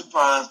won't be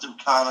surprised if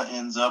Kana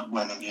ends up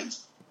winning it.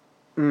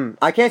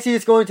 I can't see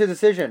this going to a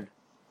decision.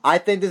 I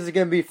think this is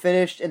going to be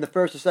finished in the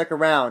first or second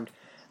round.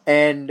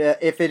 And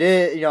if it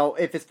is,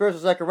 if it's first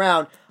or second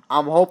round,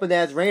 I'm hoping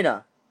that it's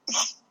Reina.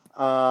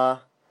 If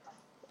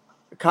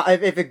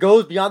it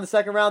goes beyond the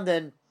second round,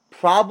 then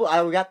probably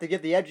I would have to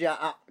give the edge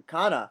to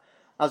Kana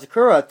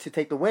Asakura to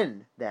take the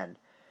win then.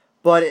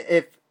 But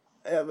if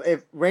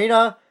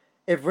Reina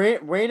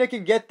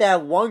can get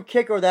that one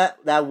kick or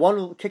that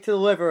one kick to the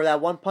liver or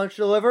that one punch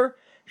to the liver,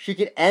 she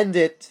can end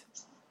it,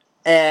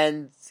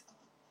 and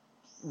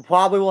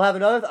probably we'll have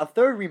a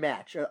third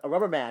rematch, a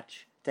rubber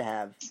match to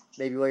have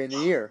maybe later in the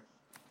year.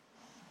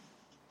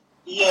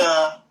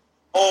 Yeah,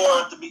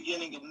 or at the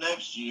beginning of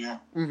next year.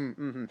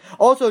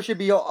 Also, it should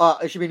be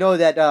noted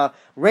that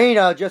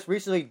Reina just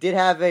recently did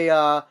have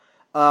a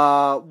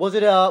was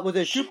it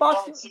a shoot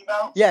boxing?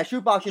 Yeah,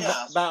 shoot boxing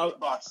bout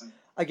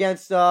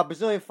against a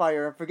Brazilian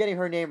fighter. I'm forgetting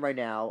her name right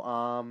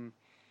now.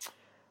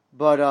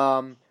 But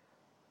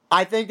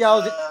I think that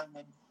was.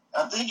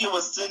 I think it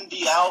was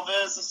Cindy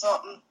Alves or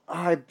something.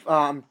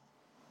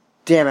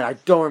 Damn it, I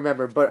don't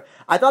remember. But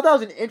I thought that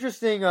was an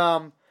interesting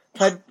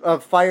type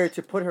of fighter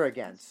to put her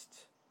against.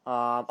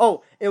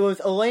 It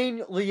was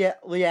Elaine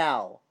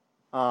Leal.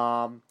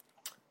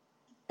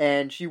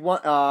 And she won.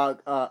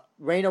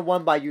 Reina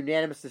won by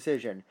unanimous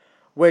decision,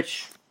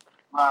 which,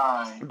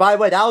 by the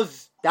way, that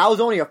was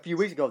only a few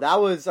weeks ago. That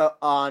was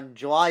on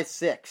July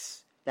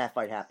 6th that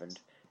fight happened,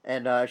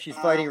 and she's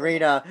fighting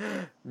Reina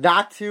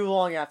not too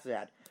long after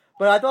that.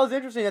 But I thought it was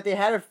interesting that they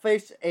had her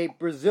face a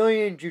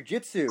Brazilian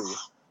Jiu-Jitsu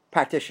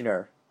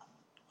practitioner.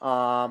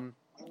 That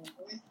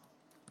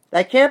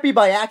can't be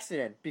by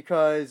accident,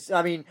 because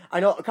I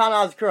know Kana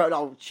Asakura.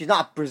 No, she's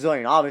not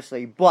Brazilian,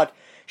 obviously, but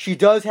she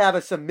does have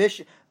a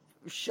submission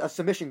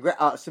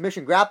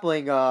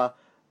grappling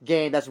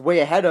game that's way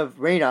ahead of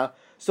Reina.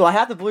 So I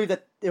have to believe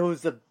that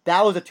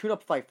that was a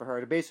tune-up fight for her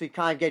to basically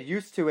kind of get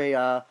used to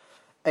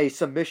a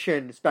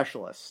submission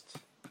specialist.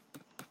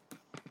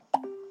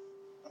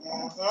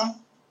 Mm-hmm.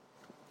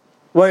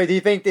 Wait, do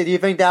you think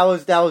that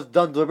was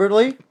done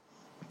deliberately?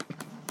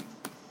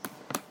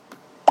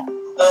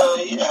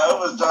 Yeah, it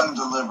was done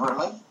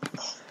deliberately.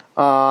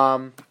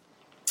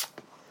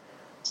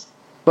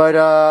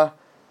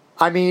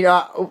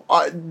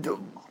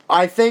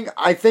 I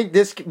think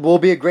this will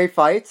be a great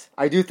fight.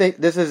 I do think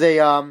this is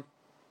a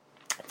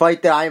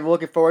fight that I am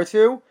looking forward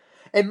to.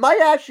 It might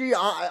actually.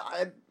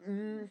 I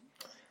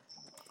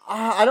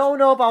don't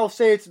know if I'll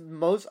say it's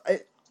most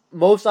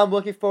I'm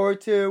looking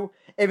forward to.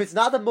 If it's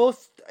not the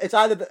most, it's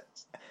either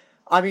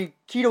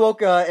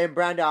Kitaoka and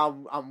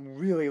Brandao. I'm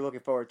really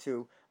looking forward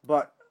to,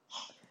 but.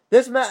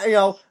 This match,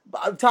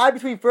 tied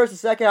between first and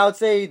second, I would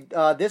say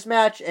this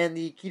match and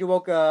the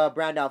Kitaoka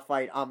Brandao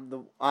fight are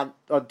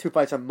the two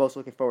fights I'm most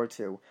looking forward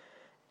to.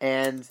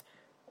 And,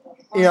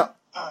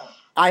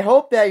 I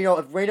hope that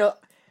if Reina,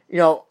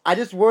 I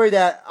just worry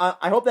that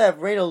I hope that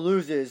if Reina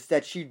loses,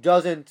 that she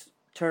doesn't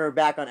turn her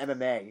back on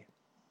MMA.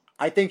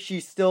 I think she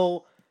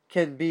still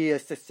can be a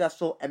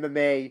successful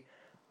MMA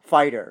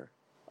fighter,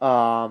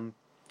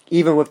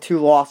 even with 2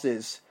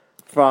 losses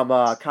from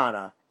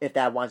Kana, if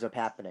that winds up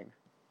happening.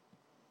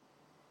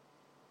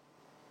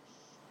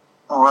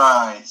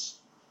 Right.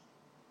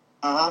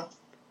 Uh-huh.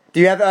 Do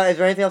you have? Is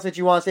there anything else that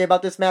you want to say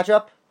about this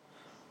matchup?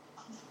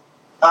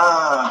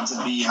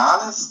 To be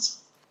honest,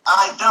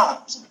 I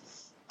don't.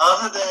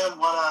 Other than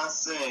what I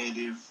said,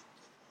 if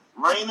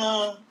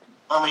Reina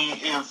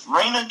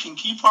can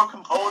keep her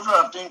composure,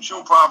 I think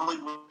she'll probably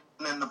win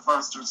in the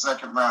first or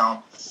second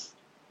round.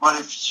 But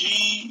if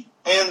she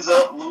ends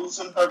up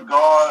losing her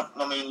guard,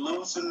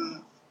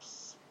 losing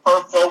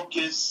her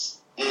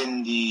focus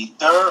in the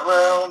third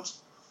round,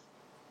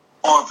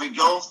 or if it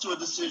goes to a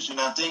decision,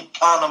 I think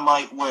Kana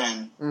might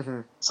win.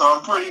 Mm-hmm. So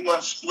I'm pretty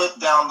much split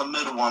down the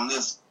middle on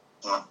this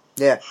one.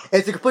 Yeah,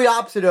 it's the complete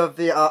opposite of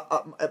the.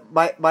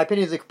 My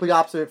opinion is the complete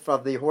opposite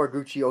of the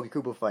Horiguchi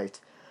Ogikubo fight,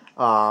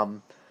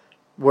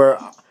 where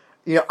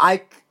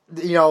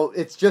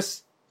it's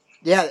just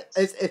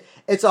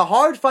it's a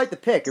hard fight to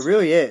pick. It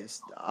really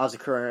is,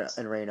 Asakura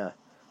and Reina.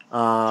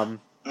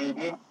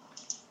 Mm-hmm.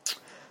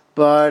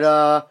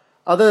 But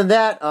other than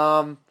that,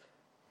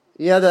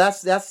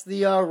 that's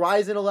the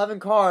Ryzen 11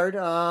 card.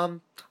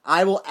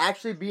 I will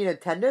actually be in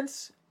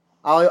attendance.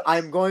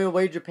 I'm going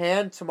away to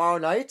Japan tomorrow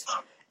night,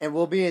 and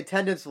we'll be in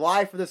attendance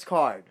live for this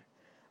card.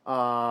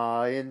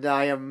 And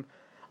I'm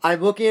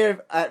looking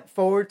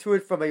forward to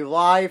it from a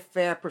live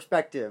fan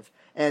perspective,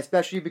 and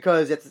especially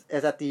because it's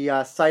at the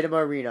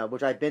Saitama Arena,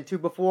 which I've been to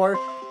before,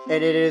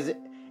 and it is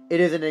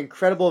an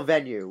incredible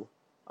venue.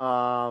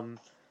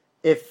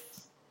 If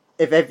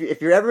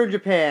you're ever in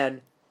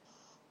Japan,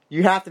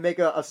 you have to make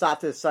a stop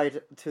to the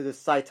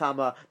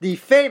Saitama, the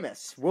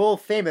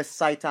world famous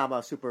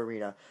Saitama Super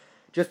Arena,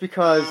 just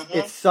because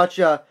it's such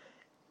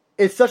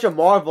a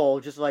marvel,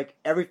 just like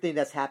everything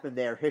that's happened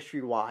there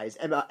history wise,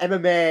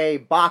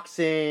 MMA,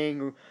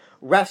 boxing,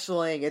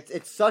 wrestling.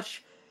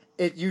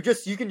 You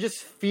can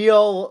just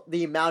feel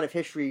the amount of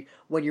history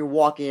when you're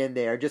walking in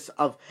there.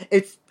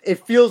 It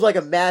feels like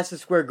a Madison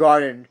Square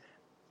Garden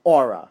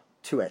aura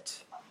to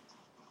it.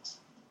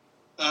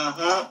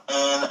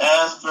 And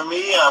as for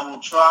me, I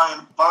will try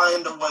and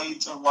find a way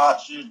to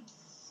watch it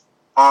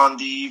on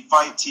the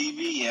Fight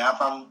TV app.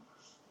 I'm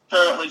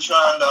currently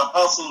trying to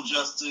hustle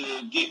just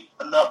to get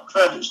enough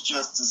credits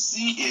just to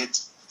see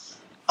it.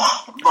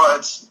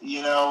 But,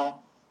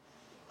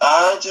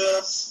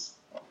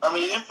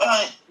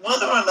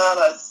 whether or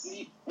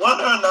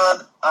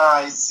not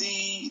I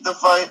see the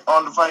fight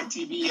on the Fight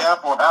TV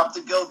app or have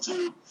to go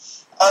to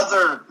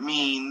other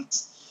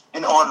means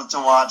in order to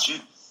watch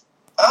it,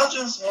 I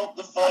just hope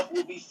the fight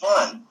will be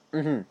fun.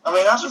 Mm-hmm.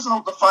 I just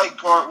hope the fight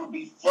card will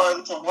be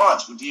fun to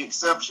watch, with the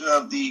exception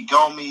of the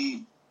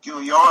Gomi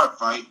Gilliard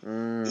fight.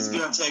 It's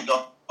going to take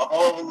a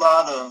whole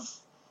lot of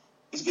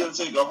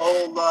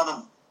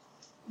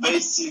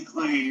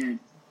basically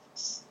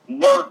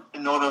work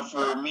in order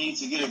for me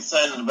to get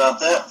excited about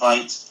that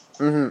fight.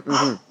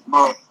 Mm-hmm.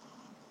 But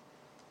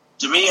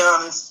to be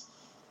honest,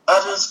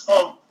 I just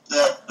hope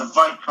that the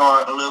fight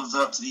card lives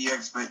up to the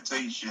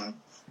expectation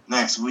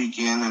next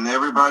weekend, and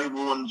everybody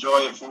will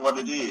enjoy it for what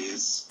it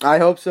is. I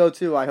hope so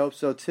too.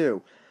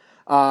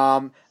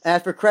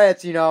 As for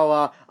credits,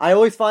 I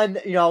always find,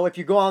 if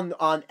you go on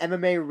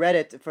MMA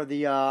Reddit for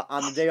the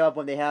on the day of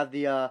when they have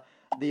the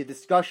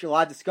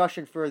live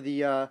discussion for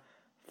the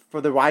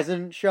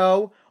Ryzen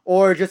show,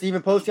 or just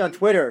even posting on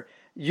Twitter,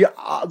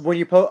 when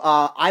you post,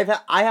 I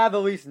have at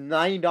least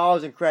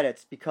 $90 in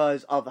credits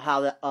because of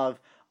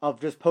of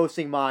just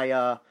posting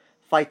my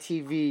Fight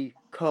TV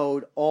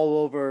code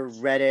all over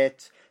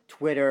Reddit,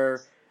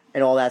 Twitter,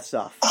 and all that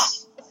stuff.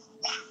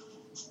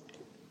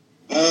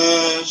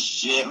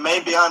 Shit.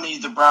 Maybe I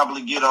need to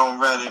probably get on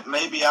Reddit.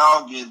 Maybe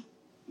I'll get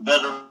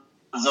better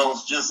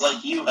results just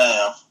like you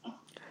have.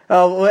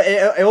 Oh,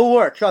 it will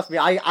work. Trust me.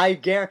 I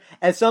guarantee.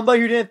 As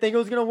somebody who didn't think it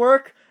was gonna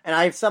work, and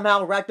I've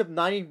somehow racked up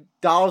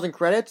 $90 in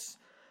credits.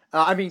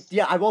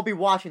 I won't be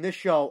watching this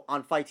show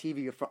on Fight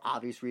TV for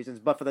obvious reasons,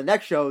 but for the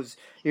next shows,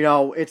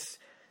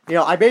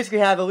 I basically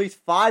have at least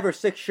 5 or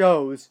 6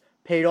 shows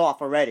paid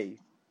off already,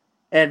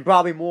 and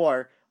probably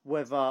more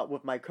with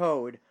my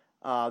code.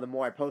 The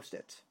more I post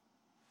it.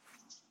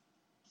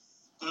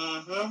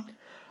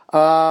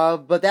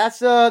 But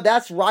that's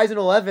Ryzen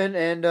 11,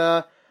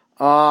 and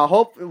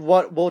hope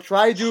what we'll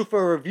try to do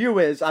for a review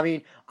is,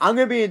 I'm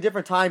gonna be in a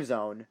different time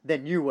zone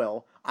than you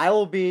will. I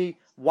will be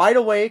wide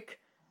awake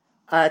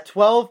at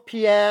 12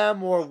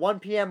 p.m. or 1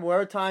 p.m.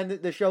 whatever time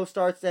the show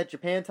starts at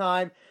Japan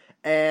time,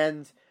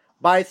 and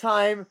by the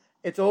time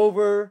it's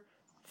over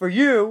for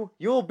you,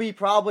 you'll be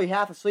probably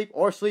half asleep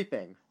or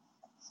sleeping.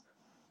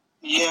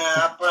 Yeah,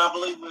 I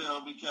probably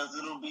will, because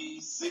it'll be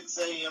 6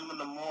 a.m. in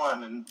the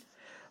morning.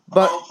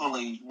 But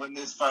hopefully, when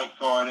this fight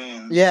card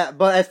ends. Yeah,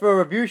 but as for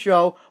a review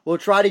show, we'll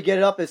try to get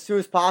it up as soon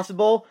as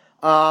possible.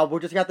 We're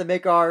gonna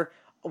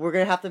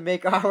have to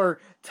make our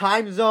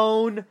time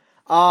zone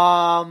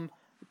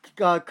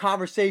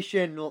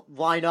conversation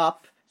line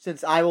up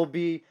since I will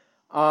be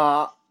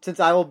I'll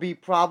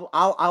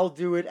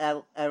do it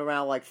at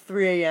around like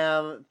 3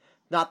 a.m.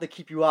 Not to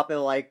keep you up at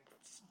like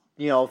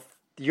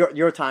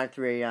your time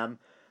 3 a.m.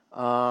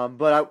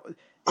 But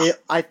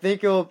I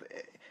think it'll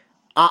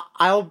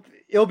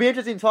be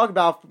interesting to talk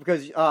about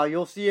because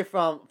you'll see it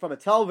from a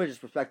television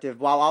perspective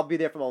while I'll be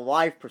there from a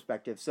live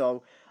perspective.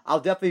 So I'll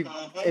definitely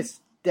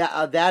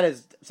that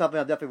is something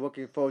I'm definitely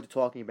looking forward to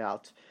talking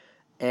about.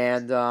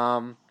 And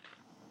well,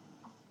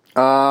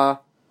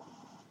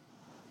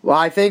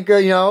 I think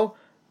now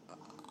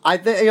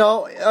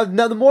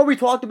the more we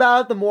talked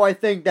about it, the more I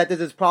think that this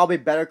is probably a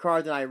better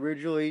card than I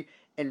originally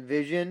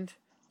envisioned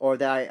or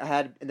that I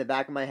had in the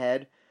back of my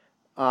head.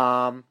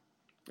 And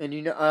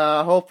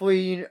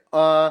hopefully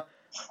all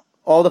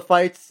the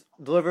fights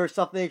deliver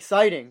something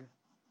exciting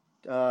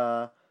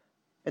in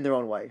their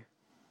own way.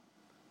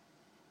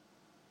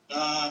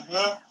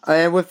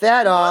 And with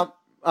that,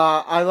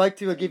 I'd like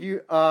to give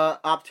you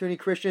opportunity,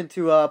 Christian,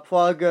 to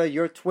plug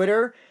your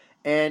Twitter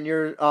and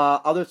your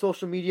other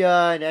social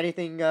media and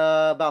anything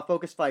about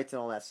Focus Fights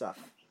and all that stuff.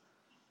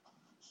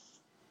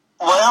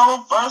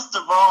 Well, first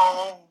of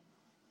all,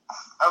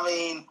 I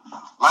mean,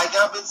 like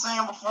I've been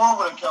saying before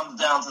when it comes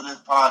down to this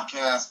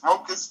podcast,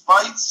 Focus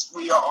Fights,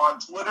 we are on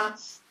Twitter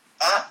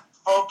at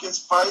Focus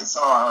Fights.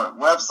 Our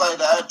website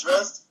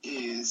address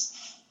is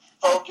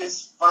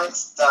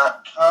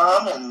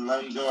focusfights.com, and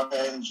let me go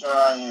ahead and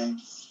try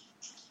and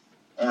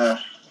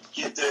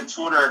get their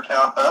Twitter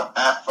account up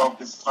at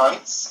Focus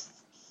Fights.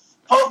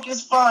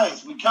 Focus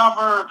Fights, we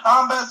cover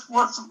combat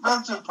sports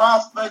events and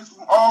prospects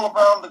from all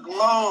around the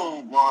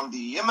globe on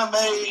the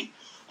MMA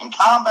and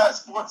combat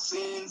sports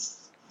scenes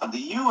of the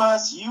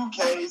U.S.,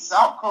 UK,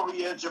 South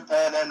Korea,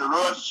 Japan, and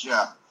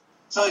Russia.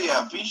 So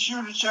yeah, be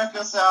sure to check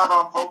us out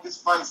on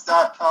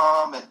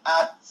focusfights.com and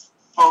at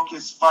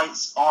Focus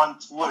Fights on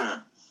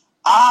Twitter.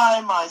 I,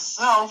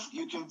 myself,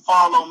 you can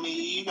follow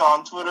me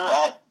on Twitter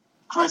at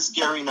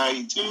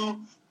ChrisGary92.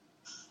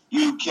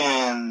 You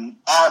can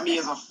add me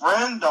as a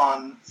friend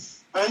on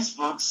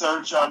Facebook,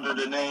 search under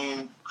the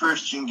name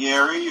Christian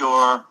Gary,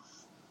 or,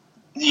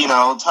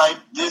 type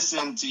this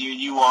into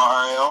your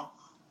URL,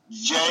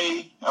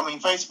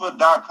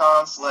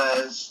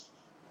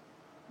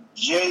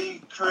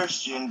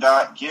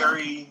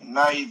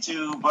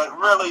 facebook.com/jchristian.gary92, but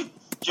really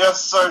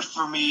just search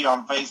for me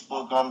on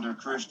Facebook under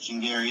Christian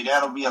Gary.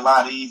 That'll be a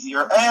lot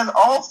easier. And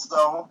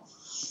also,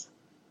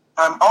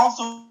 I'm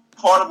also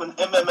part of an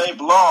MMA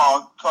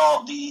blog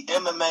called the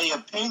MMA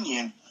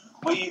Opinion.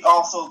 We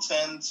also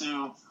tend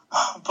to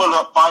put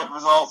up fight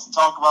results and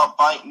talk about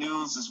fight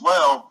news as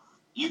well.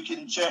 You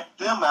can check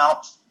them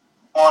out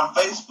on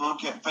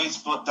Facebook at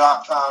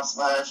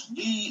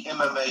facebook.com/the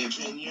MMA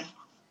Opinion,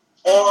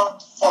 or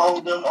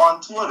follow them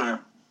on Twitter.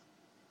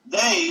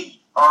 They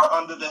are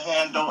under the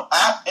handle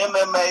at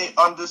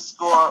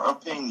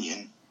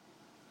MMA_opinion.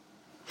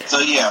 So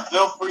yeah,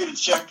 feel free to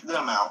check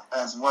them out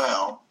as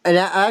well. And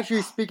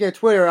actually, speaking of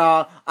Twitter,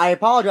 I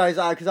apologize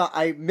because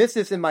I missed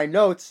this in my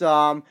notes.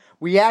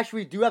 We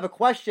actually do have a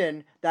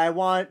question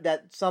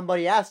that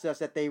somebody asked us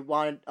that they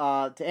wanted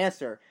to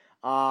answer.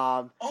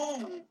 I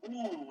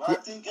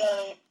think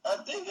I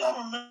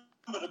remember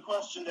the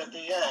question that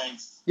they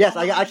asked. Yes,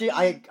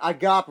 I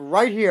got up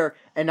right here,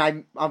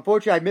 and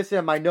unfortunately I missed it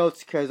in my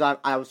notes because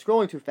I was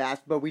scrolling too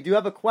fast. But we do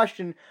have a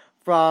question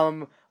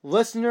from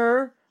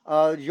listener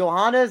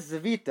Johanna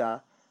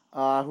Zavita,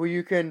 who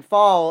you can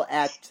follow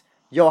at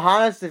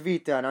Johanna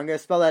Zavita, and I'm going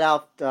to spell that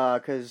out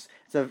because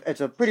it's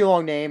a pretty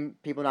long name.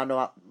 People might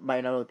not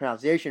know the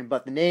pronunciation,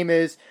 but the name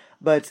is,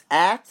 but it's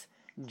at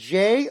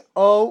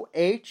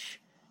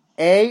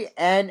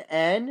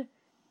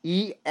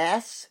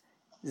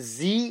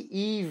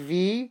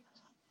JohannnesZevita.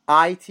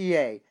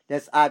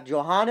 That's at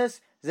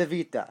Johannes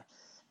Zavita,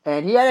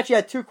 and he actually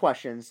had two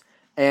questions,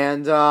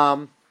 and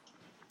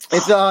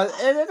it's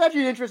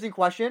actually an interesting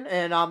question,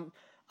 and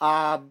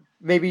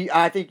maybe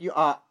I think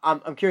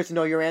I'm curious to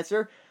know your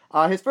answer.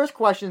 His first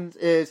question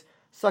is: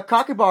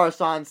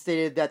 Sakakibara-san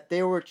stated that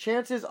there were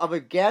chances of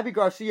a Gabby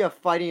Garcia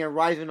fighting in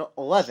Rizin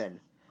 11,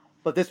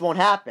 but this won't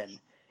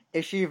happen.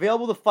 Is she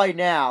available to fight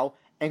now?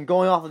 And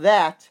going off of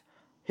that,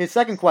 his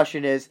second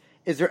question is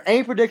there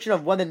any prediction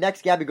of when the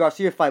next Gabby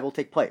Garcia fight will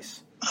take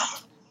place?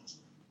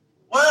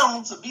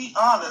 Well, to be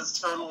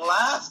honest, her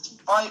last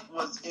fight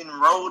was in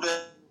Road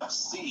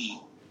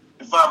FC,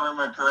 if I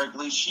remember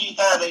correctly. She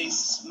had a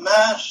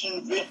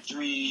smashing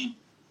victory.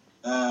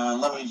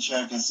 Let me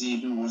check and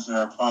see who was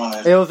her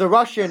opponent. It was a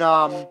Russian,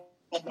 the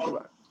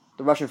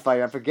Russian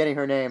fighter. I'm forgetting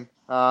her name.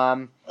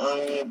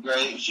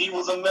 Great. She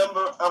was a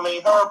member.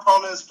 Her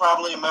opponent is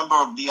probably a member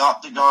of the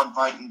Octagon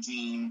fighting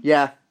team.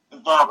 Yeah.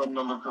 If I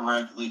remember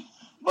correctly.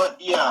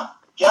 But yeah,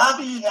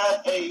 Gabby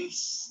had a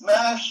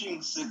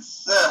smashing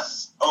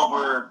success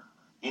over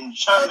in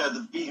China,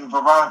 defeating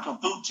Veronica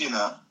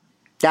Futina.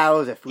 That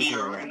was a Futina.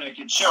 The rear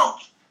naked choke.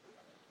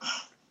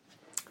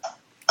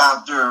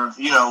 After,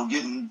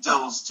 getting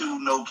those two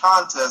no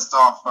contest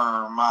off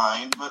her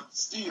mind, but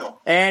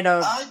still. And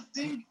I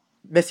think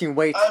missing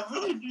weight. I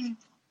really do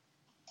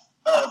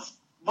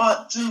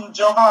But to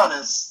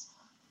Johannes,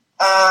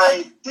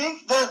 I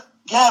think that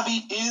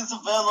Gabby is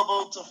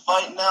available to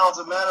fight now. As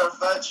a matter of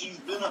fact, she's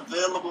been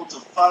available to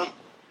fight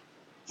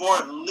for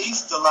at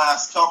least the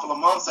last couple of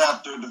months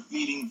after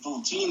defeating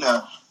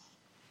Fultina.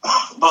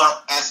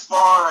 But as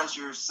far as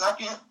your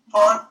second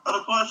part of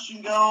the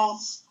question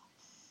goes,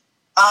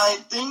 I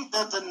think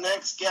that the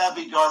next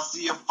Gabby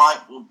Garcia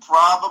fight will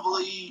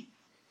probably,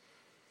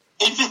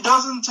 if it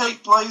doesn't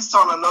take place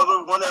on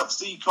another ONE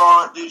FC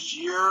card this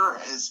year,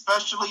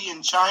 especially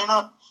in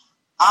China,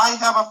 I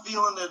have a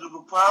feeling that it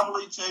will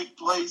probably take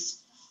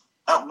place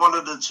at one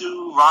of the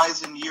two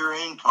Rising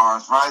year-end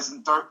cards,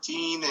 Rising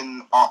 13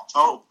 in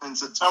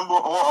September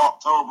or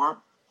October,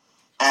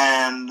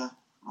 and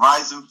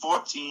Rising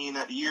 14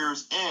 at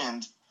year's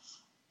end.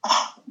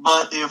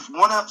 But if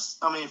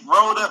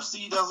Road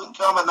FC doesn't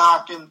come a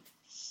knocking,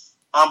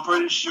 I'm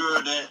pretty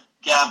sure that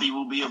Gabby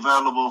will be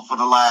available for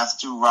the last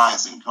two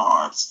Rising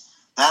cards.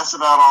 That's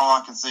about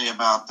all I can say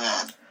about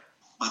that.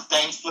 But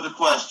thanks for the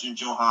question,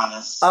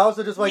 Johannes. I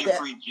also just like we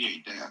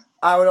appreciate that.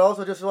 I would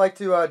also just like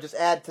to just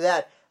add to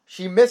that.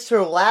 She missed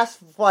her last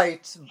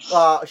fight.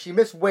 She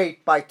missed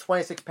weight by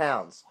 26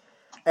 pounds,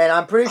 and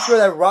I'm pretty sure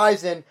that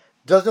Rising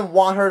doesn't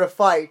want her to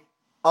fight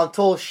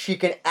until she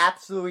can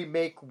absolutely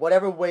make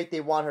whatever weight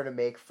they want her to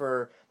make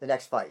for the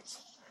next fights.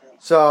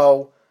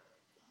 So,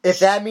 if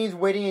that means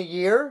waiting a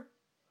year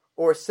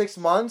or 6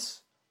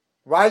 months,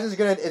 Rising is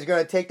gonna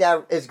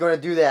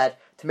do that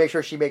to make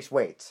sure she makes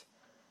weight,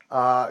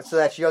 so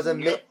that she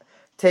doesn't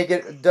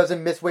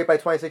doesn't miss weight by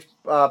 26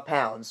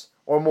 pounds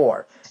or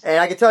more. And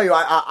I can tell you,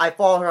 I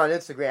follow her on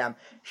Instagram.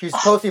 She's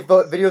posting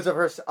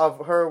videos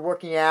of her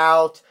working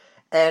out,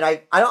 and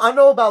I don't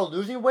know about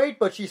losing weight,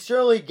 but she's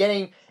certainly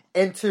getting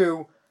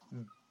into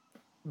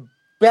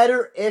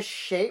better-ish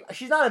shape.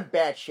 She's not in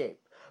bad shape,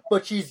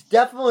 but she's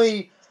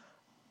definitely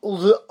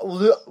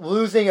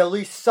losing at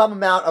least some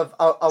amount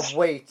of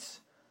weight,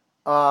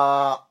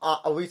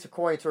 at least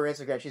according to her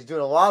Instagram. She's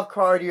doing a lot of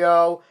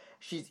cardio.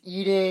 She's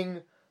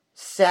eating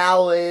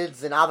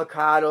salads and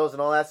avocados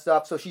and all that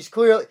stuff. So she's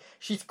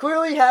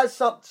clearly has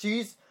some.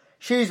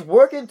 She's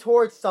working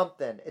towards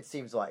something. It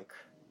seems like.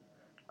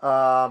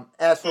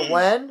 As for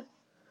when,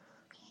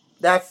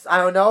 that's I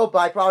don't know, but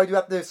I probably do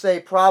have to say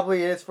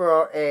probably it is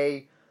for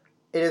a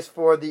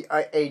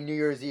New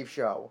Year's Eve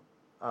show.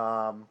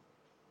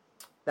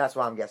 That's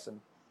what I'm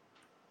guessing.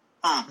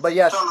 But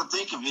yes, trying to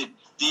think of it.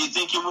 Do you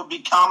think it would be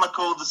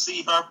comical to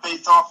see her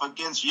face off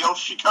against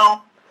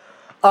Yoshiko?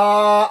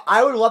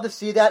 I would love to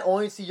see that.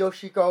 Only to see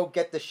Yoshiko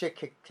get the shit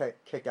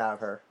kicked out of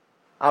her.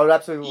 I would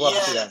absolutely love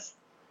to see that.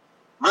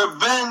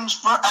 Revenge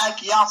for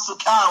Aki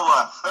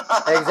Yasukawa.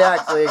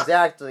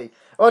 Exactly.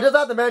 Well, just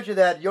not to mention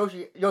that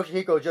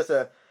Yoshihiko is just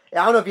I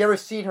don't know if you ever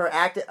seen her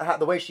act,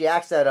 the way she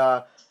acts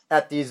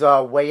at these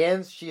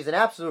weigh-ins. She's an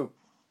absolute.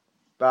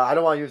 I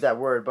don't want to use that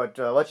word, but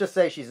let's just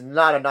say she's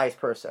not a nice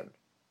person.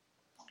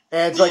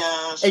 And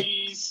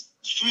it's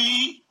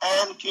she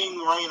and King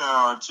Reina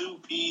are two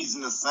peas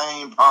in the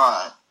same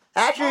pod.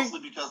 Actually, mostly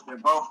because they're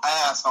both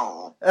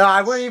assholes.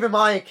 I wouldn't even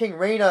mind a King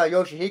Reina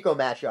Yoshihiko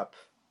matchup.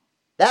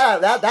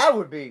 That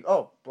would be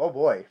oh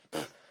boy.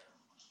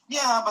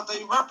 Yeah, but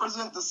they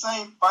represent the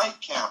same fight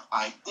camp,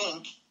 I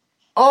think.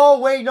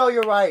 Oh wait, no,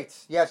 you're right.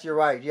 Yes, you're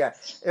right. Yeah,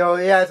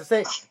 it's the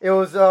same. It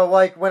was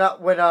like when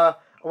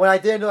I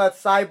didn't know that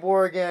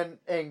Cyborg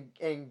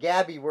and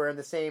Gabby were in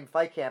the same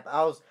fight camp.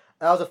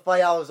 That was a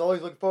fight I was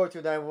always looking forward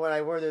to. Then when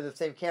I were in the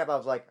same camp, I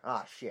was like,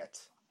 shit,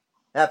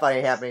 that fight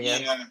ain't happening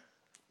again. Yeah.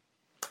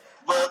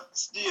 But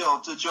still,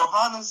 to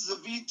Johannes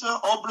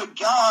Zavita,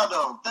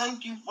 obrigado.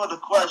 Thank you for the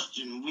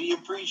question. We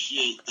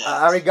appreciate that.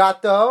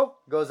 Arigato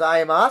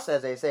gozaimasu,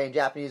 as they say in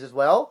Japanese as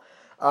well.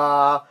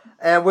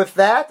 And with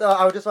that,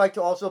 I would just like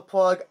to also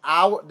plug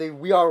the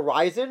We Are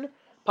Rising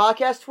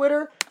podcast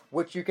Twitter,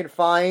 which you can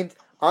find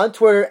on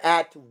Twitter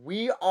at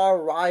We Are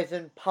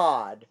Rising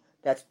Pod.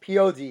 That's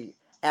POD,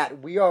 at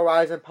We Are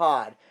Rising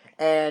Pod.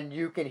 And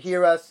you can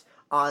hear us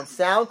on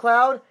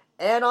SoundCloud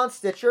and on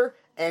Stitcher,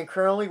 and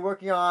currently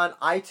working on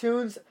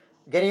iTunes.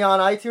 Getting on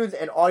iTunes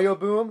and Audio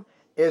Boom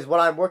is what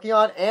I'm working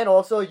on, and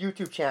also a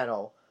YouTube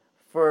channel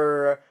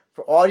for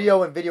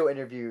audio and video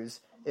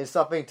interviews is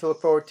something to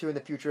look forward to in the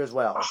future as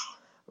well.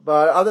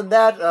 But other than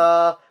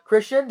that,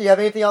 Christian, do you have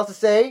anything else to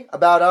say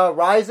about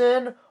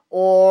Rising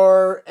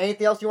or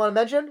anything else you want to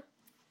mention?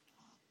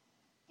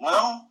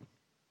 Well,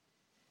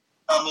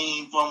 I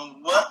mean,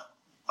 from what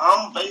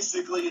I'm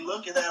basically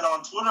looking at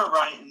on Twitter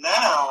right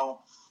now,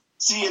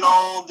 seeing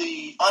all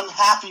the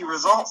unhappy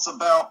results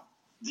about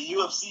the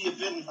UFC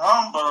event in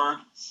Hamburg,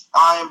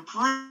 I'm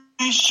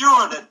pretty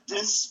sure that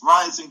this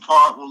Rising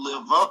card will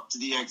live up to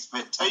the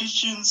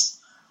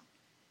expectations.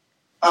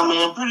 I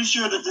mean, I'm pretty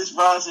sure that this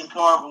Rising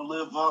card will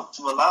live up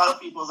to a lot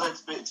of people's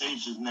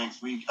expectations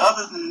next week.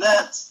 Other than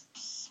that,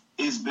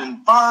 it's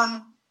been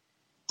fun.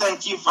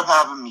 Thank you for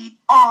having me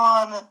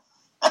on. And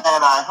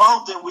I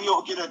hope that we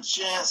will get a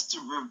chance to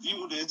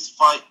review this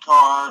fight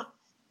card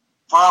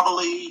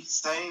probably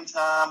same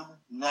time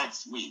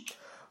next week.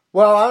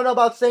 Well, I don't know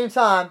about same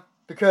time,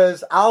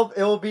 because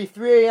it'll be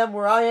 3 a.m.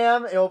 where I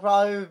am. It'll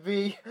probably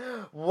be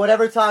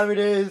whatever time it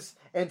is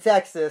in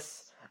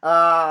Texas.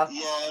 Yeah,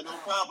 it'll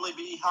probably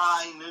be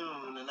high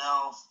noon, and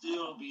I'll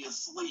still be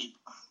asleep.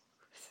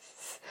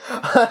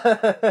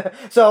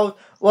 So,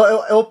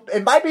 well,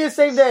 it might be the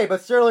same day,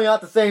 but certainly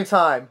not the same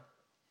time.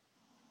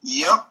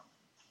 Yep.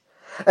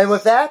 And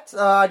with that,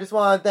 I just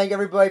want to thank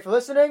everybody for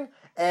listening,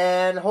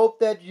 and hope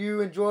that you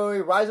enjoy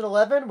Ryzen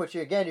 11, which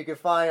again you can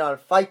find on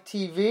Fight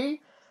TV,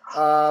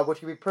 which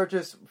can be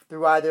purchased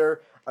through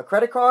either a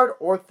credit card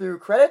or through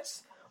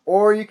credits,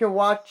 or you can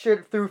watch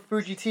it through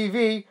Fuji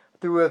TV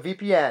through a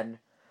VPN.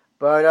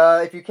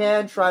 But if you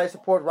can, try to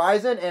support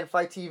Ryzen and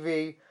Fight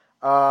TV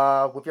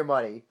with your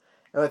money.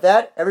 And with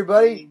that,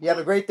 everybody, you have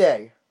a great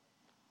day.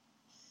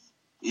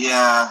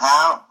 Yeah,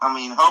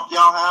 hope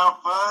y'all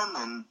have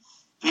fun, and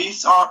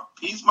peace,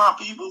 my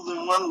peoples,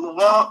 and one in the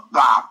world.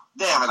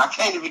 Damn it, I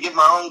can't even get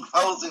my own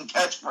closing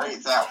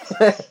catchphrase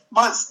out.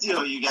 But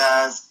still, you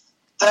guys,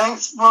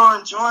 thanks for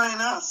enjoying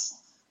us.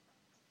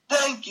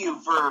 Thank you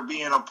for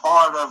being a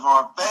part of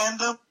our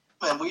fandom,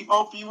 and we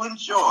hope you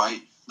enjoy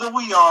the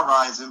We Are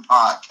Rising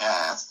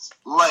podcast.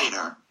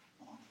 Later.